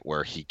that point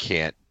where he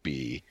can't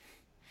be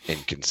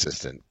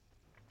inconsistent.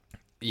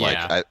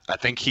 Yeah. I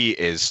think he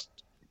is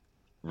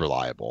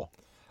reliable.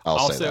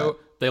 Also,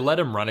 they let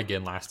him run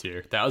again last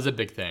year. That was a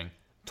big thing.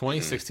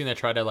 2016, they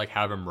tried to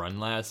have him run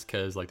less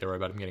because they worried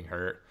about him getting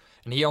hurt,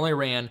 and he only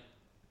ran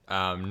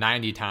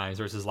 90 times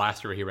versus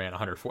last year he ran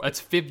 104. That's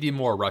 50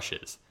 more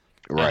rushes,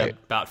 right?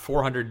 About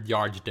 400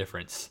 yards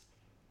difference.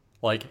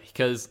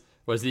 Because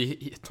was he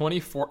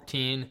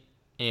 2014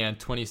 and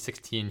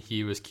 2016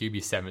 he was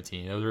QB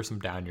 17. Those were some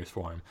down years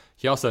for him.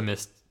 He also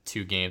missed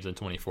 2 games in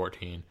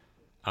 2014.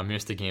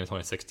 Missed a game in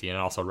 2016 and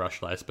also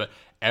rushed less. But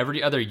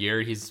every other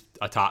year he's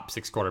a top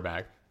 6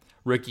 quarterback.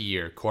 Rookie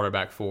year,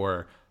 quarterback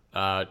 4.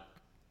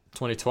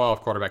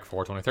 2012 quarterback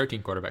 4,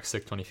 2013 quarterback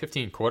 6,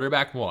 2015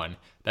 quarterback 1.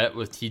 That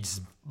was he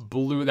just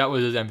blew. That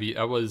was his MVP.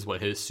 That was what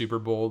his Super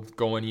Bowl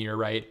going year,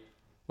 right?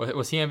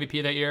 Was he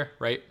MVP that year,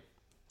 right?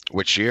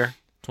 Which year?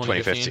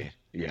 2015.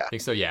 Yeah, I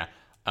think so. Yeah.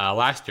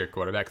 Last year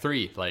quarterback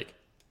 3. Like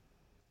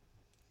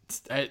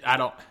I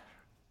don't.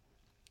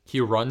 He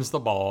runs the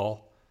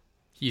ball.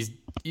 He's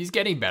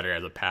getting better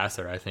as a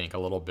passer. I think a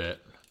little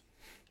bit.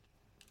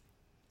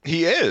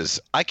 He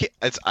is.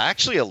 It's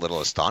actually a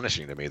little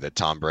astonishing to me that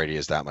Tom Brady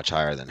is that much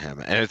higher than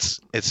him, and it's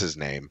his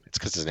name. It's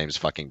because his name's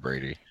fucking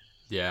Brady.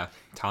 Yeah,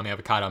 Tommy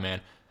Avocado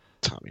Man.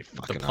 Tommy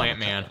fucking the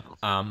plant avocado.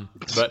 man.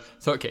 But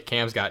so okay,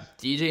 Cam's got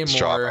DJ Moore.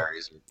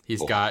 Strawberries.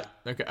 He's got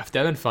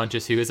Devin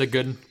Funchess, who is a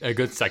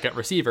good second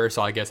receiver.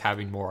 So I guess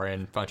having Moore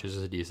and Funchess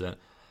is decent.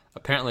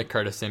 Apparently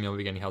Curtis Samuel will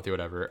be getting healthy,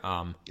 whatever.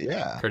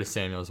 Yeah. Curtis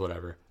Samuel's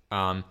whatever.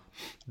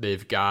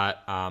 They've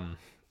got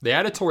they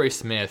added Torrey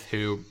Smith,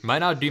 who might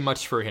not do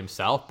much for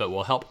himself, but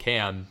will help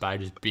Cam by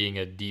just being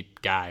a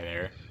deep guy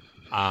there.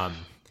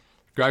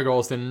 Greg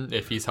Olsen,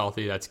 if he's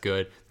healthy, that's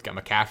good. They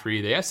got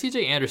McCaffrey. They have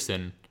CJ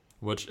Anderson,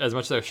 which, as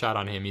much as I've shot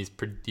on him, he's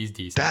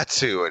decent. That's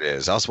who it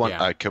is.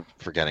 I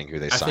kept forgetting who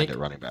they signed at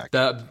running back.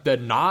 The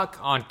knock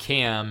on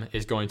Cam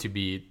is going to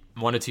be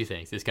one of two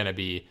things. It's going to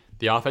be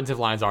the offensive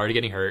line's already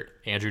getting hurt.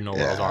 Andrew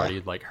Norwell's already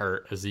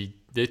hurt. Did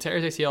he tear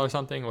his ACL or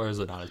something, or is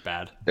it not as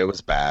bad? It was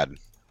bad.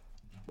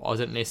 Was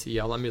it an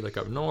ACL? Let me look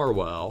up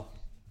Norwell.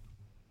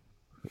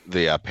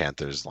 The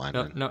Panthers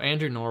lineman. No,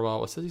 Andrew Norwell.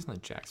 What says he's on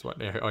the Jags?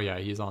 What? Oh yeah,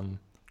 he's on.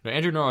 No,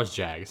 Andrew Norwell's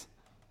Jags.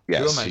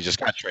 Yes, he just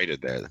got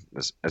traded there.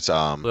 It's They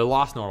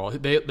lost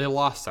Norwell. They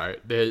lost. Sorry,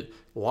 they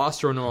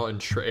lost Joe Norwell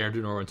and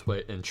Andrew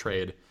Norwell in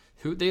trade.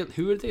 Who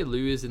did they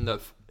lose in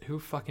the? Who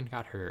fucking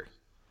got hurt?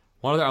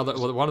 One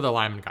of the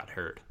linemen got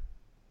hurt.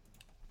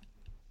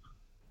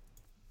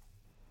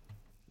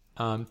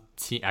 I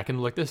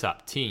can look this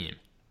up. Team.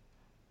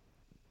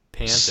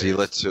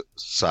 Panthers.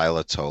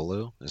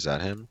 Silatolu, is that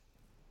him?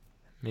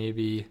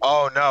 Maybe.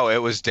 Oh no, it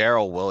was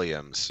Darrell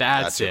Williams.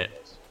 That's it.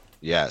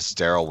 Yes,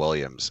 Darrell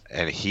Williams,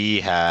 and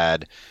he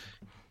had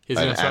an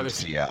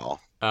MCL.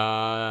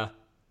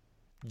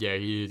 Yeah,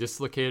 he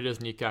dislocated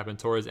his kneecap and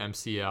tore his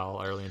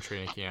MCL early in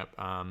training camp.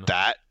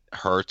 That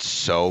hurts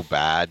so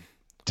bad.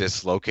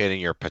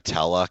 Dislocating your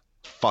patella,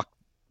 fuck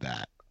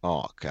that.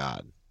 Oh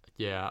god.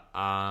 Yeah.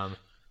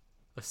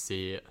 Let's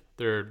see.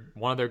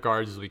 One of their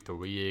guards is week to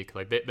week.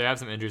 Like they have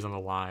some injuries on the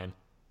line.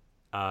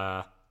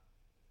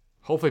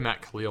 Hopefully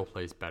Matt Khalil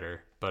plays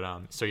better. But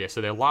so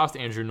they lost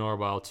Andrew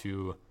Norwell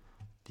to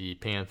the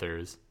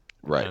Panthers.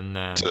 Right. And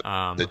then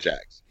the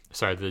Jags.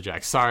 Sorry, the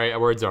Jags. Sorry,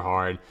 words are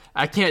hard.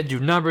 I can't do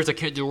numbers. I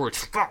can't do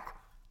words. Fuck.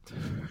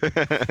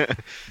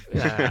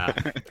 Yeah.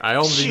 I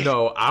only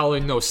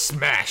know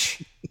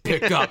smash,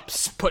 pick up,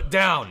 put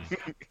down.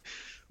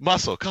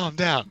 Muscle, calm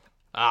down.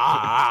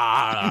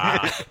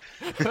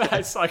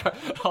 It's like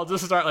I'll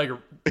just start like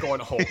going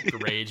Hulk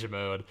rage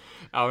mode.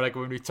 Like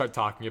when we start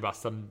talking about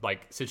some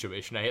like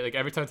situation I hate, like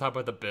every time I talk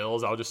about the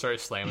Bills, I'll just start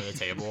slamming the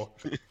table.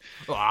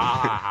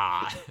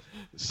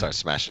 Start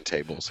smashing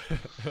tables.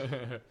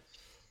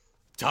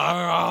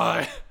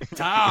 Todd,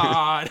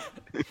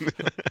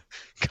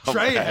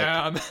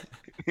 Traham.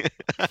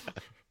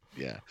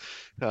 Yeah.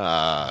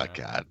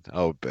 God.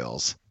 Oh,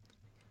 Bills.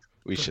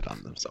 We shit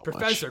on them so much.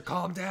 Professor,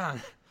 calm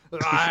down.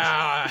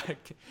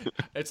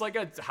 It's like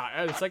a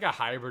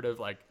hybrid of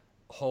like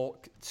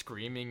Hulk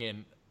screaming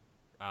and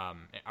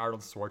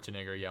Arnold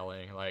Schwarzenegger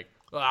yelling like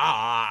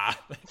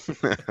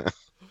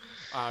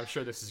I'm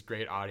sure this is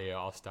great audio.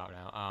 I'll stop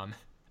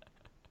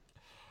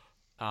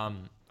now.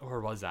 Where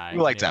was I?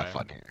 We like to have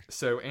fun here.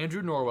 So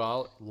Andrew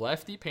Norwell,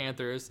 lefty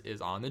Panthers, is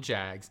on the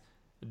Jags.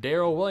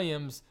 Darrell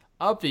Williams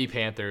of the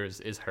Panthers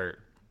is hurt.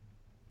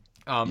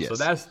 Yes. So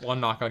that's one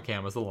knock on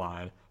Cam was the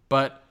line.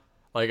 But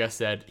like I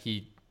said,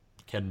 he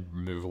can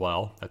move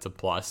well. That's a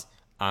plus.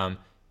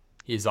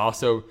 He's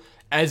also,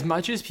 as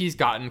much as he's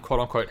gotten quote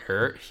unquote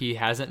hurt, he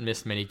hasn't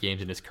missed many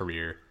games in his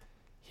career.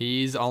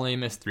 He's only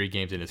missed 3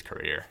 games in his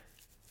career.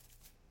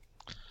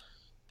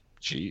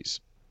 Jeez.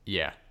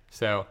 Yeah.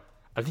 So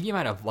I think he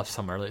might have left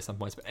some early at some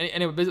points. But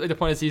anyway, basically the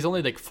point is he's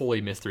only like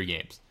fully missed 3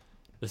 games,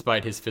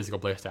 despite his physical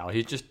play style.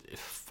 He's just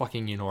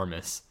fucking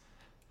enormous.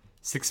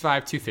 6'5",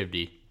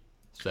 250.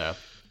 So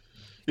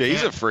yeah,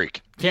 he's a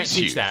freak. Can't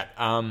teach that.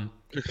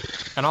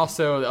 And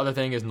also the other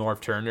thing is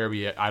Norv Turner.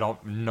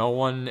 No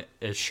one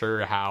is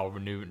sure how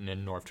Newton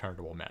and Norv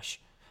Turner will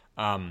mesh.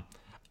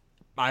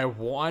 My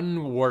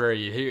one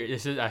worry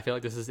here, I feel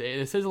like this is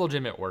a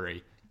legitimate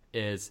worry.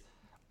 Is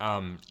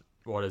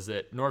what is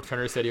it? Norv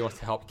Turner said he wants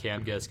to help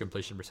Cam get his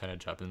completion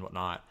percentage up and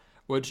whatnot,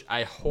 which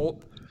I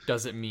hope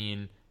doesn't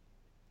mean.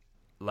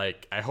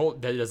 Like I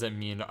hope that doesn't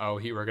mean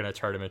we're gonna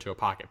turn him into a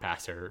pocket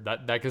passer.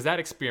 That because that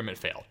experiment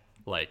failed.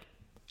 Like.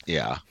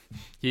 Yeah.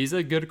 He's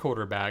a good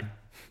quarterback,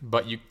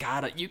 but you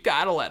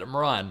gotta let him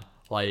run.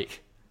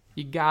 Like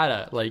You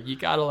gotta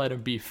let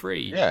him be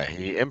free. Yeah,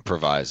 he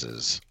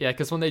improvises. Yeah,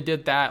 because when they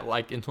did that,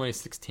 like in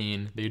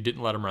 2016, they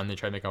didn't let him run. They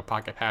tried to make him a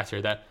pocket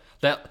passer.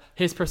 That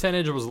his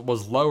percentage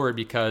was lower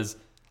because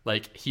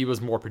like he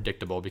was more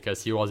predictable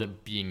because he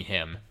wasn't being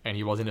him and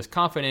he wasn't as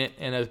confident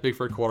and as big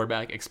for a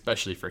quarterback,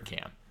 especially for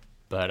Cam.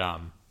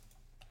 But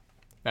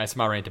that's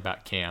my rant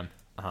about Cam.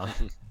 I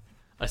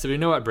said we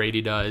know what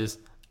Brady does.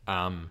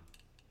 I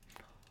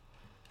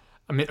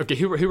mean, okay,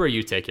 who are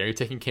you taking? Are you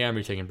taking Cam? Or are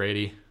you taking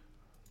Brady?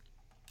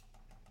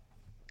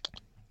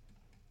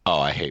 Oh,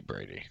 I hate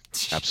Brady.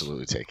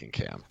 Absolutely taking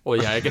Cam.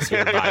 Well, yeah, I guess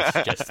you're a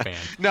biased Jets fan.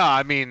 No,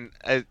 I mean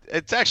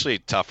it's actually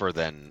tougher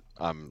than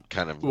I'm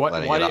kind of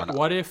letting it on.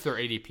 What if their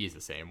ADP is the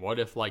same? What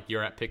if like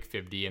you're at pick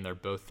 50 and they're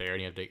both there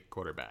and you have to take a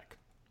quarterback?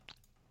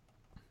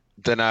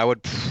 Then I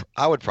would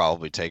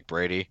probably take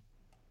Brady.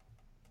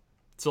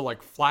 So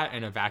like flat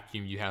in a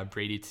vacuum, you have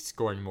Brady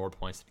scoring more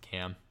points than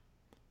Cam.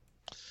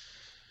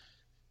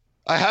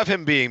 I have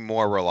him being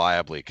more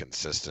reliably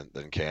consistent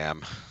than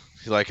Cam.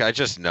 Like I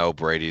just know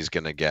Brady's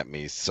gonna get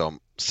me some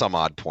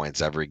odd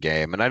points every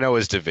game, and I know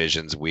his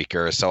division's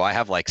weaker, so I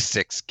have like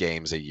 6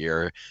 games a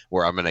year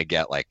where I'm gonna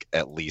get like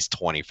at least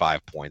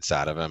 25 points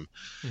out of him.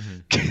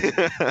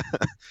 Mm-hmm.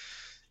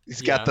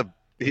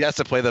 He has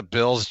to play the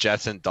Bills,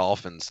 Jets, and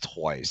Dolphins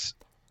twice.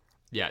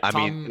 Yeah, I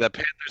mean the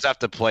Panthers have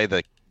to play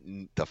the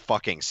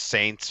fucking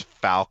Saints,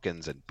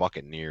 Falcons, and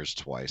Buccaneers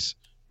twice.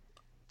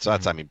 So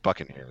that's I mean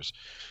Buccaneers,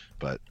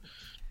 but.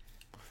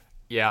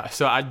 Yeah,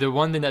 so the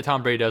one thing that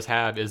Tom Brady does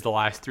have is the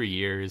last 3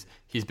 years,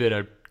 he's been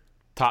a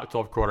top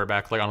 12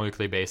 quarterback like on a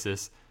weekly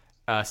basis,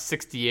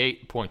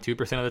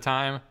 68.2% of the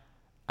time.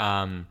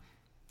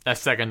 That's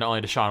second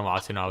only to Deshaun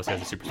Watson, obviously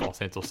has a super small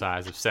sample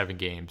size of 7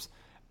 games.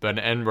 But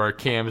where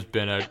Cam's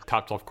been a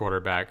top 12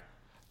 quarterback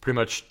pretty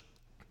much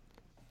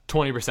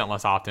 20%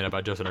 less often,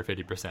 about just under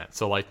 50%.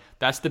 So like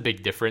that's the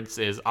big difference.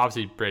 Is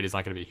obviously Brady's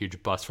not going to be a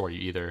huge bust for you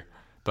either.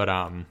 But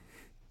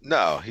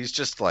no, he's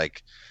just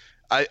like.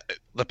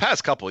 The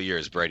past couple of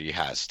years, Brady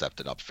has stepped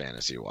it up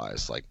fantasy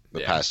wise. Like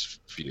the past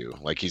few,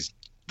 like he's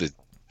the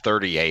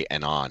 38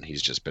 and on. He's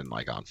just been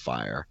like on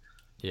fire.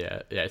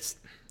 Yeah. It's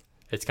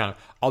kind of.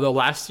 Although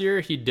last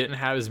year he didn't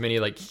have as many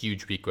like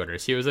huge week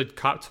winners. He was a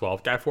top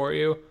 12 guy for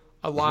you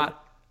a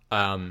lot.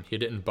 He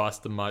didn't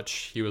bust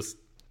much. He was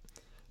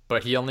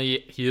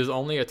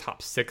only a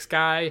top 6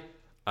 guy.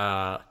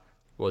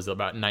 Was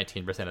about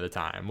 19% of the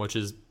time, which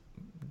is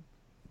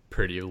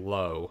pretty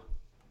low.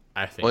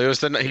 I think. Well,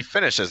 he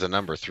finished as the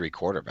number 3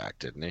 quarterback,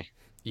 didn't he?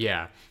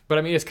 Yeah, but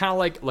I mean, it's kind of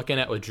like looking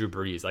at with Drew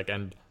Brees. Like,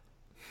 and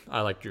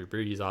I like Drew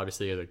Brees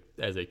obviously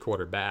as a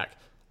quarterback.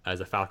 As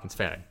a Falcons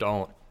fan, I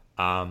don't.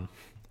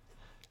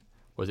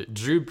 Was it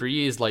Drew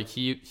Brees? Like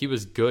he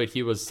was good.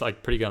 He was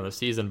like pretty good on the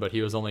season, but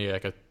he was only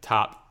like a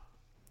top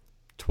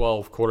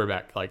 12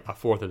 quarterback, like a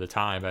fourth of the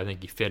time. I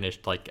think he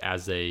finished like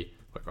as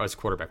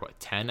quarterback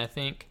 10, I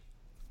think,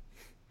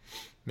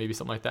 maybe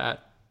something like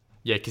that.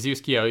 Yeah, because he was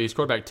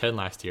quarterback 10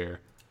 last year.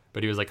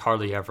 But he was like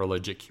hardly ever a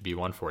legit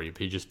QB1 for you.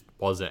 But he just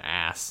was an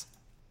ass.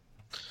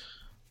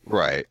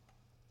 Right.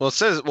 Well, it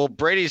says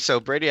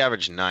Brady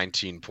averaged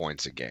 19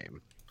 points a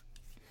game.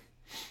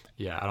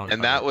 Yeah, I don't.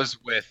 And that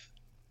was with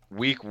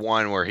week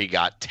 1 where he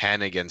got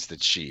 10 against the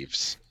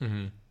Chiefs,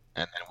 and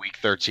then week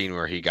 13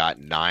 where he got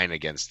 9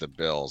 against the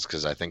Bills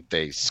because I think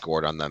they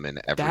scored on them in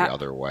every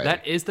other way.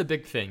 That is the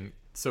big thing.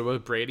 So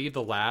with Brady,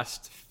 the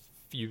last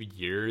few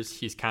years,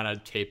 he's kind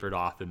of tapered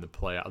off in the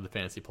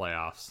fantasy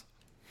playoffs.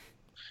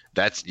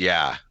 That's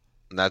kind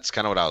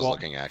of what I was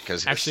looking at.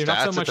 Cause actually,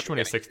 not so much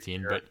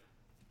 2016, but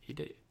he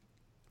did.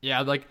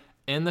 Yeah, like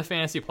in the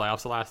fantasy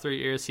playoffs the last 3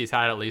 years, he's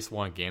had at least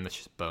one game that's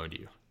just boned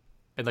you.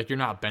 And like you're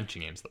not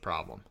benching him is the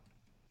problem.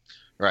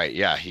 Right,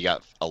 yeah, he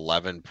got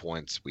 11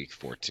 points week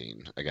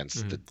 14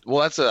 against that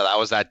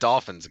was that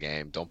Dolphins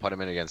game. Don't put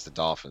him in against the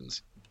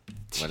Dolphins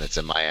when it's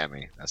in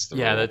Miami. That's the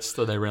rule. That's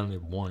they randomly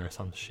won or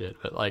some shit.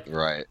 But like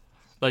right.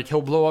 Like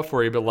he'll blow up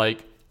for you, but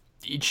like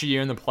each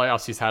year in the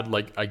playoffs, he's had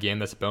like a game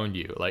that's boned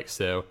you. Like,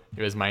 so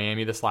it was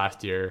Miami this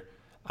last year.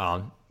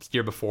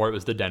 Year before it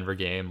was the Denver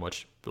game,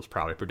 which was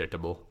probably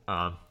predictable.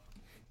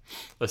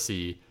 Let's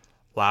see.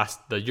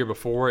 The year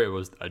before it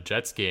was a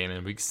Jets game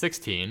in week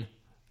 16.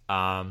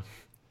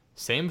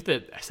 Same with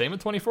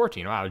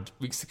 2014. Wow,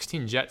 week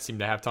 16 Jets seem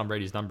to have Tom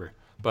Brady's number.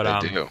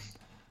 But they do.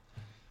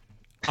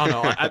 I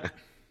don't know.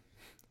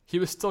 He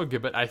was still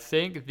good, but I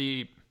think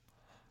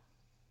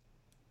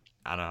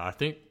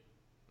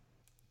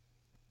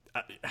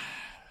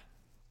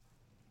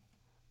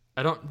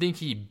I don't think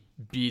he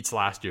beats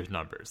last year's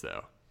numbers,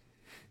 though.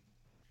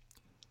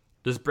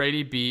 Does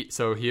Brady beat...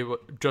 So he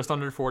just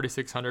under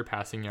 4,600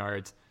 passing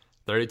yards,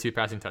 32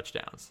 passing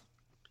touchdowns.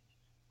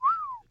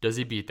 Does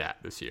he beat that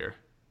this year?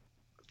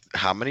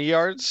 How many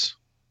yards?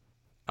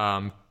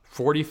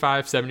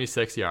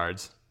 4576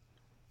 yards,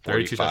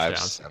 32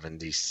 touchdowns.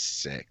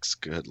 76.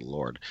 Good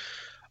Lord.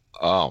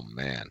 Oh,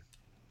 man.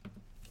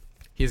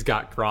 He's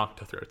got Gronk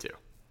to throw to.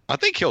 I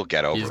think he'll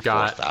get over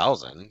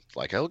 4,000.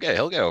 Like he'll get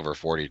over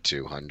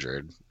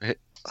 4,200.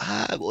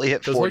 Will he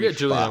hit 45? Look at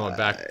Julian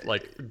back.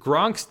 Like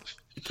Gronk's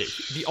Okay,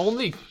 the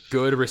only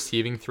good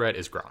receiving threat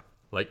is Gronk.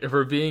 Like, if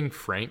we're being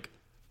frank,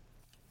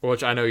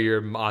 which I know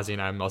you're Ozzy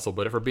and I'm Muscle,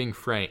 but if we're being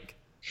frank,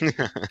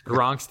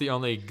 Gronk's the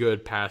only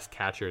good pass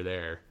catcher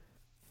there.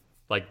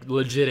 Like,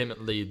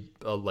 legitimately,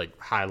 like,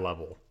 high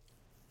level.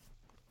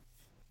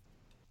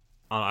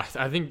 I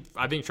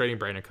think trading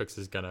Brandon Cooks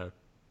is gonna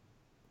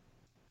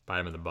bite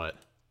him in the butt.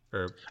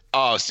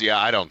 Oh, so yeah,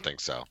 I don't think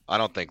so. I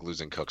don't think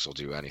losing Cooks will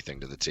do anything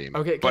to the team.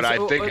 Okay, but I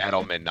think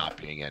Edelman not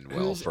being in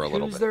will for a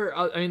little bit. There?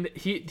 I mean,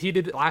 he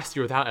did it last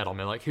year without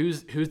Edelman. Like,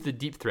 who's the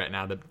deep threat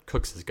now that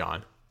Cooks is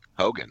gone?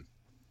 Hogan.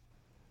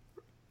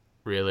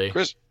 Really?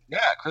 Chris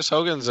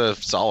Hogan's a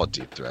solid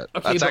deep threat.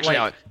 Okay, That's actually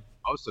like,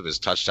 how most of his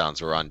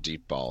touchdowns were on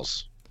deep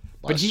balls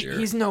but last year.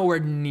 He's nowhere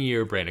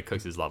near Brandon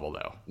Cooks' level,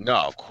 though. No,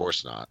 of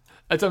course not.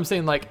 That's what I'm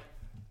saying. Like,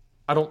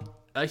 I don't.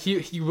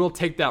 He will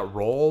take that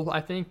role,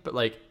 I think, but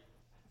like,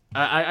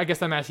 I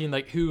guess I'm asking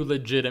like who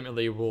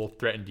legitimately will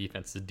threaten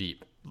defenses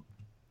deep.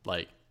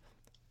 Like,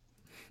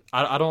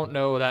 I don't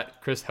know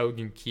that Chris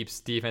Hogan keeps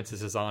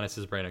defenses as honest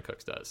as Brandon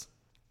Cooks does,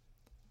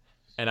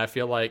 and I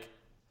feel like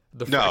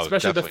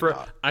especially the first.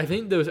 I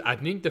think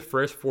the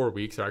first 4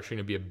 weeks are actually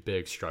going to be a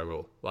big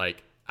struggle.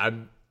 Like, I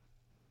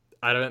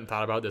haven't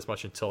thought about this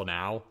much until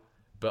now,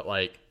 but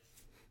like.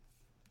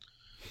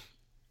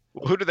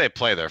 Who do they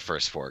play their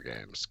first 4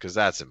 games? Because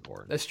that's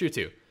important. That's true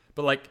too.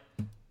 But like,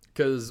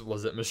 because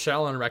was it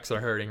Michelle and Rex are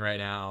hurting right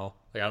now?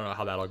 Like, I don't know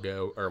how that'll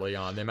go early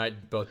on. They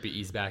might both be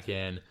eased back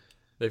in.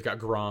 They've got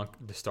Gronk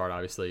to start,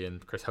 obviously,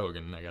 and Chris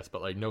Hogan, I guess.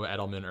 But like, no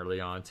Edelman early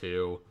on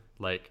too.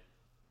 Like,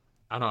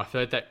 I don't know. I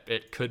feel like that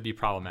it could be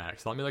problematic.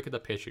 So let me look at the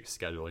Patriots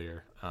schedule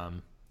here.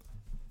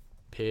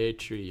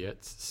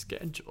 Patriots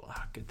schedule.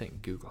 Good thing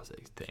Google's a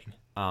thing.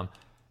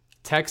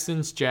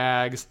 Texans,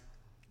 Jags,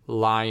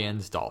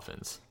 Lions,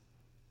 Dolphins.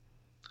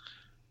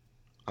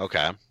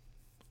 Okay.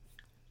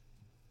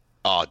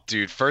 Oh,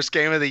 dude, first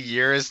game of the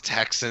year is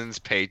Texans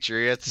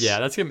Patriots. Yeah,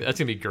 that's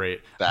gonna be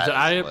great.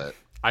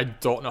 I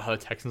don't know how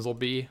the Texans will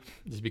be,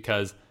 just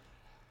because.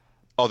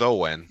 Oh, they'll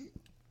win.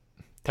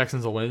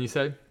 Texans will win, you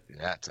said?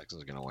 Yeah,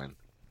 Texans are gonna win.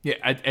 Yeah,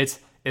 it's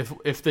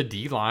if the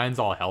D line's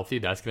all healthy,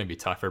 that's gonna be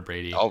tough for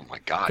Brady. Oh my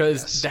god,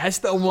 because that's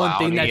the one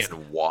thing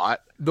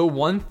Watt. The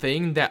one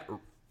thing that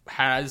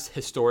has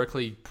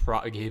historically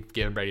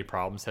given Brady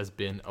problems has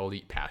been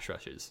elite pass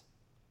rushes.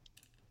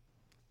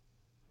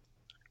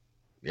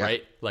 Yeah.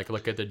 Right? Like,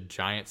 look at the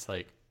Giants.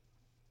 Like,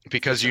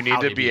 because you need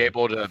to be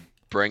able to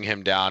bring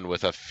him down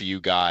with a few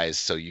guys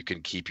so you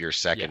can keep your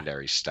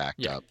secondary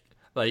stacked up.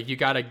 Like, you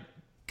got to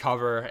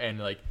cover, and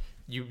like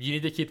you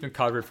need to keep them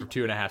covered for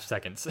 2.5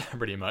 seconds,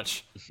 pretty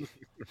much.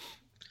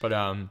 But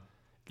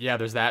yeah,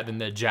 there's that. Then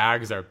the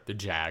Jags are the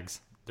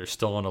Jags. They're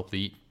still an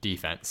elite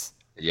defense.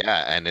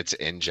 Yeah, and it's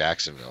in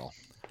Jacksonville.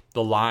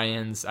 The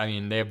Lions, I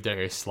mean, they have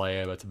Darius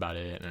Slay, but that's about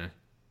it.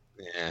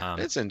 Yeah,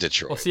 it's in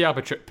Detroit. We'll see how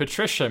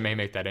Patricia may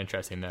make that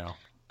interesting, though.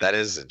 That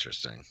is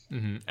interesting.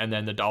 Mm-hmm. And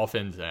then the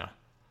Dolphins,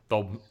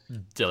 they'll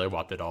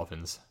dilly-wop the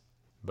Dolphins.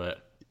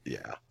 But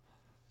yeah,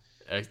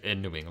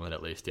 in New England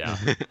at least, yeah.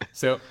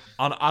 So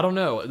I don't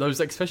know. Those,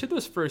 like, especially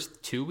those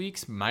first 2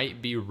 weeks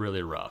might be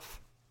really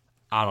rough.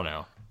 I don't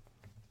know.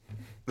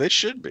 They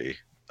should be.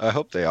 I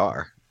hope they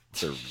are.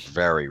 They're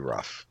very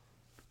rough.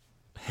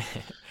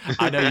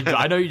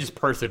 I know you just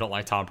personally don't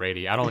like Tom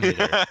Brady. I don't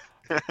either.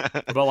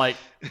 But like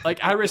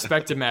I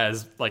respect him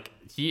as, like,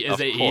 he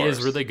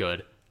is really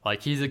good.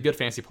 Like, he's a good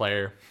fantasy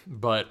player,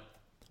 but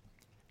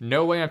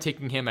no way I'm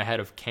taking him ahead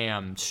of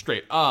Cam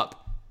straight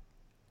up.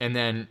 And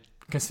then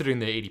considering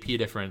the ADP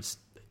difference,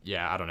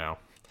 yeah, I don't know.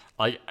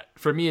 Like,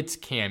 for me, it's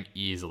Cam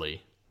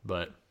easily,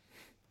 but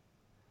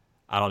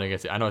I don't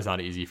think I know it's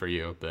not easy for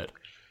you, but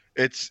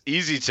it's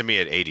easy to me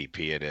at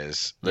ADP. It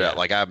is. Yeah.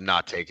 Like, I'm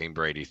not taking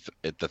Brady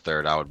at the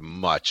third. I would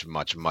much,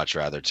 much, much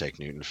rather take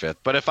Newton fifth.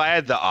 But if I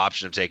had the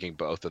option of taking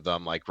both of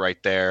them, like,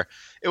 right there,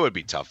 it would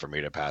be tough for me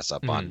to pass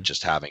up on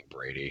just having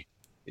Brady.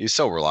 He's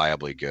so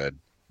reliably good.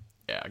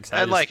 Yeah,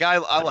 exactly. And like I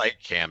like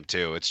Cam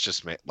too. It's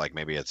just like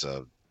maybe it's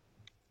a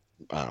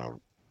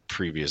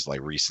previous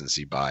like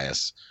recency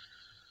bias.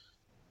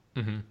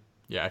 Mm-hmm.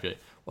 Yeah, I feel.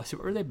 Well, see,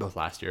 what were they both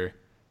last year?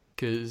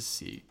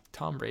 Because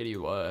Tom Brady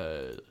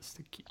was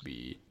the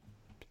QB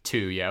 2.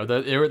 Yeah,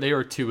 they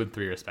were 2 and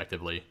 3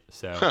 respectively.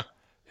 So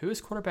who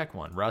was quarterback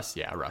 1? Russ.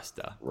 Yeah, Russ.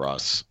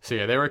 Russ. So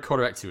yeah, they were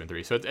quarterback 2 and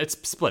 3. So it's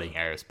splitting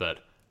hairs, but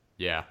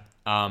yeah.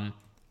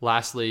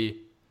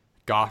 Lastly,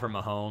 Goff or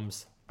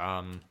Mahomes.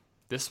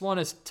 This one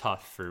is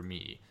tough for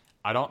me.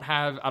 I don't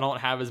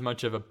have as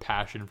much of a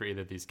passion for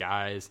either of these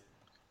guys,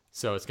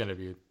 so it's gonna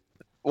be.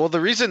 Well, the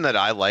reason that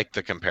I like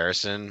the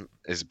comparison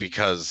is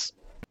because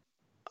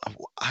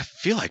I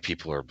feel like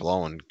people are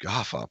blowing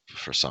Goff up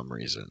for some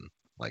reason.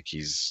 Like,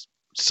 he's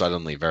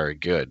suddenly very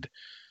good.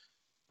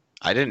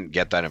 I didn't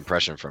get that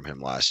impression from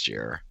him last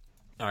year.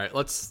 All right,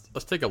 let's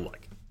take a look.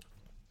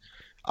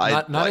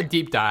 Not a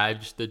deep dive,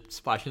 just the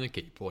splashing the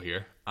kiddie pool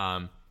here.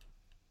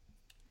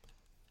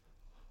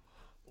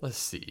 Let's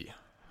see.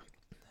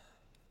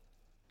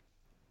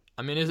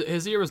 I mean,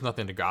 his year was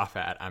nothing to Goff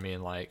at. I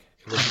mean, like,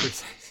 it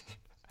was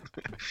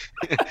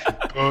pretty.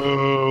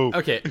 Oh.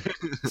 Okay,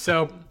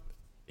 so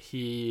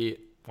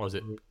what was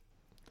it?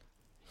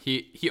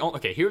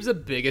 Okay, here's the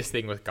biggest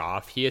thing with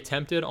Goff. He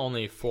attempted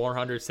only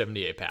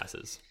 478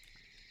 passes.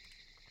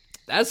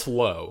 That's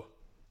low.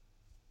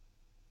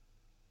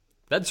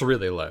 That's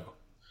really low.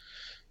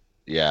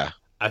 Yeah.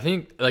 I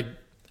think, like,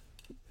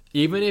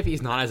 even if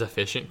he's not as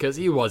efficient, because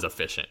he was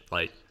efficient,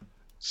 like,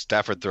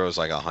 Stafford throws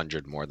like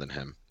 100 more than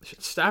him.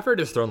 Stafford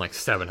has thrown like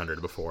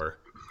 700 before.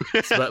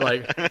 But,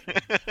 like,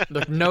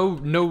 no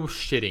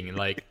shitting.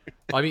 Like,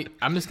 I mean,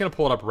 I'm just going to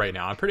pull it up right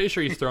now. I'm pretty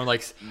sure he's thrown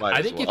like,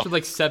 I think he threw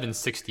like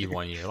 760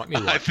 one year. Let me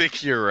look. I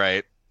think you're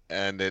right.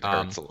 And it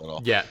hurts a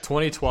little. Yeah,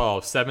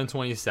 2012,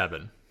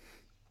 727.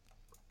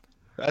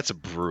 That's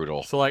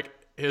brutal. So, like,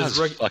 his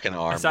fucking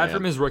arm, aside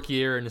from his rookie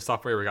year and his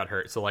sophomore year where he got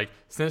hurt. So, like,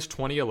 since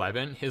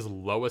 2011, his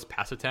lowest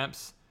pass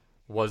attempts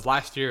was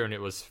last year, and it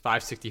was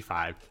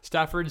 565.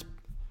 Stafford's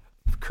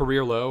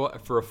career low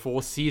for a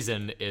full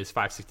season is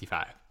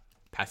 565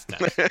 pass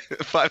attempts.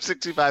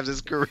 565 is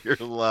his career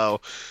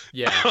low.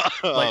 Yeah.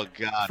 Oh,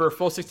 God. For a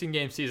full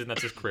 16-game season,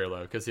 that's his career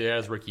low because he had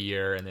his rookie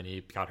year, and then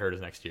he got hurt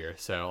his next year.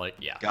 So, like,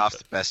 yeah.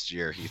 Goff's best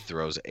year, he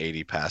throws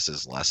 80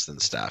 passes less than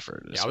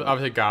Stafford. Yeah,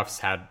 obviously Goff's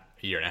had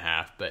a year and a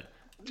half, but...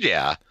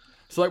 Yeah.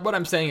 So, like, what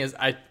I'm saying is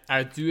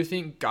I do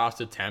think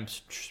Goff's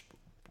attempts,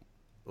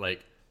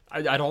 like,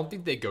 I don't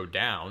think they go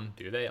down,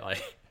 do they?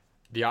 Like,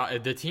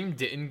 the team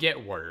didn't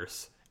get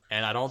worse,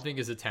 and I don't think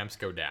his attempts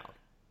go down.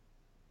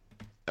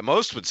 And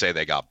most would say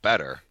they got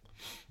better.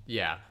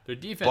 Yeah, their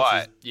defense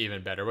is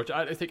even better, which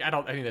I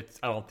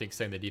don't think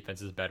saying the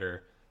defense is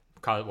better.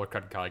 I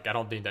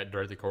don't think that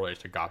directly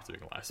correlates to Goff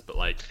doing less, but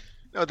like,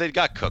 no, they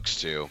got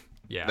Cooks too.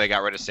 Yeah, they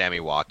got rid of Sammy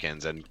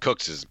Watkins, and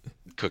Cooks is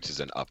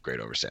an upgrade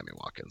over Sammy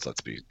Watkins.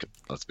 Let's be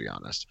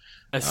honest.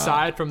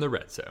 Aside from the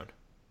red zone.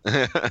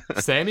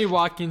 Sammy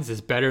Watkins is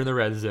better in the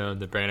red zone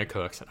than Brandon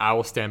Cooks, and I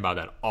will stand by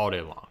that all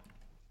day long.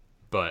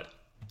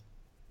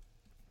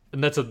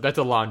 And that's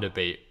a long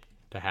debate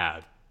to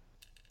have.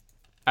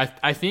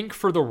 I think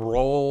for the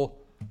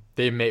role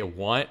they may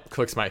want,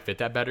 Cooks might fit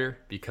that better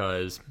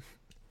because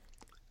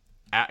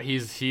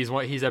he's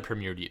a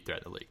premier deep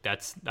threat in the league.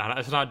 That's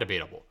not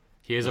debatable.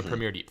 He is a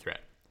premier deep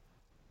threat,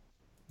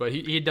 but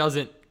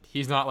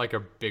he's not like a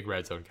big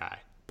red zone guy.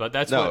 But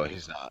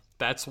he's not.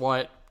 That's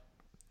what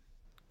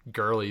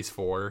Gurley's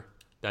for.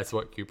 That's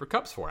what Cooper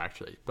Kupp's for,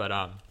 actually.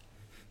 But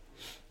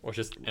which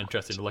is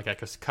interesting to look at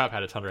because Kupp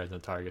had a ton of red zone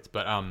targets.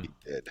 But he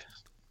did.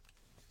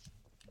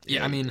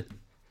 Yeah, I mean,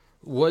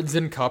 Woods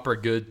and Kupp are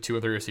good 2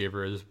 or 3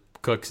 receivers.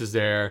 Cooks is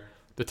there.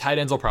 The tight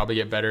ends will probably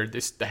get better.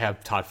 They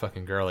have Todd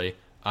fucking Gurley.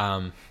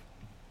 I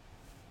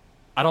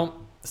don't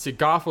see.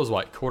 Goff was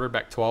what,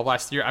 quarterback 12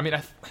 last year. I mean,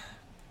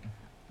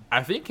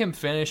 I think him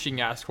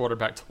finishing as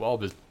quarterback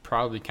 12 is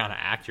probably kind of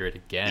accurate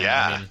again.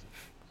 Yeah. I mean,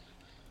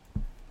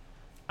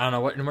 I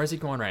don't know where's he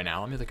going right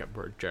now. Let me look at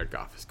where Jared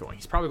Goff is going.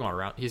 He's probably going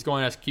around. He's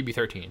going as QB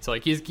 13. So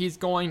like he's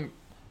going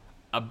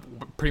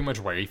pretty much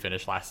where he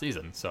finished last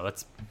season. So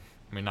that's,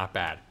 I mean, not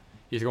bad.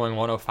 He's going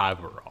 105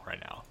 overall right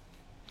now.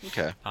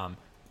 Okay.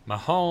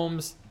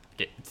 Mahomes,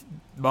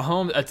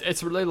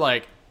 it's really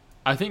like,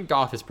 I think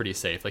Goff is pretty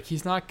safe. Like,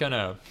 he's not going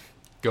to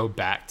go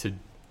back to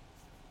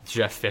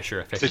Jeff Fisher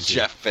efficiency. The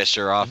Jeff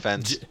Fisher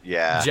offense?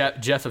 Yeah.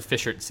 Jeff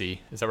efficiency.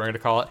 Is that what we're going to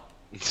call it?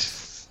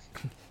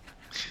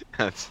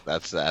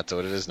 That's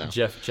what it is now.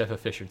 Jeff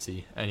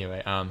efficiency.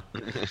 Anyway,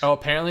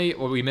 apparently,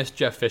 we missed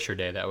Jeff Fisher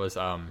Day. That was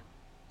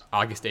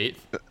August 8th.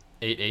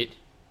 8/8.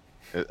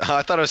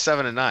 I thought it was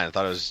 7 and 9. I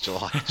thought it was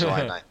July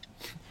 9th.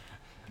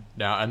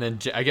 No, and then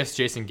I guess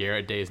Jason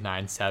Garrett Day is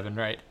 9/7,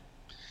 right?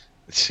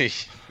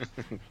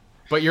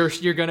 But you're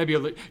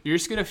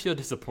just gonna feel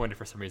disappointed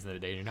for some reason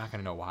today. You're not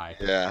gonna know why.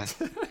 Yeah,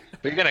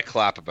 but you're gonna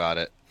clap about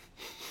it,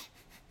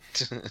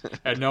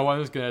 and no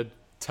one's gonna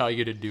tell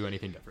you to do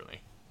anything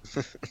differently.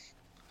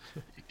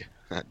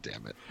 God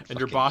damn it! And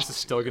your boss is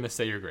still gonna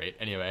say you're great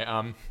anyway.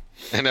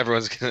 And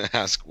everyone's gonna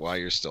ask why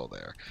you're still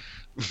there.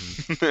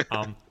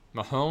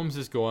 Mahomes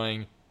is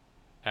going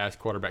as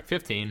quarterback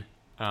 15.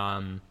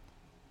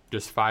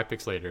 Just 5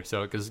 picks later.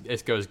 So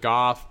it goes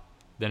Goff,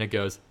 then it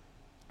goes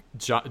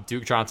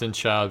Duke Johnson,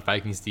 Chubb,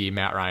 Vikings D,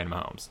 Matt Ryan,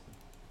 Mahomes.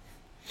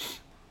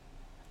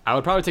 I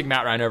would probably take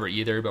Matt Ryan over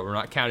either, but we're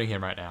not counting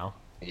him right now.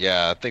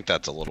 Yeah, I think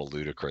that's a little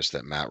ludicrous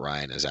that Matt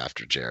Ryan is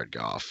after Jared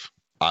Goff.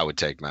 I would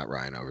take Matt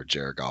Ryan over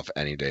Jared Goff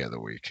any day of the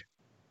week.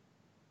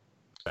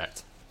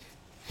 Correct.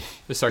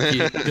 The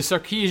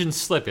Sarkeesian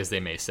slip, as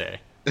they may say.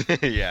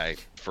 Yeah,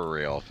 for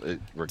real.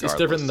 Regardless. It's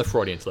different than the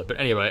Freudian slip. But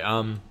anyway,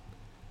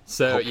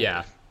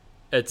 yeah,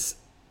 it's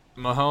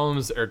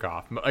Mahomes or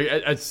Goff.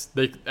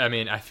 I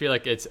mean, I feel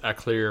like it's a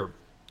clear,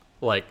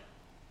 like,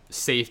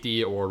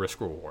 safety or risk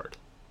reward.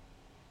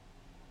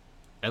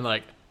 And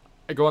like,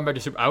 going back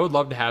to I would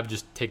love to have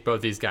just take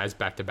both these guys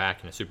back to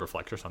back in a super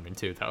flex or something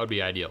too. That would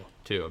be ideal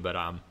too. But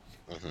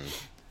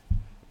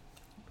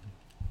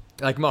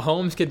like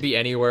Mahomes could be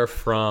anywhere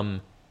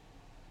from.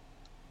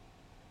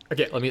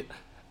 Okay, let me.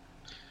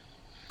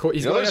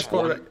 He's going as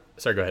quarterback.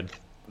 Sorry, go ahead.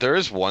 There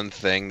is one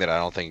thing that I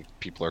don't think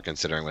people are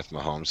considering with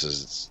Mahomes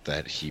is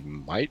that he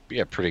might be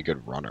a pretty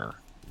good runner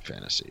in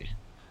fantasy.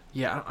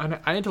 Yeah,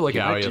 I need to look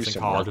at how he is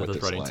in college with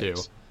his running too.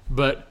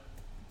 But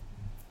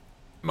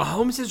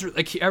Mahomes is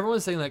like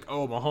everyone's saying like,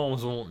 oh,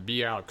 Mahomes won't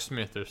be Alex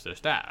Smith, this,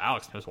 that.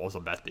 Alex Smith was the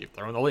best deep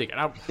thrower in the league,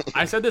 and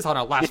I said this on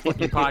our last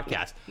fucking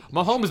podcast.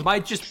 Mahomes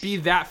might just be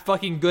that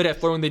fucking good at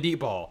throwing the deep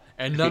ball,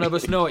 and none of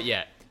us know it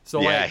yet. So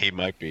Yeah, like, he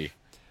might be.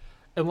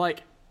 and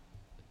like,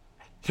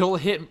 he'll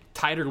hit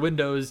tighter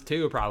windows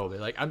too, probably.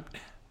 Like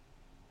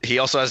He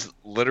also has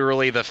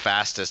literally the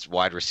fastest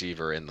wide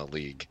receiver in the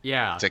league.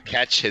 yeah. To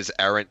catch his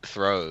errant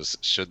throws,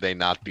 should they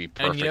not be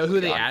perfect? And you know who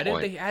they added?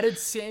 Point. They added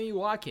Sammy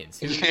Watkins.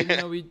 Who, even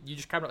though you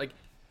just kind of like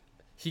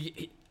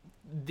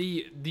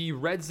the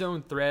red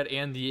zone threat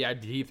and the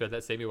deep threat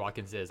that Sammy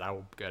Watkins is. I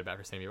will go back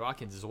for Sammy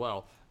Watkins as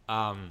well.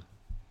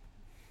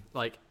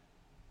 Like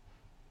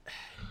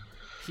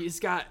he's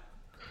got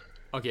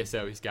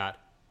so he's got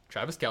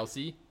Travis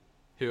Kelce,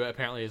 who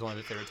apparently is one of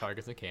his favorite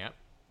targets in camp.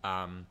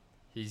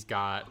 He's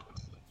got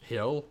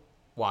Hill,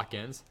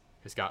 Watkins.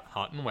 He's got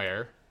Hunt and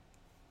Ware.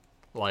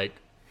 Like,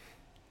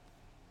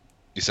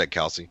 You said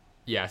Kelsey.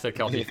 yeah, I said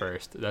Kelce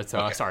first. That's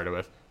how I started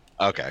with.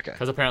 Okay.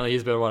 Because apparently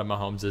he's been one of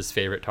Mahomes'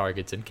 favorite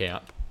targets in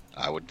camp.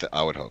 I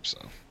would hope so.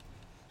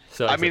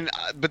 So I it's mean,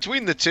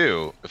 between the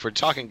two, if we're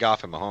talking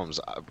Goff and Mahomes,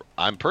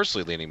 I'm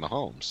personally leaning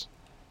Mahomes.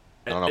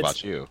 I don't know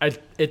about you.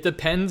 It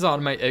depends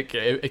on my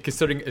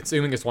considering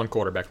assuming it's one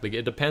quarterback league.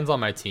 It depends on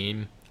my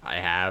team I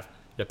have.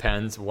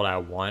 Depends what I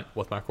want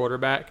with my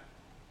quarterback.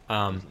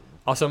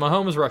 Also,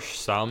 Mahomes rushed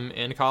some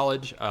in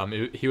college.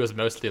 He was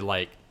mostly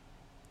like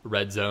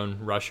red zone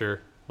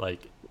rusher,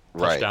 like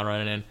touchdown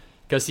running in,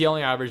 because he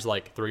only averaged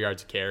like 3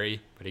 yards a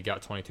carry, but he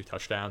got 22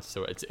 touchdowns.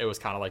 So it was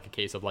kind of like a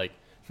case of like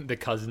the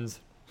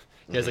Cousins.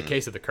 He has a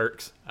case of the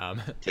Kirks.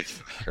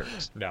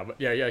 No, but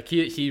yeah,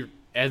 he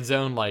end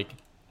zone, like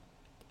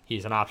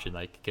he's an option,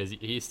 like because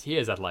he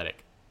is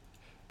athletic.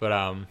 But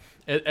I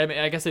mean,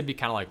 I guess it'd be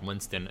kind of like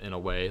Winston in a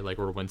way, like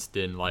where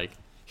Winston, like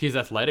he's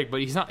athletic, but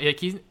he's not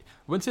like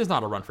Winston's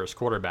not a run first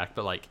quarterback,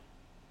 but like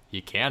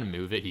he can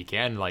move it, he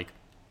can like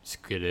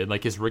scoot it.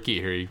 Like his rookie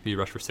here, he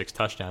rushed for 6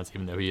 touchdowns,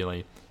 even though he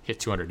only hit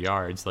 200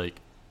 yards. Like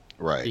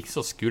Right. he can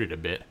still scoot it a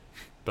bit.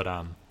 But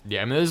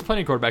yeah, I mean, there's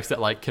plenty of quarterbacks that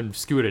like can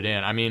scoot it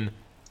in. I mean,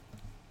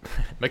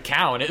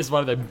 McCown is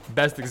one of the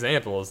best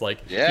examples.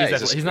 Like Yeah,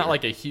 he's not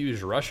like a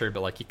huge rusher,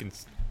 but like he can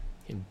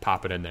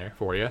pop it in there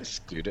for you.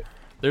 Scoot it.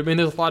 I mean,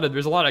 there's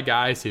a lot of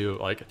guys who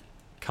like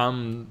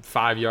come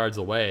 5 yards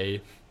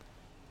away.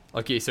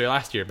 Okay, so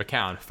last year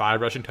McCown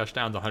 5 rushing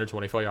touchdowns,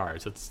 124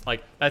 yards. It's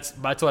like that's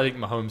what I think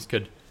Mahomes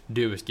could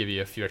do, is give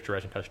you a few extra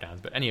rushing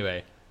touchdowns. But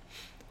anyway,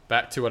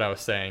 back to what I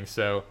was saying.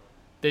 So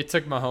they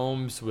took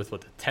Mahomes with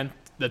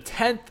the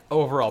 10th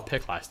overall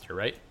pick last year,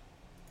 right?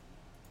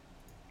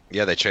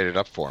 Yeah, they traded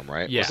up for him,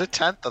 right? Yeah. Was it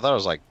 10th? I thought it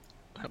was like,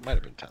 it might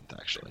have been 10th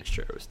actually.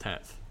 Sure, it was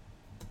 10th.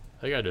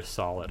 I think I just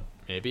saw it,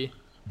 maybe.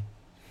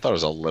 I thought it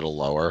was a little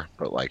lower,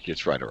 but like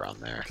it's right around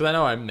there. Because I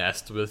know I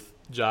messed with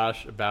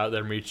Josh about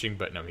them reaching,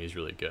 but no, he's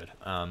really good.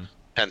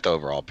 10th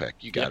overall pick.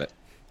 You got it.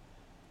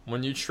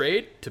 When you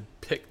trade to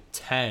pick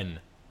 10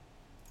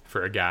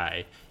 for a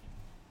guy,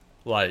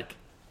 like,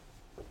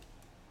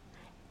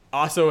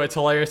 also it's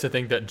hilarious to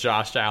think that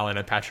Josh Allen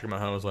and Patrick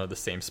Mahomes went at the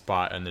same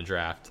spot in the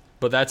draft,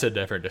 but that's a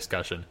different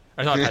discussion.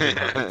 Or not Patrick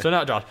Mahomes. So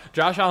not Josh.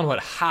 Josh Allen went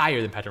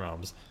higher than Patrick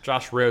Mahomes.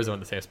 Josh Rosen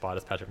went the same spot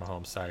as Patrick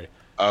Mahomes. Sorry.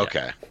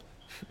 Okay.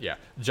 Yeah.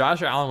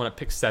 Josh Allen went at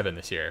pick 7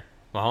 this year.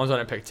 Mahomes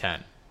went at pick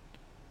 10.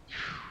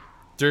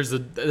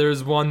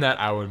 There's one that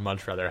I would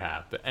much rather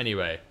have. But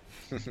anyway,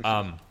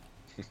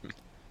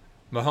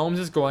 Mahomes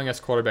is going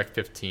as quarterback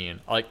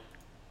 15. Like,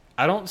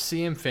 I don't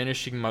see him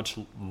finishing much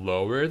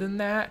lower than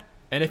that.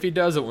 And if he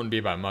does, it wouldn't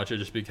be by much. It's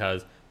just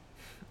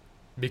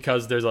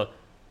because there's a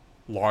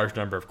large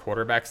number of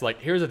quarterbacks. Like,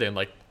 here's the thing.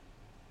 Like,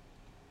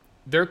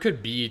 there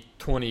could be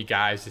 20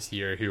 guys this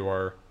year who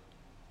are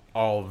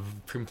all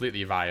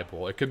completely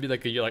viable. It could be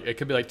like a year, like it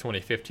could be like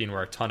 2015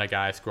 where a ton of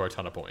guys score a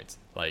ton of points.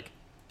 Like,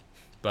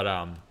 but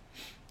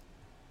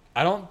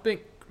I don't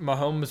think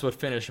Mahomes would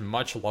finish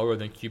much lower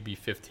than QB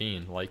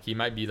 15. Like, he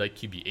might be like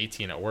QB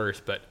 18 at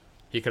worst, but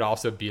he could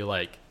also be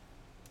like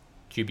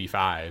QB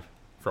 5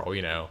 for all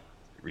you know.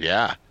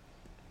 Yeah.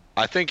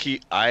 I think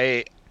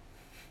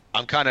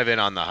I'm kind of in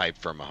on the hype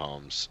for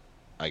Mahomes,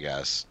 I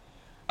guess.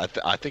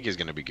 I think he's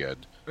going to be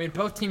good. I mean,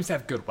 both teams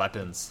have good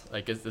weapons.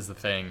 Like, is the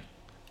thing.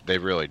 They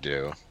really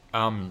do.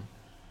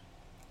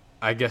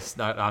 I guess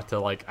not to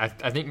like. I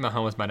think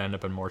Mahomes might end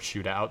up in more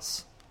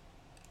shootouts.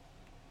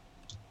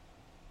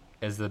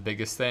 Is the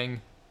biggest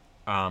thing,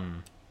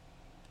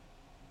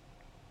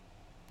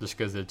 just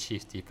because the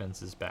Chiefs'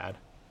 defense is bad.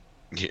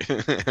 Yeah.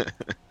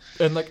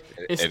 And like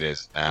it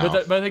is now.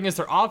 But the thing is,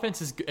 their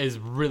offense is going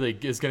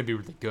to be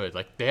really good.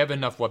 Like, they have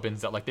enough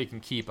weapons that like they can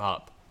keep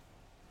up.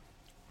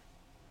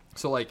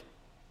 So like,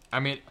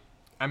 I mean,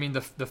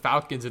 the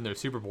Falcons in their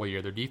Super Bowl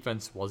year, their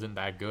defense wasn't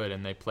that good,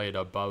 and they played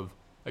above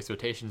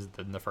expectations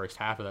in the first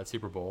half of that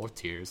Super Bowl.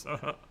 Tears,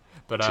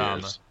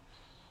 but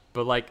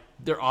but like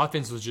their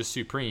offense was just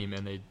supreme,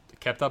 and they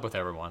kept up with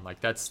everyone. Like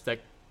that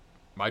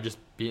might just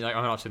be like,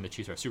 I'm not saying the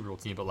Chiefs are a Super Bowl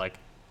team, but like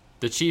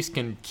the Chiefs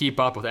can keep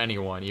up with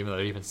anyone, even though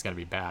their defense is going to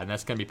be bad, and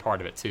that's going to be part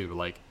of it too.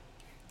 Like,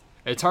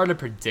 it's hard to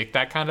predict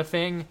that kind of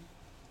thing,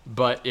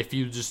 But if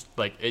you just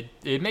like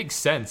it makes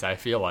sense. I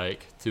feel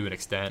like to an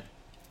extent.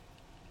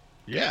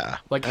 Yeah.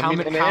 Like I how mean,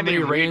 many and how Andy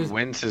many Reid reigns?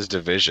 wins his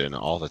division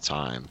all the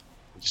time.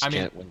 He just I mean-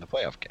 can't win the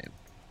playoff game.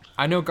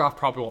 I know Goff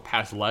probably won't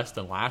pass less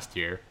than last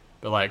year,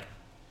 but like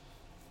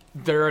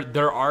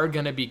there are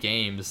gonna be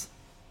games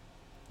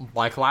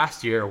like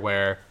last year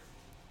where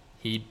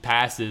he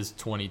passes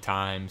 20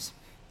 times,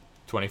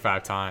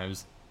 25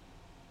 times.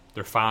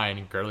 They're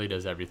fine. Gurley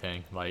does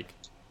everything. Like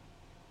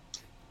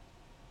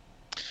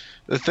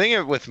The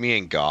thing with me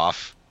and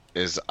Goff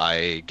is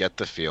I get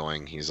the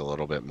feeling he's a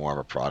little bit more of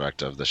a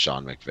product of the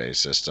Sean McVay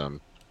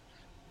system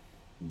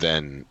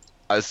than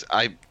as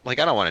I like.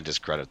 I don't want to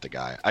discredit the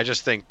guy. I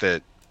just think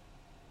that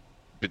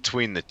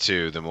between the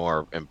two, the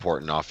more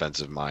important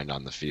offensive mind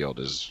on the field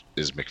is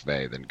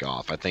McVay than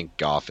Goff. I think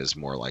Goff is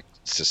more like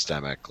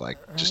systemic, like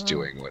just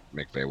doing what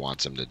McVay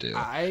wants him to do.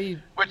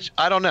 Which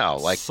I don't know.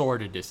 Like,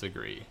 sort of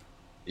disagree.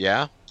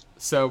 yeah.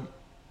 So,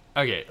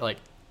 okay, like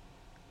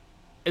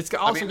it's I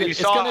also mean, good. you It's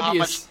saw gonna how be a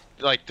much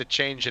like the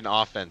change in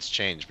offense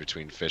changed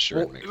between Fisher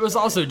well, and McVay. it was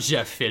also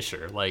Jeff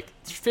Fisher. Like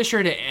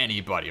Fisher to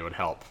anybody would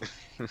help.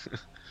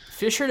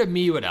 Fisher to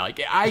me would help.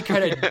 Like I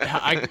could have,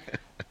 I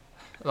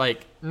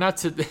like not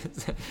to.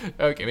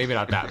 Okay, maybe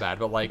not that bad,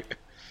 but like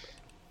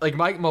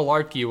Mike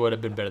Mularkey would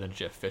have been better than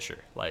Jeff Fisher.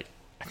 Like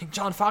I think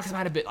John Fox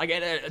might have been. Like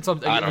it's I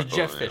it don't was know,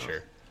 Jeff yeah.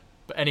 Fisher.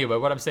 But anyway,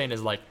 what I'm saying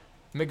is like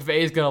McVay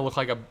is gonna look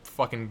like a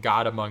fucking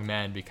god among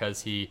men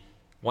because he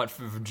went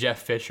from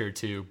Jeff Fisher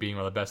to being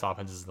one of the best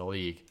offenses in the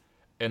league,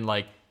 and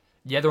like.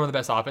 Yeah, they're one of the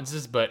best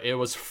offenses, but it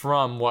was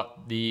from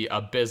what the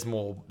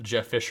abysmal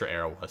Jeff Fisher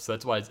era was. So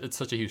that's why it's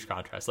such a huge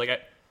contrast. Like,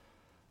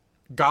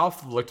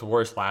 Goff looked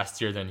worse last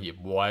year than he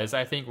was,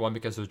 I think. One,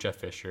 because it was Jeff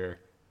Fisher,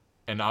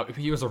 and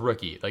he was a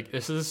rookie. Like,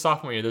 this is his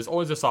sophomore year. There's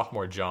always a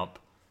sophomore jump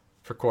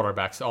for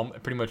quarterbacks,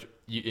 pretty much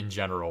in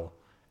general.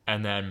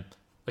 And then,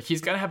 like,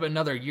 he's going to have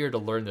another year to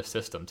learn the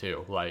system,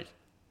 too. Like,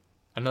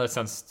 I know that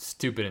sounds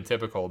stupid and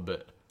typical,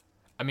 but,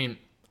 I mean,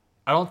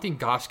 I don't think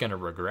Goff's going to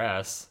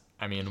regress.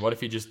 I mean, what if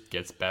he just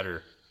gets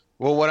better?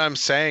 Well, what I'm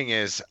saying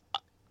is,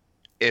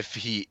 if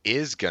he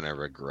is going to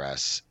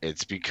regress,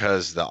 it's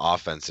because the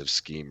offensive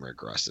scheme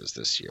regresses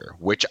this year,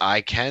 which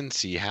I can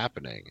see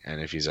happening.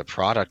 And if he's a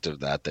product of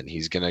that, then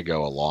he's going to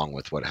go along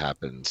with what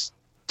happens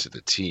to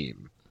the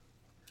team.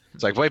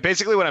 It's like, wait,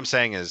 basically what I'm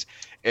saying is,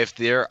 if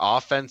their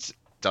offense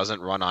doesn't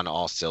run on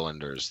all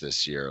cylinders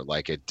this year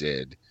like it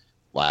did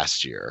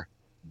last year,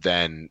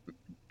 then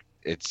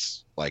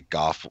it's like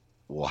Goff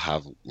will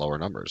have lower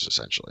numbers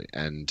essentially.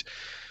 And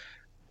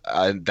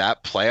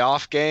that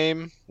playoff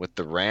game with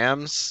the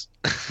Rams,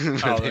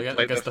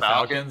 against the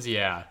Falcons,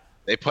 yeah.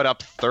 They put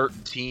up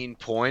 13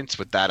 points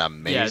with that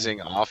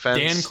amazing offense.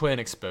 Dan Quinn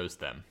exposed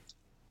them.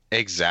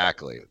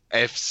 Exactly.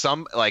 If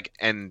some like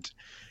and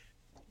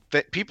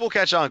people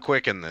catch on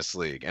quick in this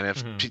league, and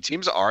if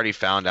teams already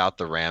found out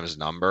the Rams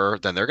number,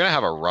 then they're going to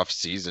have a rough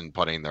season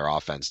putting their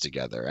offense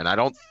together. And I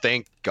don't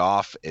think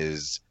Goff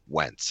is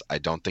Wentz. I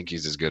don't think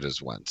he's as good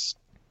as Wentz.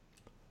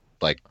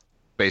 Like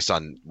based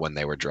on when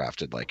they were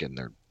drafted, like in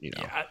their,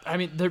 Yeah, I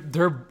mean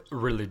they're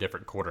really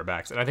different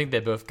quarterbacks, and I think they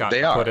both got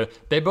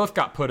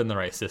put in the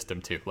right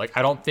system too. Like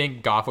I don't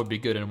think Goff would be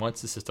good in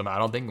Wentz's system. I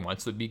don't think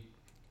Wentz would be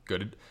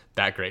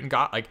that great in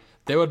Goff. Like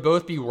they would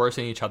both be worse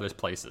in each other's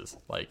places.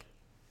 Like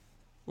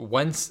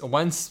Wentz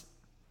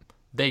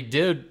they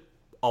did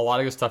a lot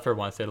of good stuff for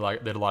Wentz. They did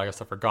a lot of good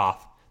stuff for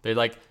Goff. They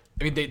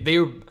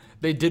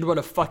did what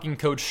a fucking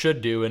coach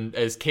should do and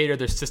is cater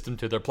their system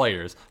to their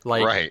players.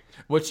 Like, right.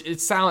 Which it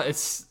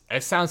sounds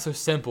so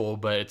simple,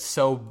 but it's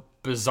so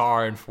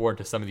bizarre and foreign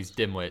to some of these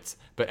dimwits.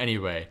 But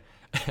anyway,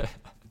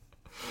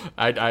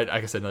 I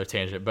guess another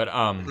tangent. But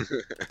I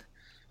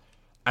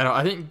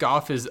think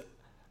Goff is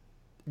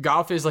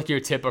like your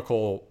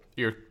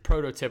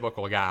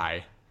prototypical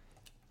guy,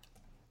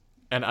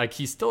 and like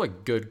he's still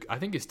I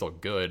think he's still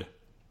good.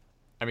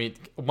 I mean,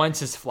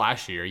 Wentz is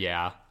flashier,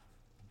 yeah.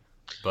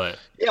 But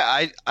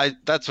yeah, I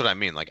that's what I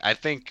mean. Like I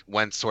think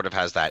Wentz sort of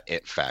has that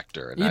it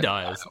factor, and he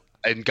does,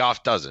 and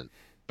Goff doesn't.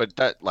 But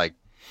that, like,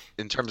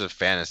 in terms of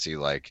fantasy,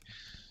 like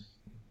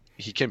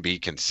he can be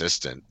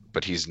consistent,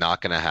 but he's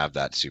not going to have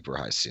that super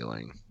high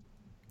ceiling.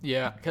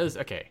 Yeah, because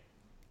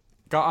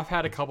Goff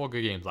had a couple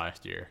good games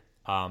last year.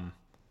 Like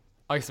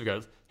I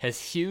said,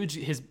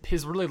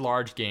 his really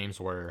large games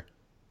were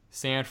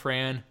San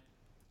Fran,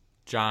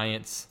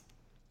 Giants,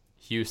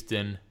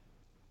 Houston,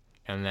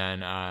 and then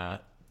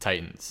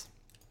Titans.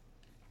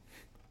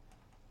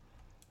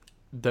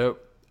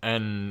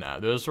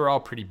 Those were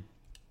all pretty.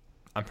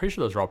 I'm pretty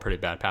sure those were all pretty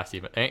bad pass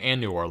defense, and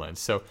New Orleans.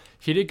 So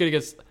he did good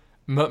against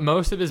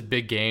most of his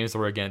big games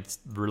were against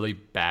really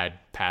bad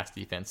pass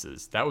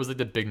defenses. That was like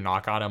the big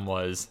knock on him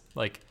was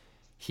like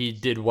he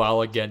did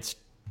well against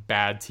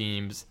bad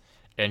teams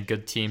and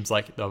good teams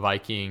like the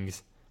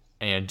Vikings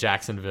and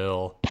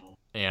Jacksonville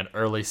and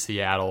early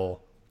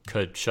Seattle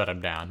could shut him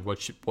down,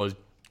 which was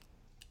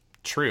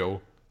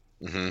true.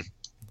 Mm-hmm.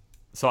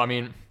 So I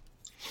mean.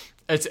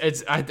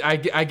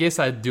 I guess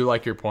I do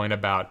like your point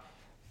about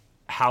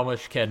how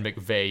much can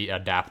McVay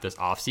adapt this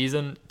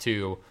offseason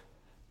to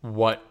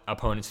what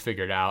opponents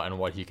figured out and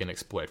what he can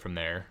exploit from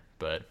there.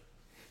 But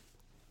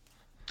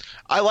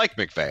I like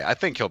McVay. I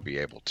think he'll be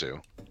able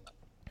to.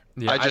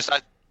 yeah,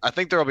 I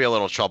think there will be a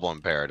little trouble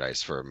in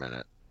paradise for a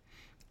minute.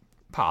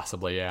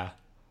 possibly, yeah.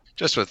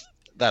 Just with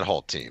that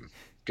whole team.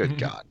 Good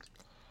God.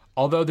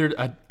 Although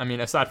I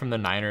mean, aside from the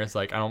Niners,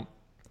 like I don't.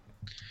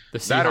 The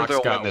That or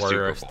they'll Seahawks got win the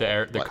Super worse. Bowl,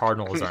 The but-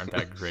 Cardinals aren't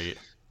that great.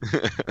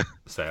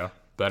 So,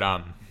 but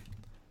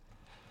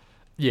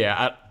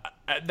yeah.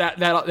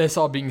 That this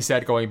all being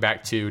said, going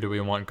back to do we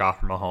want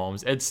Goff or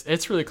Mahomes?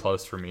 It's really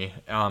close for me.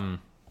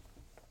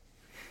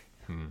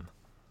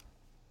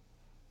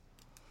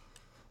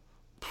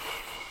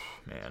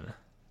 Man,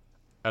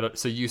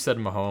 so you said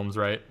Mahomes,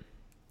 right?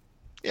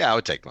 Yeah, I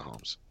would take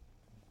Mahomes.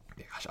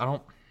 Gosh, I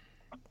don't.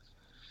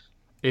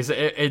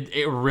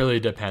 It really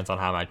depends on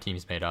how my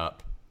team's made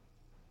up.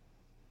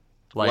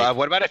 Like, Well,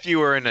 what about if you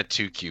were in a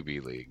 2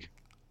 QB league?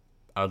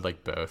 I would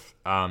like both.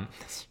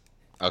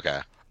 Okay.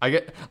 I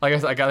get like I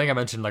said, I think I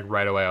mentioned like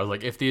right away. I was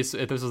like, if this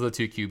was a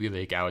 2 QB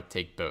league, I would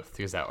take both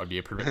because that would be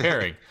a perfect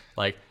pairing.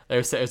 Like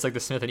it's like the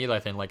Smith and Eli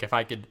thing. Like if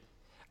I could,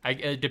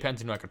 it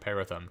depends on who I could pair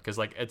with them because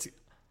like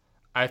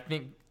I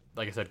think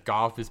like I said,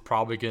 Goff is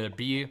probably going to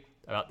be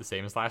about the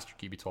same as last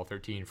year. QB 12,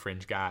 13,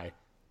 fringe guy.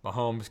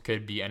 Mahomes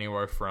could be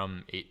anywhere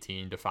from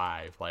 18 to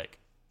 5. Like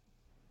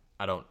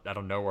I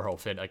don't know where he'll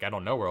fit. Like I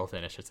don't know where he'll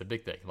finish. It's a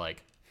big thing.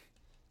 Like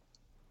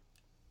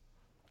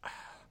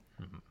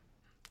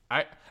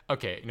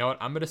okay, you know what?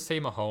 I'm gonna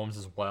say Mahomes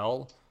as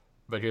well,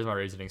 but here's my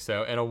reasoning.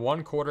 So in a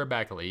 1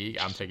 quarterback league,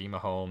 I'm taking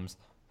Mahomes,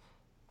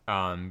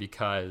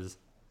 because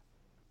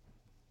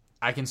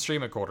I can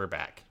stream a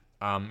quarterback,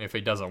 if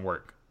it doesn't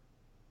work.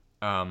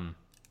 That's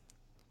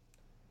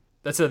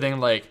the thing.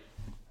 Like,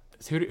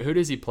 who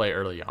does he play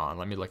early on?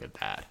 Let me look at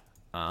that.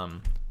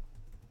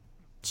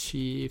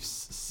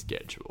 Chiefs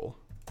schedule.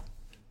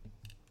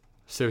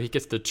 So he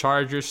gets the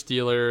Chargers,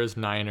 Steelers,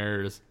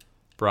 Niners,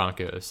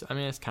 Broncos. I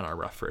mean, it's kind of a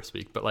rough first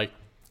week, but like,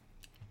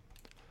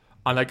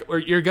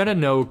 you're gonna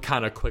know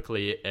kind of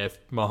quickly if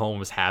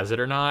Mahomes has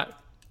it or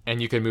not,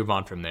 and you can move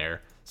on from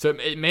there. So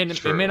it may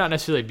not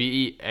necessarily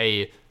be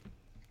a.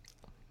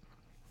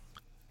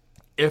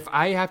 If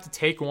I have to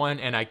take one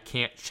and I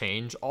can't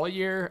change all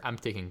year, I'm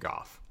taking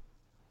Goff.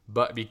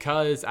 But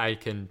because I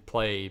can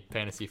play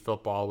fantasy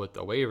football with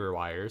the waiver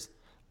wires,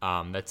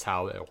 that's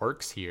how it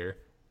works here.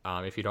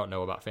 If you don't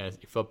know about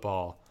fantasy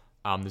football,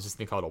 there's this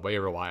thing called a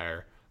waiver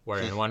wire, where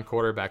in 1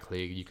 quarterback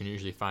league, you can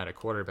usually find a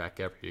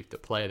quarterback every week to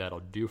play that'll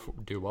do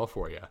well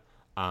for you.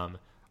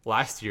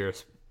 Last year,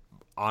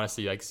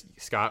 honestly, like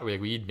Scott,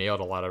 we nailed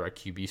a lot of our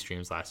QB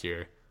streams last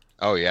year.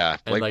 Oh yeah,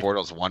 Blake like-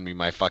 Bortles won me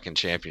my fucking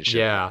championship.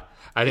 Yeah,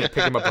 I didn't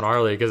pick him up in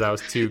our league because I was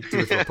too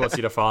of a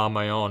pussy to follow on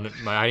my own.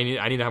 I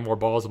need to have more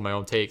balls with my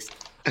own takes.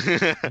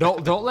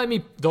 Don't let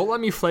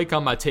me flake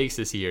on my takes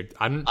this year.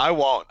 I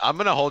won't. I'm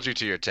gonna hold you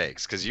to your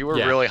takes because you were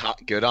Yeah. really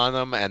good on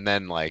them, and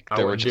then like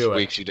there were wouldn't just do it.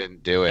 weeks you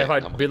didn't do it. If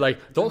I'd be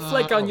like, don't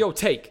flake on your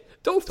take.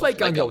 Don't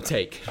flake on your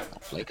take.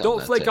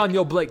 Don't flake on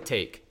your Blake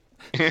take.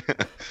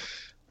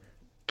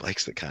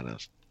 Blake's the kind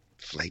of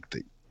flake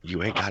that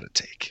you ain't gotta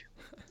take.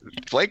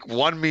 Blake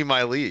won me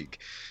my league.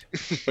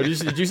 Or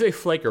did you say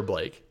Flake or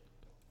Blake?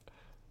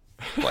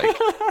 Blake.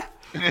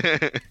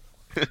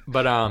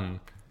 But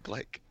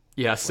Blake.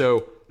 yeah.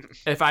 So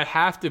if I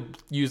have to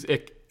use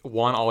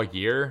one all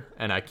year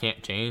and I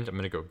can't change, I'm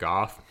gonna go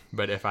Goff.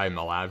 But if I'm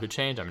allowed to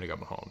change, I'm gonna go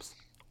Mahomes.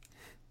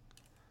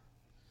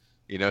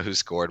 You know who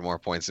scored more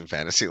points in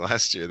fantasy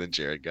last year than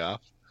Jared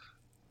Goff?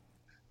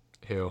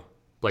 Who?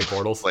 Blake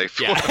Bortles. Blake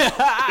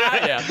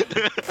yeah.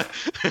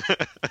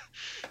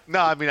 No,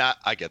 I mean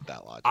I get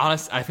that logic.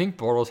 I think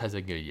Bortles has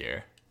a good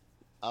year.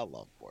 I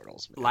love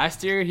Bortles. Man.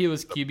 Last year he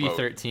was QB boat.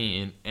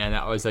 13, and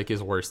that was like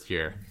his worst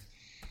year,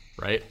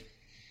 right?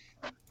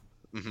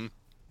 Mm-hmm.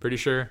 Pretty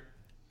sure.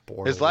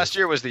 Bortles. His last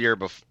year was the year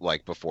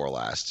before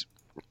last,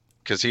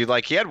 because he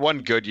had one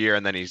good year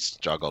and then he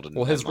struggled.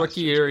 Well, his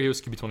rookie year he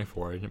was QB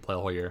 24. He didn't play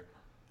the whole year.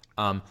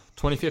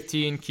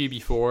 2015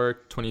 QB 4,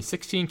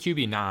 2016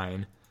 QB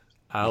 9,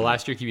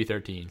 last year QB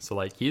 13. So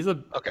like he's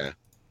a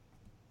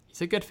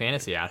good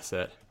fantasy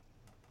asset.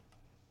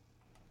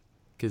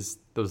 Because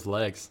those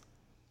legs.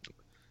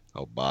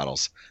 Oh,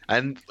 bottles.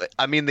 And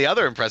I mean, the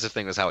other impressive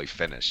thing was how he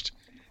finished.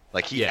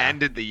 Like he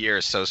ended the year.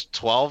 So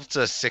 12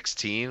 to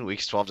 16,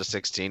 weeks 12 to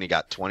 16, he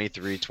got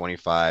 23,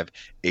 25,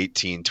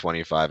 18,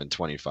 25, and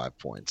 25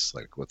 points,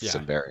 like with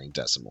some varying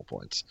decimal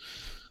points.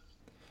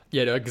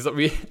 Yeah, no, because I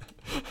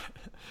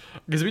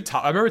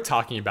remember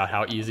talking about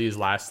how easy his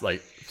last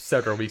like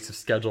several weeks of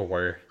schedule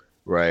were.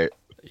 Right.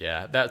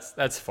 Yeah,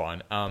 that's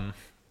fun.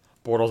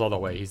 Bortles all the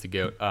way. He's the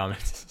GOAT.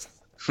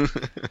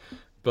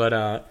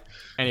 But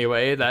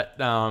anyway,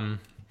 I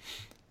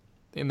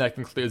think that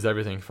concludes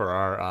everything for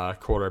our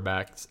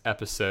quarterbacks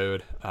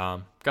episode.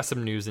 Got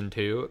some news in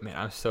too. Man,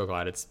 I'm so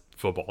glad it's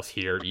football's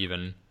here.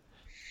 Even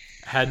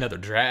had another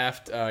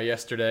draft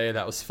yesterday.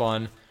 That was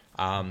fun.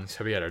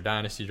 So we had our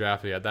dynasty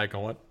draft. We had that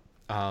going.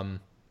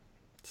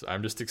 So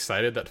I'm just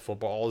excited that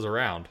football is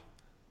around.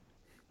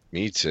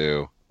 Me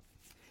too.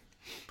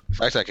 In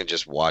fact, I can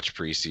just watch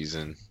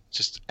preseason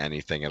just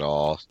anything at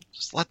all.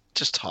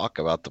 Just talk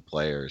about the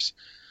players.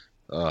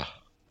 Ugh.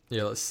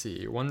 Yeah, let's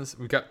see.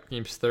 We got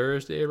games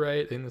Thursday,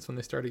 right? I think that's when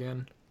they start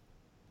again.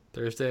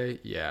 Thursday,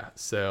 yeah.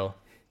 So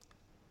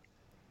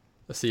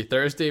let's see.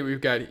 Thursday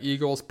we've got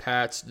Eagles,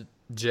 Pats,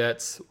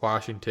 Jets,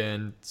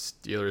 Washington,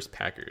 Steelers,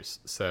 Packers.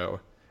 So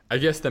I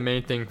guess the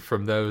main thing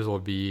from those will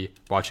be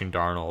watching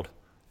Darnold.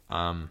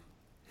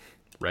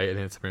 Right? I think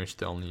that's pretty much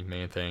the only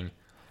main thing.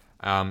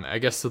 I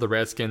guess so the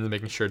Redskins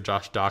making sure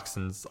Josh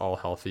Doxson's all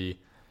healthy.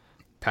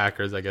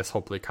 Packers, I guess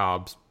hopefully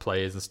Cobbs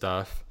plays and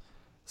stuff.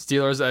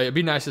 Steelers, it'd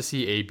be nice to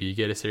see AB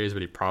get a series,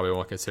 but he probably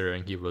won't,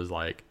 considering he was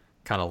like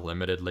kind of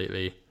limited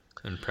lately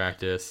in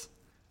practice.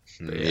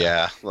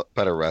 Yeah,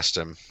 better rest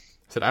him.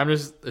 I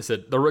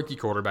said the rookie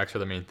quarterbacks are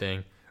the main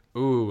thing.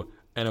 Ooh,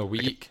 in a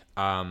week,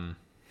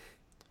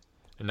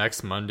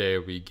 next Monday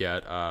we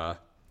get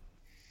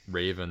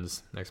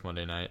Ravens next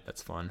Monday night.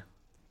 That's fun.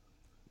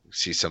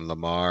 See some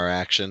Lamar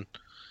action.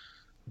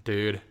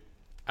 Dude,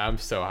 I'm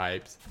so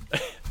hyped.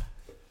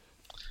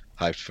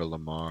 Hyped for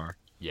Lamar.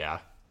 Yeah.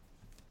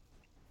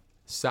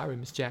 Sorry,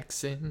 Miss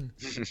Jackson.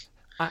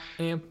 I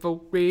am for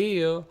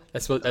real.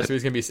 That's what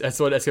he's gonna be. That's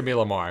gonna be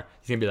Lamar.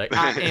 He's gonna be like,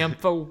 I am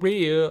for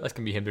real. That's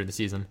gonna be him during the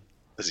season.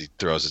 As he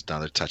throws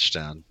another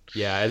touchdown.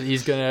 Yeah,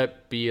 he's gonna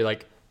be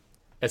like,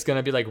 it's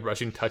gonna be like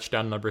rushing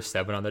touchdown number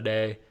 7 on the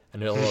day,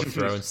 and he'll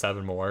throw in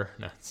 7 more.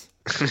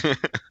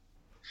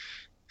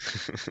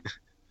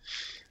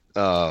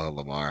 Oh,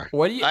 Lamar.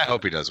 I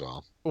hope he does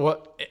well.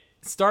 What?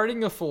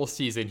 Starting a full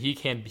season, he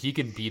can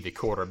be the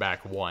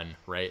quarterback 1,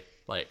 right?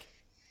 Like.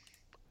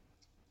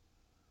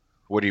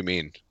 What do you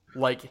mean?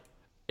 Like,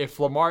 if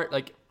Lamar,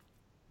 like,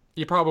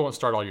 he probably won't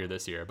start all year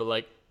this year, but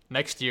like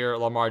next year,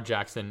 Lamar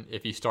Jackson,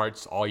 if he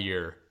starts all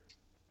year,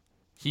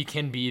 he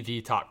can be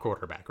the top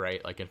quarterback,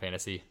 right? Like in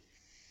fantasy.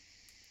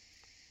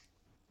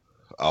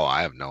 Oh,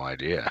 I have no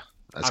idea.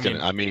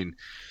 I mean,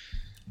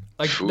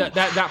 like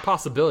that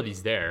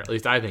possibility's there. At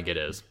least I think it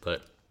is,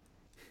 but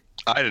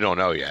I don't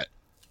know yet.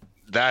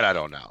 That I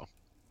don't know.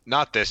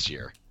 Not this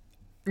year.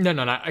 No.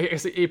 I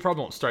guess he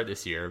probably won't start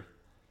this year.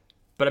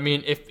 But I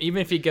mean,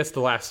 even if he gets the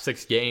last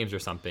 6 games or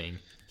something,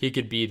 he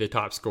could be the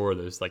top scorer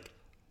those like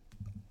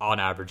on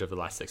average of the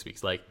last 6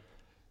 weeks. Like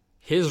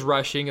his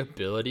rushing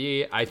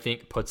ability, I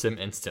think, puts him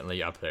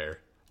instantly up there.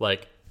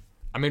 Like,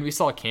 I mean, we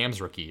saw Cam's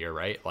rookie year,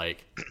 right?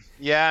 Like,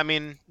 yeah, I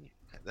mean,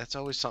 that's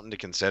always something to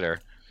consider.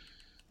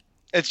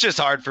 It's just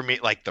hard for me,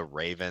 like the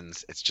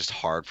Ravens. It's just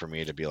hard for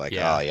me to be like,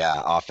 oh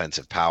yeah,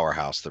 offensive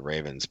powerhouse, the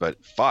Ravens.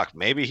 But fuck,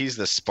 maybe he's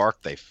the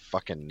spark they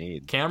fucking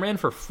need. Cam ran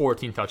for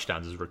 14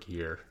 touchdowns his rookie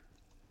year.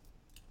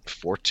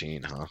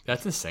 14, huh?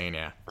 That's insane,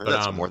 yeah. But,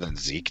 that's more than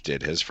Zeke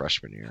did his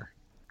freshman year.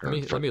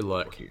 Let me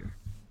look.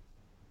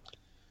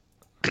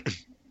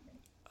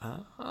 I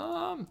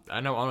want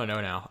to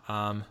know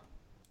now.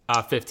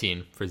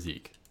 15 for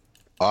Zeke.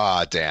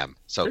 Ah, damn.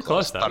 So pretty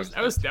close.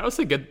 That was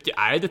a good.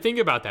 I had to think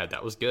about that.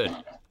 That was good.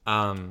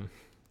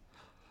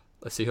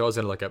 Let's see who I was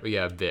gonna look up.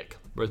 Yeah, Vic.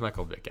 Where's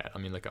Michael Vick at?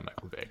 Let me look up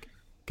Michael Vick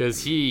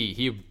because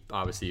he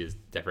obviously is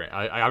different.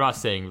 I'm not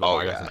saying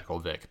Lamar is Michael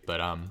Vick,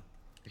 but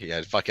he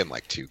had fucking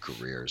like 2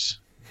 careers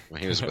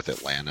when he was with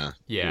Atlanta.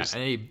 Yeah,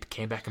 and he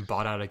came back and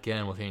bought out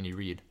again with Andy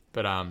Reid.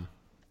 But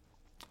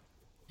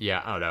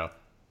yeah, I don't know.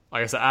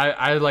 Like I said,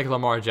 I like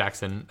Lamar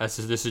Jackson. This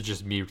is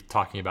just me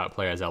talking about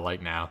players I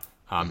like now.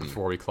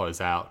 Before we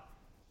close out,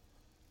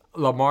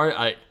 Lamar,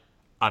 I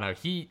don't know.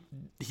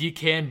 He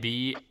can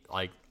be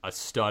like a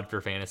stud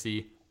for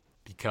fantasy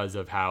because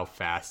of how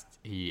fast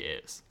he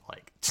is.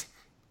 Like,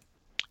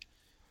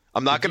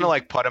 I'm not gonna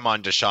like put him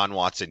on Deshaun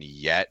Watson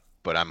yet,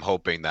 but I'm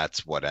hoping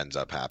that's what ends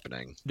up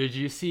happening. Did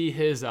you see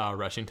his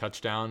rushing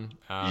touchdown?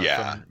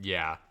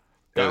 Yeah.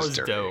 That was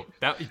dope.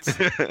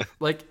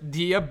 Like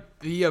the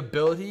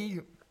ability,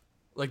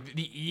 like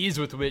the ease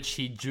with which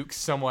he jukes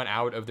someone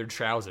out of their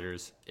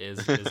trousers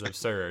is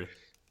absurd.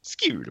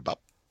 Skewed about.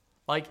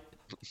 Like,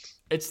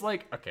 it's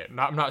like, okay,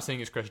 I'm not saying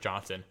it's Chris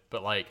Johnson,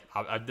 but like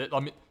I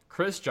mean,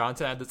 Chris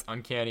Johnson had this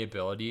uncanny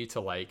ability to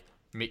like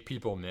make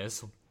people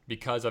miss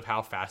because of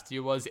how fast he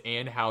was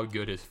and how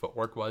good his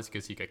footwork was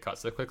because he could cut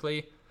so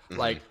quickly. Mm-hmm.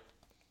 Like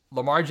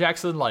Lamar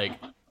Jackson like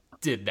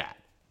did that.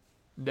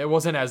 It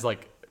wasn't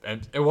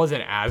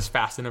as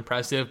fast and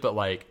impressive, but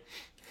like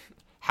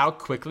how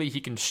quickly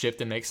he can shift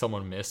and make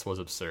someone miss was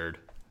absurd.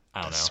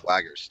 I don't know.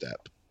 Swagger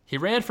step. He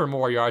ran for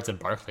more yards than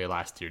Barkley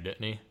last year,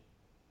 didn't he?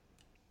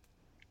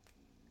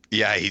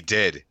 Yeah, he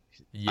did.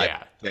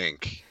 Yeah.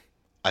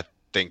 I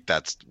think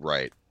that's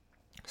right.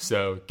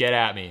 So get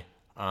at me.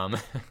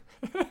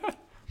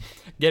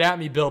 Get at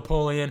me, Bill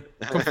Polian.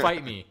 Come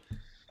fight me.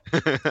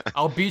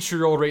 I'll beat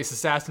your old race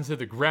assassin to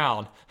the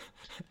ground.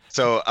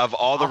 So, of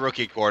all the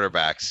rookie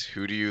quarterbacks,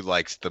 who do you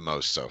like the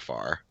most so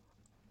far?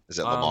 Is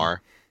it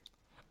Lamar?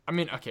 I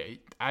mean, okay,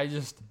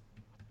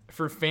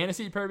 for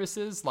fantasy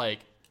purposes, like,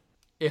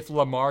 if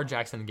Lamar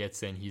Jackson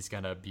gets in, he's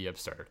gonna be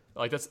absurd.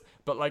 Like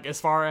but like as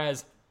far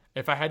as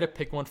if I had to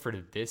pick one for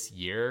this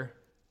year,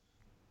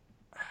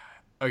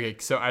 okay,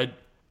 so I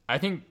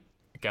think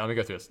let me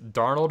go through this.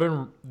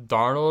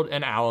 Darnold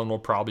and Allen will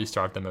probably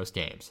start the most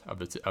games of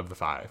the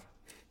 5.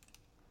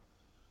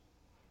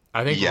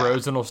 I think Yeah.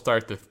 Rosen will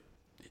start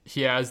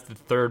he has the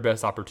third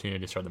best opportunity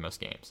to start the most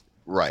games.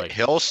 Right. Like,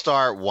 He'll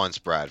start once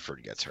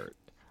Bradford gets hurt.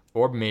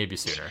 or maybe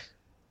sooner.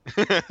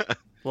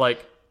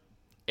 like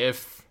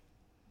if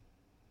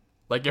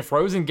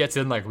Rosen gets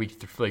in like week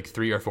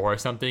 3 or 4 or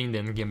something,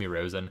 then give me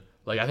Rosen.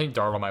 Like I think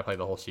Darnold might play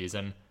the whole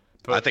season.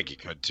 But I think he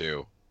could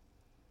too.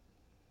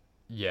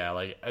 yeah,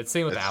 like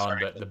same with It's Allen,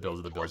 starting but the Bills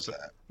are the towards Bills.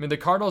 that. I mean, the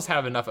Cardinals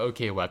have enough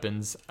okay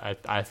weapons.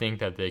 I think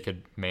that they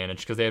could manage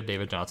because they have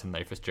David Johnson and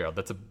Larry Fitzgerald.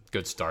 That's a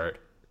good start.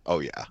 Oh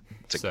yeah,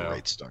 it's a So-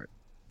 great start.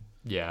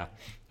 Yeah.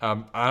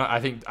 I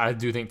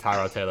do think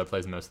Tyrod Taylor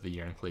plays most of the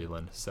year in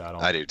Cleveland. So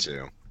I do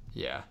too.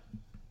 Yeah.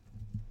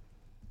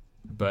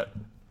 But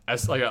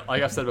as like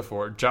I've said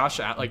before, Josh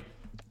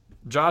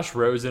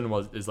Rosen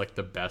is like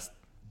the best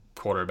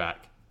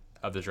quarterback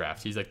of the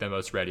draft. He's like the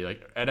most ready.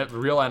 Like and at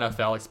real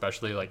NFL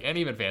especially, like and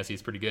even fantasy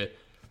is pretty good.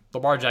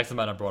 Lamar Jackson's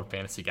my number one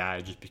fantasy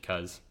guy just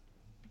because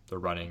they're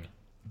running.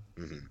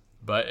 Mm-hmm.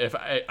 But if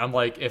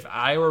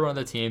I were one of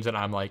the teams and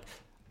I'm like,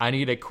 I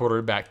need a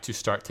quarterback to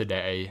start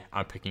today,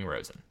 I'm picking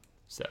Rosen.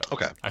 So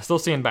Okay. I still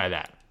stand by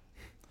that.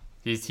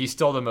 He's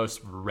still the most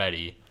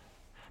ready.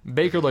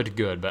 Baker looked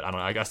good, but I don't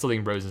know. I still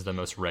think Rosen's the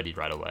most ready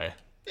right away.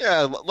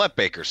 Yeah, let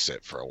Baker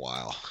sit for a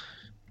while.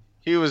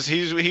 He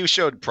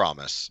showed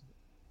promise.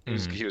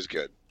 He was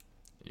good.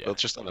 Yeah.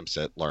 Let's just let him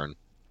sit, learn.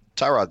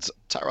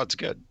 Tyrod's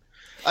good.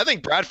 I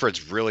think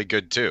Bradford's really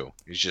good too.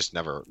 He's just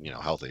never,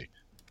 healthy.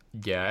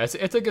 Yeah,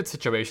 it's a good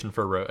situation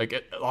for Like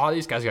a lot of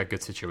these guys got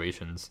good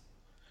situations.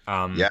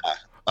 Yeah.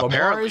 Lamar's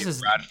Apparently,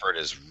 is- Bradford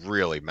is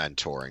really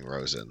mentoring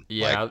Rosen.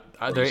 Yeah,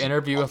 Like, their Rosen-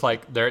 interview with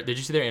did you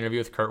see their interview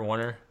with Kurt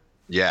Warner?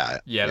 Yeah.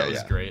 Yeah, that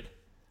was great.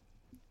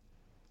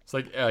 It's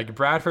like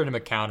Bradford and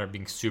McCown are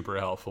being super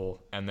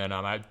helpful, and then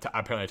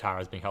apparently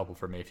Tyrod's being helpful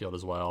for Mayfield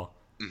as well.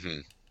 Mm-hmm.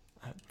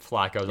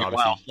 Flacco's obviously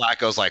Well,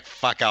 Flacco's like,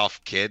 "Fuck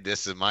off, kid.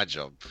 This is my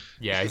job."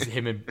 yeah, he's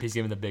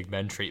giving the Big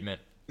Ben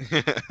treatment,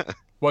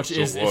 which So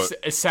is what?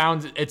 it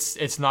sounds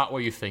it's not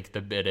what you think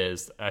the bit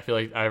is. I feel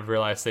like I've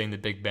realized saying the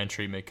Big Ben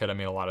treatment could have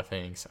mean a lot of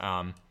things.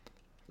 What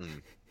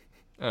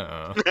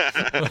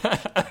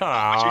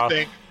you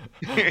think?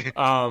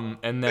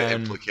 And The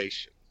then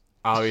implication.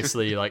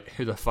 obviously like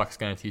who the fuck's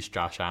gonna teach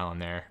Josh Allen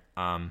there?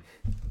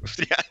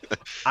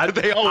 Yeah,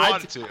 they all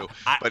want to,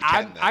 but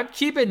can they? I'm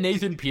keeping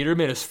Nathan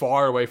Peterman as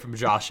far away from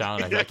Josh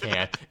Allen as I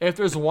can. If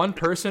there's one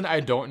person I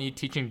don't need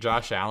teaching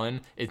Josh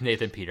Allen, it's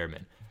Nathan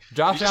Peterman.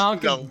 Josh just Allen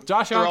need to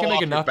can throw make off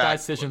your enough back bad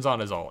decisions on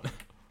his own.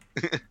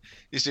 You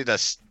just need to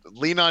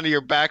lean onto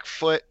your back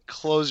foot,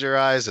 close your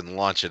eyes, and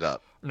launch it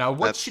up. Now,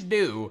 what you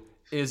do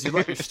is you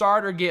let your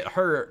starter get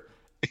hurt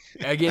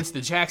against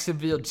the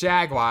Jacksonville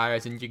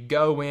Jaguars, and you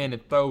go in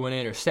and throw an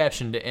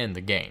interception to end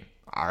the game.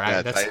 All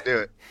right, That's how you do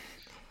it.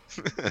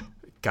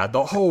 God,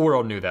 the whole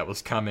world knew that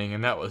was coming,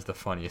 and that was the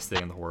funniest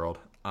thing in the world.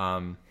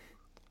 Man,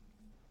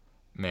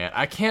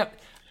 I can't.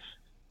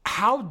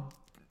 I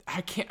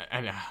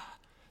know.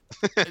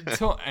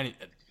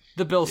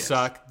 The Bills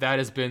suck. That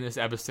has been this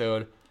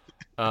episode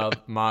of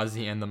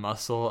Mozzie and the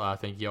Muscle.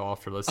 Thank you all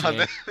for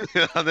listening.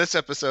 On this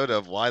episode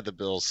of Why the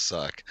Bills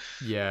Suck.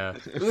 Yeah.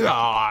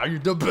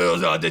 The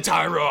Bills are the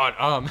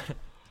Tyrod.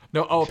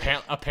 No. Oh,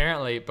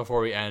 apparently before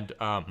we end,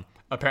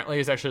 apparently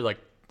it's actually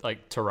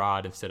like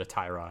Tyrod instead of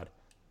Tyrod.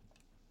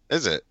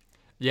 Is it?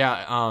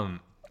 Yeah.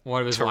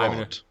 One of his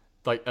linemen, Tyrod.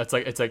 like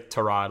it's like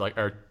Tyrod,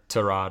 or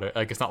Tyrod.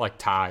 Like it's not like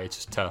Ty. It's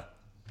just T.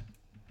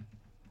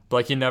 But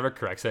like he never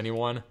corrects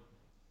anyone.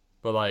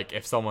 But like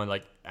if someone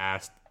like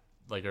asked,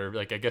 or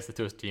I guess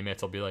to his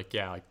teammates, will be like,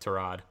 yeah, like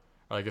Tyrod.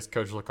 Or like his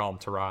coach will call him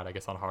Tyrod. I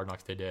guess on Hard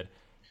Knocks they did.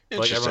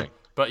 Interesting.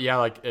 But yeah,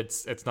 like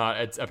it's not.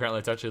 It's apparently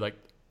it's actually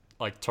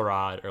like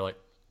Tyrod or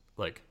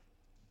like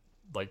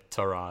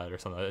Tyrod or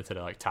something instead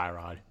of like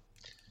Tyrod.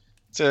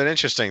 It's an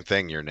interesting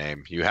thing, your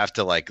name. You have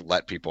to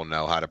let people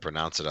know how to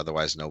pronounce it,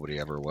 otherwise nobody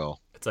ever will.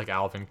 It's like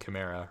Alvin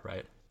Kamara,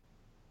 right?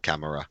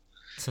 Camera.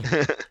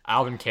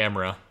 Alvin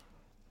Kamara.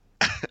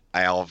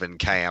 Alvin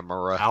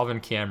Camera. Alvin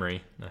Camry.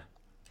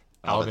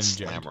 Alvin Jones.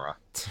 Slamera.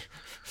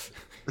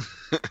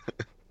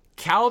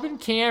 Calvin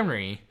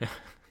Camry.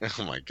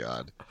 Oh my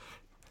god.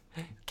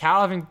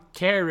 Calvin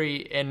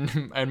Carey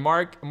and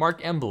Mark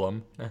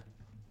Emblem.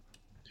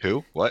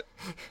 Who? What?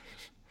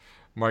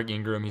 Mark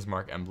Ingram, he's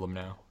Mark Emblem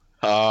now.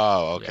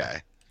 Oh, okay.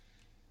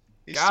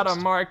 He's Gotta so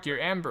mark your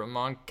emblem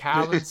on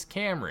Calvin's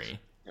Camry.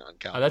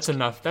 stupid. That's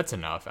enough. That's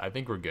enough. I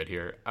think we're good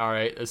here. All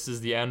right, this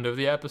is the end of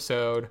the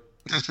episode.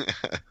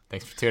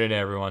 Thanks for tuning in,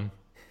 everyone.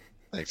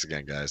 Thanks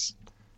again, guys.